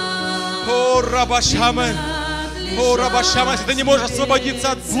 glory. О, Рабашаман. О, Рабашаман, если ты не можешь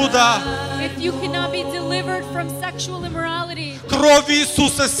освободиться от блуда, If you cannot be delivered from sexual immorality, кровь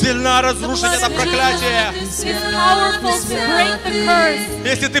Иисуса сильна разрушить это проклятие. is powerful to break the curse.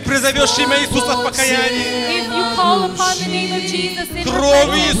 Если ты призовешь имя Иисуса в покаянии, If you call upon the name of Jesus in кровь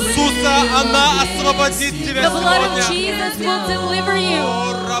repentance, Иисуса, она освободит тебя the blood of сегодня. Jesus will deliver you. О,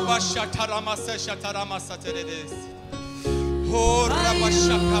 Рабашатарамаса, Шатарамаса, Тередес. О,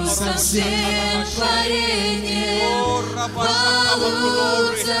 Рабашакама, Рабашатарамаша. О, Рабашакама,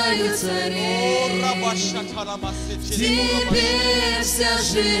 glory. О, Рабашатарамаса, Тебе вся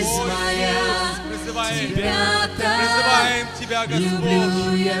жизнь моя, Призываем Тебя, Господь, и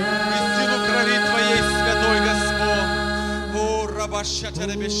силу крови Твоей, Святой Господь. О,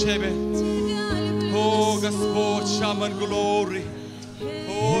 Рабашатарабешебе. О, Господь, Шаман, glory.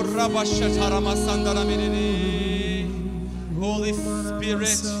 О, Рабашатарамасандарамирини. Holy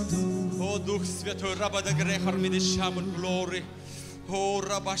Spirit, о Дух Святой, Рабада Грехар Мидишаман, glory. О,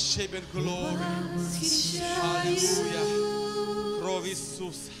 Рабашебен, glory. Аллилуйя. Кровь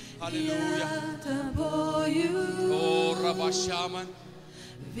Иисуса. Аллилуйя. О, Рабашаман.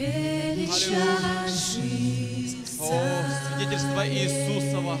 Аллилуйя. О, свидетельство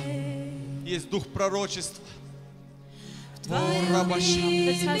Иисусова. Есть дух пророчества. О, Рабашаман.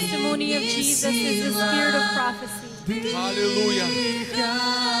 The testimony of Jesus is the spirit of prophecy. Аллилуйя.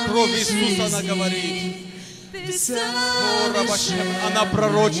 Кровь Иисуса, она говорит. О, Рабашаман. Она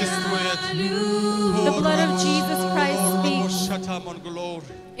пророчествует. The blood of Jesus Christ speaks. Шатаман, glory.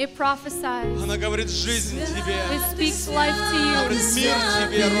 It prophesies. Она говорит жизнь тебе. It speaks life to you. Говорит мир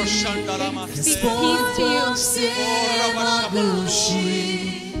тебе, It Рошандарамасе. speaks peace to you. О, Рабашаман, glory.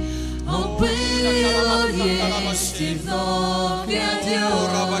 Он был, Он есть и вновь О,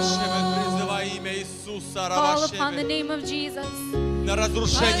 грядет. Рабашебе, призывай имя Иисуса, Call upon the Рабашебе, name of Jesus на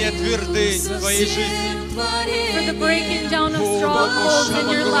разрушение твердынь в твоей жизни. for the breaking down of strongholds in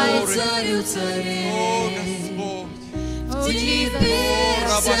your life. Царю царей, О, Господь, Oh Jesus, Тебе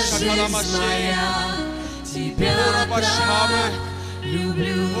вся жизнь моя, Тебя О, Рабашабе, так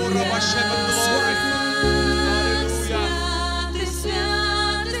люблю О, Рабашебе, glory. Аллилуйя. Святый,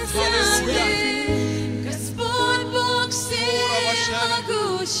 святый, святый, Господь Бог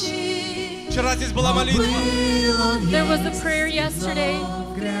всемогущий. Вчера здесь была молитва. there was a prayer yesterday,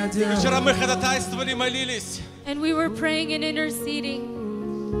 Вчера мы ходатайствовали, молились. and we were praying and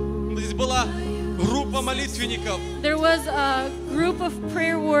interceding. Здесь была группа молитвенников. There was a group of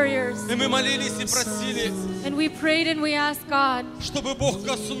prayer warriors, И мы молились и просили, and we prayed and we asked God чтобы Бог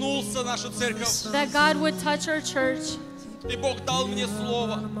коснулся нашу церковь. that God would touch our church, И Бог дал мне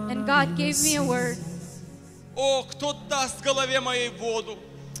слово. and God gave me a word. О, кто даст голове моей воду,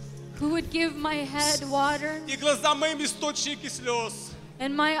 Who would give my head water и глазам моим источники слез.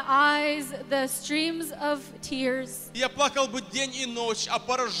 and my eyes the streams of tears. Я плакал бы день и ночь о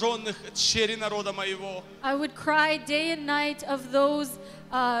пораженных чере народа моего. I would cry day and night of those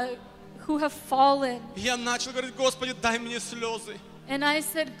who have fallen. Я начал говорить, Господи, дай мне слезы. And I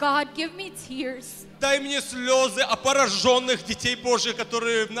said, God, give me tears. Дай мне слезы о пораженных детей Божьих,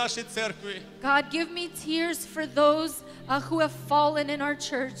 которые в нашей церкви. God, give me tears for those who have fallen in our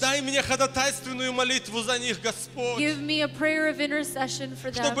church. Дай мне ходатайственную молитву за них, Господь. Give me a prayer of intercession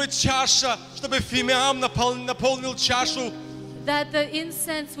for them. Чтобы чаша, чтобы фимиам наполнил чашу That the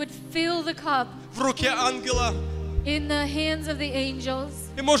incense would fill the cup в руке ангела. in the hands of the angels.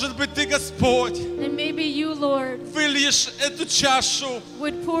 И может быть ты, Господь, And maybe you, Lord, выльешь эту чашу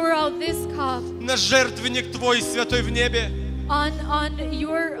would pour out this cup на жертвенник Твой, святой в небе.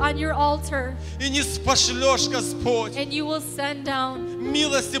 on your altar, И не спошлешь, Господь, and you will send down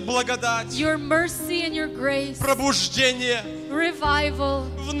милость и благодать, your mercy and your grace, пробуждение revival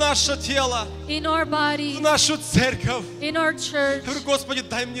в наше тело, in our в body, нашу церковь. in our church. Говорю, Господи,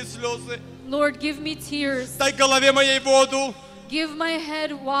 дай мне слезы, Lord, give me tears. дай голове моей воду. Give my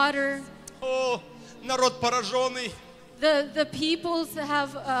head water. О, народ пораженный, The peoples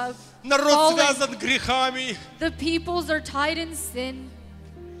have народ fallen. связан грехами. The peoples are tied in sin.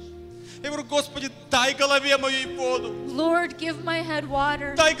 Я говорю, Господи, дай голове моей воду, Lord, give my head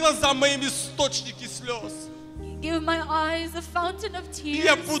water. дай глазам моим источники слез. Give my eyes a fountain of И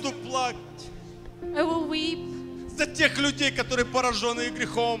я tears. буду плакать I will weep за тех людей, которые поражены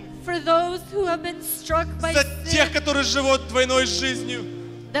грехом, for those who have been struck by за тех, sin, которые живут двойной жизнью.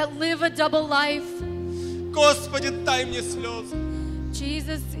 that live a double life. Господи, дай мне слезы.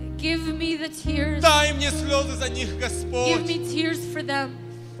 Jesus, give me the tears. Дай мне слезы за них, Give Господь. me tears for them.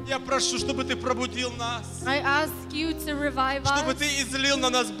 Я прошу, чтобы Ты пробудил нас, I ask you to revive чтобы us, Ты излил на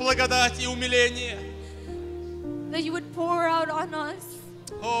нас благодать и умиление. that you would pour out on us.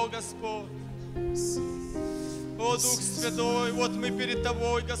 О, Господь! О, Дух Святой, вот мы перед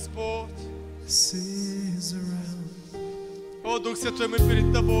Тобой, Господь. О, Дух Святой, мы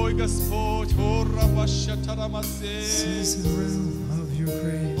перед Тобой, Господь. О, Рабаша Тарамасе.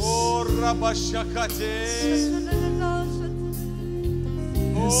 О, Рабаша Хате.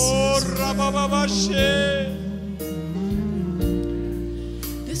 О, Рабабабаше.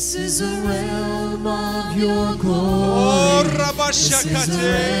 This is a realm of your glory. О, Рабаша This is a Хате.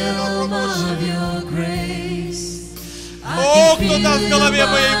 realm of your grace. О, кто даст голове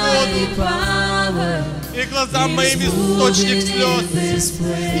моей воду Power и глазам моим источник слез.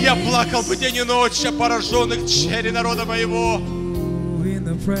 Я плакал бы день и ночь о пораженных чере народа моего.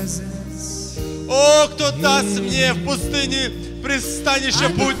 О, кто даст мне в пустыне пристанище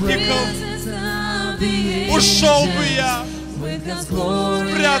путников. Ушел бы я,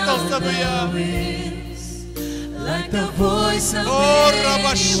 спрятался бы я. О,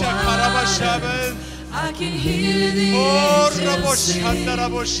 Рабаша Карабашабен. I can hear the О, angels Рабошанда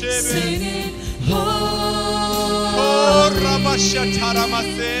Рабошебен. singing, О, Рабаша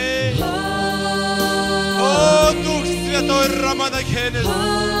Тарамасе. О, Дух Святой Раманакенес.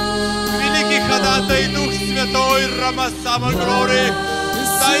 Великий ходатай, Дух Святой Рамасама Глори.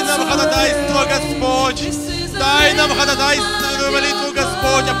 Дай нам ходатайство, Господь. Дай нам ходатайственную молитву,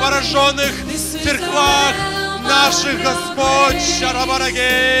 Господь, о пораженных церквах наших, Господь.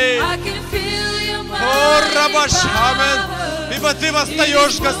 Шарабарагей. I can feel your О, Рабашамен, ибо Ты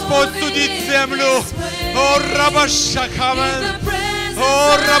восстаешь, Господь, судить землю. О, Рабашакамен,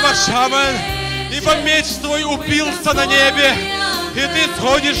 о, Рабашамен, ибо меч Твой упился на небе, и Ты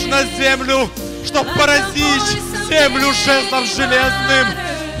сходишь на землю, чтоб поразить землю жезлом железным.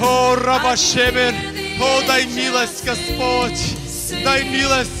 О, Рабашемен, о, дай милость, Господь, дай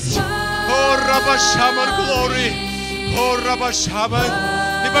милость. О, Рабашамен, глори, о, Рабашамен,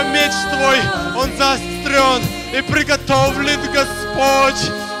 ибо меч Твой, он заострен и приготовлен, Господь.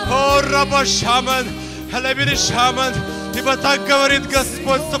 О, Рабашамен, Халабиришамен, ибо так говорит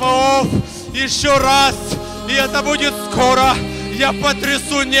Господь Саваоф, еще раз, и это будет скоро. Я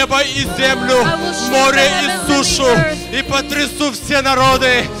потрясу небо и землю, море и сушу, и потрясу все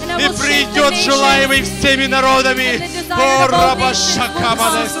народы, и придет желаемый всеми народами. О,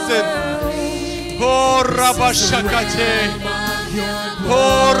 Рабашакаманесин, о, Рабашакате,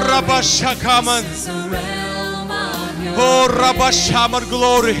 о, Рабашакаман, о, Рабашаман,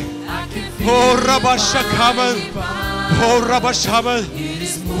 глори, о, Рабашакаман, о, Рабашаман,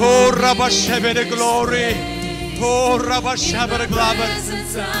 о, Рабашебере, глори. О, Рабашабер Глабер,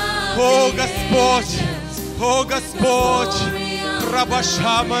 о, Господь,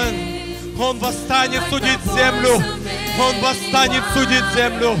 Рабашамен, Он восстанет судить землю, Он восстанет судить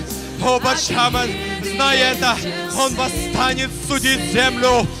землю, о, Башамен, знай это, Он восстанет судить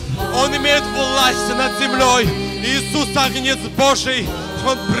землю, Он имеет власть над землей, Иисус Агнец Божий,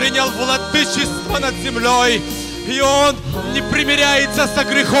 Он принял владычество над землей, и Он не примиряется со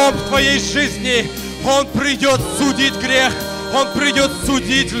грехом в твоей жизни. Он придет судить грех, Он придет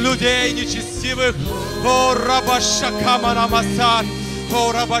судить людей нечестивых. О, Рабашакаманамасан,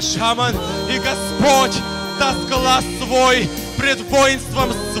 о, Рабашаман, и Господь даст глаз свой пред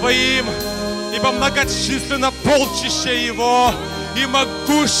воинством своим, ибо многочисленно полчище Его, и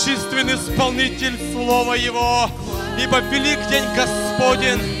могущественный исполнитель слова Его, ибо велик день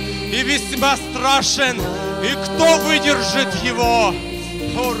Господень, и весьма страшен, и кто выдержит Его?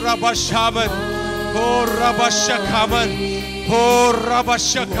 О, Рабашаман, о, Рабашакаман, о,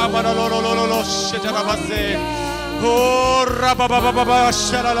 Рабашакаман, о,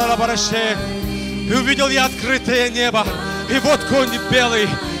 Рабабабабашаралалабараше. И увидел я открытое небо, и вот конь белый,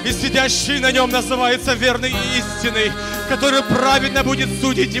 и сидящий на нем называется верный и истинный, который праведно будет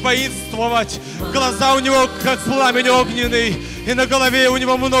судить и воинствовать. Глаза у него, как пламень огненный, и на голове у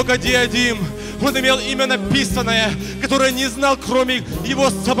него много диадим. Он имел имя написанное, которое не знал, кроме его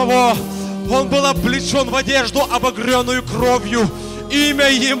самого. Он был облечен в одежду, обогренную кровью. Имя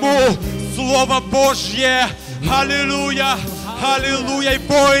ему — Слово Божье. Аллилуйя! Аллилуйя! И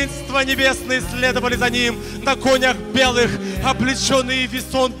воинства небесные следовали за ним на конях белых, облеченный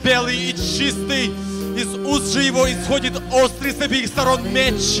весон белый и чистый. Из уст же его исходит острый с обеих сторон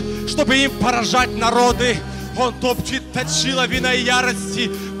меч, чтобы им поражать народы. Он топчет точила вина и ярости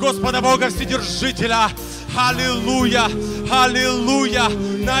Господа Бога Вседержителя. Аллилуйя! Аллилуйя!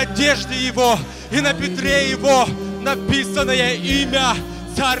 На одежде его и на бедре его написанное имя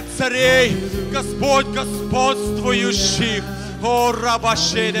Царь царей, Господь господствующих. О,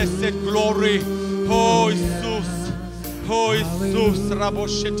 рабашедесе, glory. О, Иисус. О, Иисус,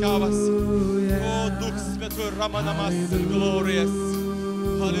 рабошетявас. О, Дух Святой, раманамасен, glorious.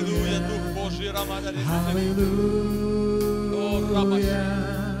 Аллилуйя, Дух Божий, раманамасен. О, рабашедесе.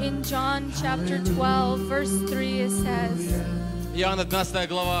 In John chapter 12, verse 3, it says, Иоанна 12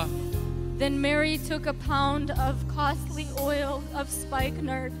 глава. Then Mary took a pound of costly oil of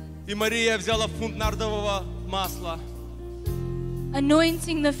spikenard, И Мария взяла фунт нардового масла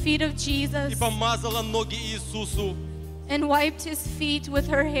anointing the feet of и Jesus, помазала ноги Иисусу. and wiped his feet with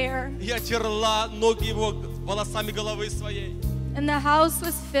her hair. И отерла ноги его волосами головы своей. And the house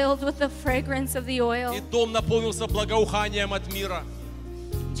was filled with the fragrance of the И oil. дом наполнился благоуханием от мира.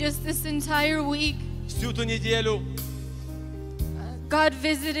 Just this entire week, Всю эту неделю God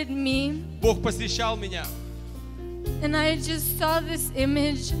visited me, Бог посещал меня. and I just saw this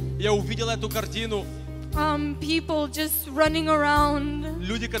image. Я увидел эту картину. People just running around,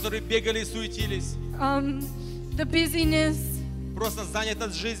 Люди, которые бегали и суетились. the busyness, Просто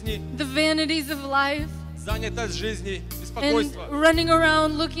занятость жизни. the vanities of life, Занятость жизни. and Беспокойство. running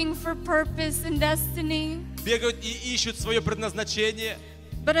around looking for purpose and destiny. Бегают и ищут свое предназначение.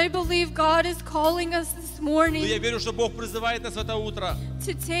 But I believe God is calling us this Но я morning верю, что Бог призывает нас в это утро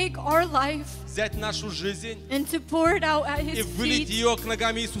to take our life взять нашу жизнь and to pour it out at и His вылить feet. ее к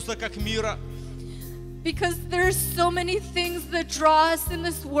ногам Иисуса как мира. Because there's so many things that draw us in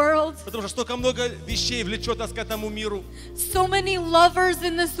this world, Потому что столько много вещей влечет нас к этому миру. so many lovers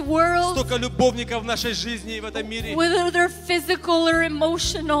in this world, Столько любовников в нашей жизни и в этом мире. whether they're physical or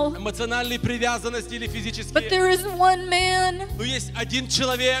emotional. Эмоциональные привязанности или But физические. there is one man, Но есть один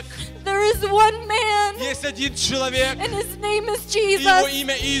человек, there is one man, есть один человек, and his name is и его Jesus,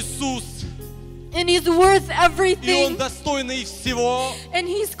 имя Иисус. and He's worth И Он everything. достойный всего. And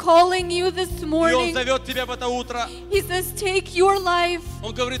He's calling you this И Он morning. зовет тебя в это утро. He says, take your life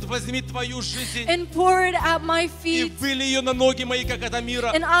Он говорит, возьми твою жизнь and pour it at my и feet, выли ее на ноги мои, как это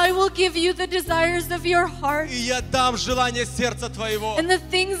мира. and I will give you the desires of your heart И я дам желание сердца твоего. and the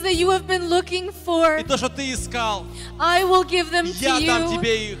things that you have been looking for. И то, что ты искал, I will give them я to дам you,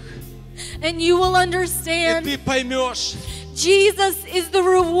 тебе их. and you will И understand ты поймешь, Jesus is the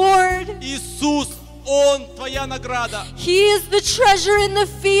reward. Иисус, Он твоя награда. He is the treasure in the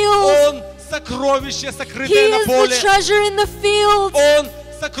field. Он сокровище, He сокрытое на is the поле. treasure in the field. Он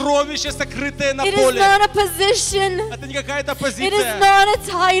сокровище, сокрытое на It is поле. not a position. Это не какая-то It is позиция. not a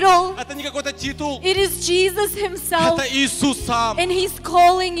title. Это не какой-то титул. It is Jesus Himself. Это Иисус сам. And He's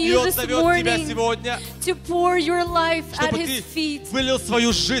calling И you Он this зовет тебя morning сегодня, to pour your life at чтобы His ты feet. вылил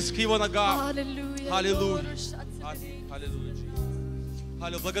свою жизнь к Его ногам. Hallelujah. Аллилуйя. Аллилуйя.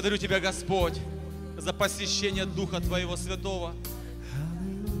 Аллилуйя. Благодарю Тебя, Господь, за посещение Духа Твоего Святого.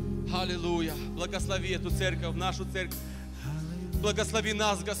 Аллилуйя. Благослови эту церковь, нашу церковь. Благослови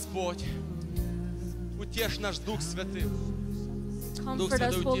нас, Господь. Утешь наш Дух Святым. Comfort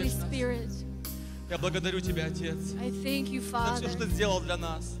us, Holy Spirit. Я благодарю Тебя, Отец, I thank you, за Father, все, что Ты сделал для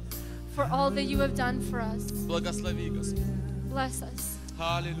нас. for all that you have done for us. Благослови, Господь. Bless us.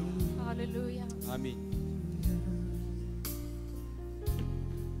 Аллилуйя. Hallelujah. Аминь.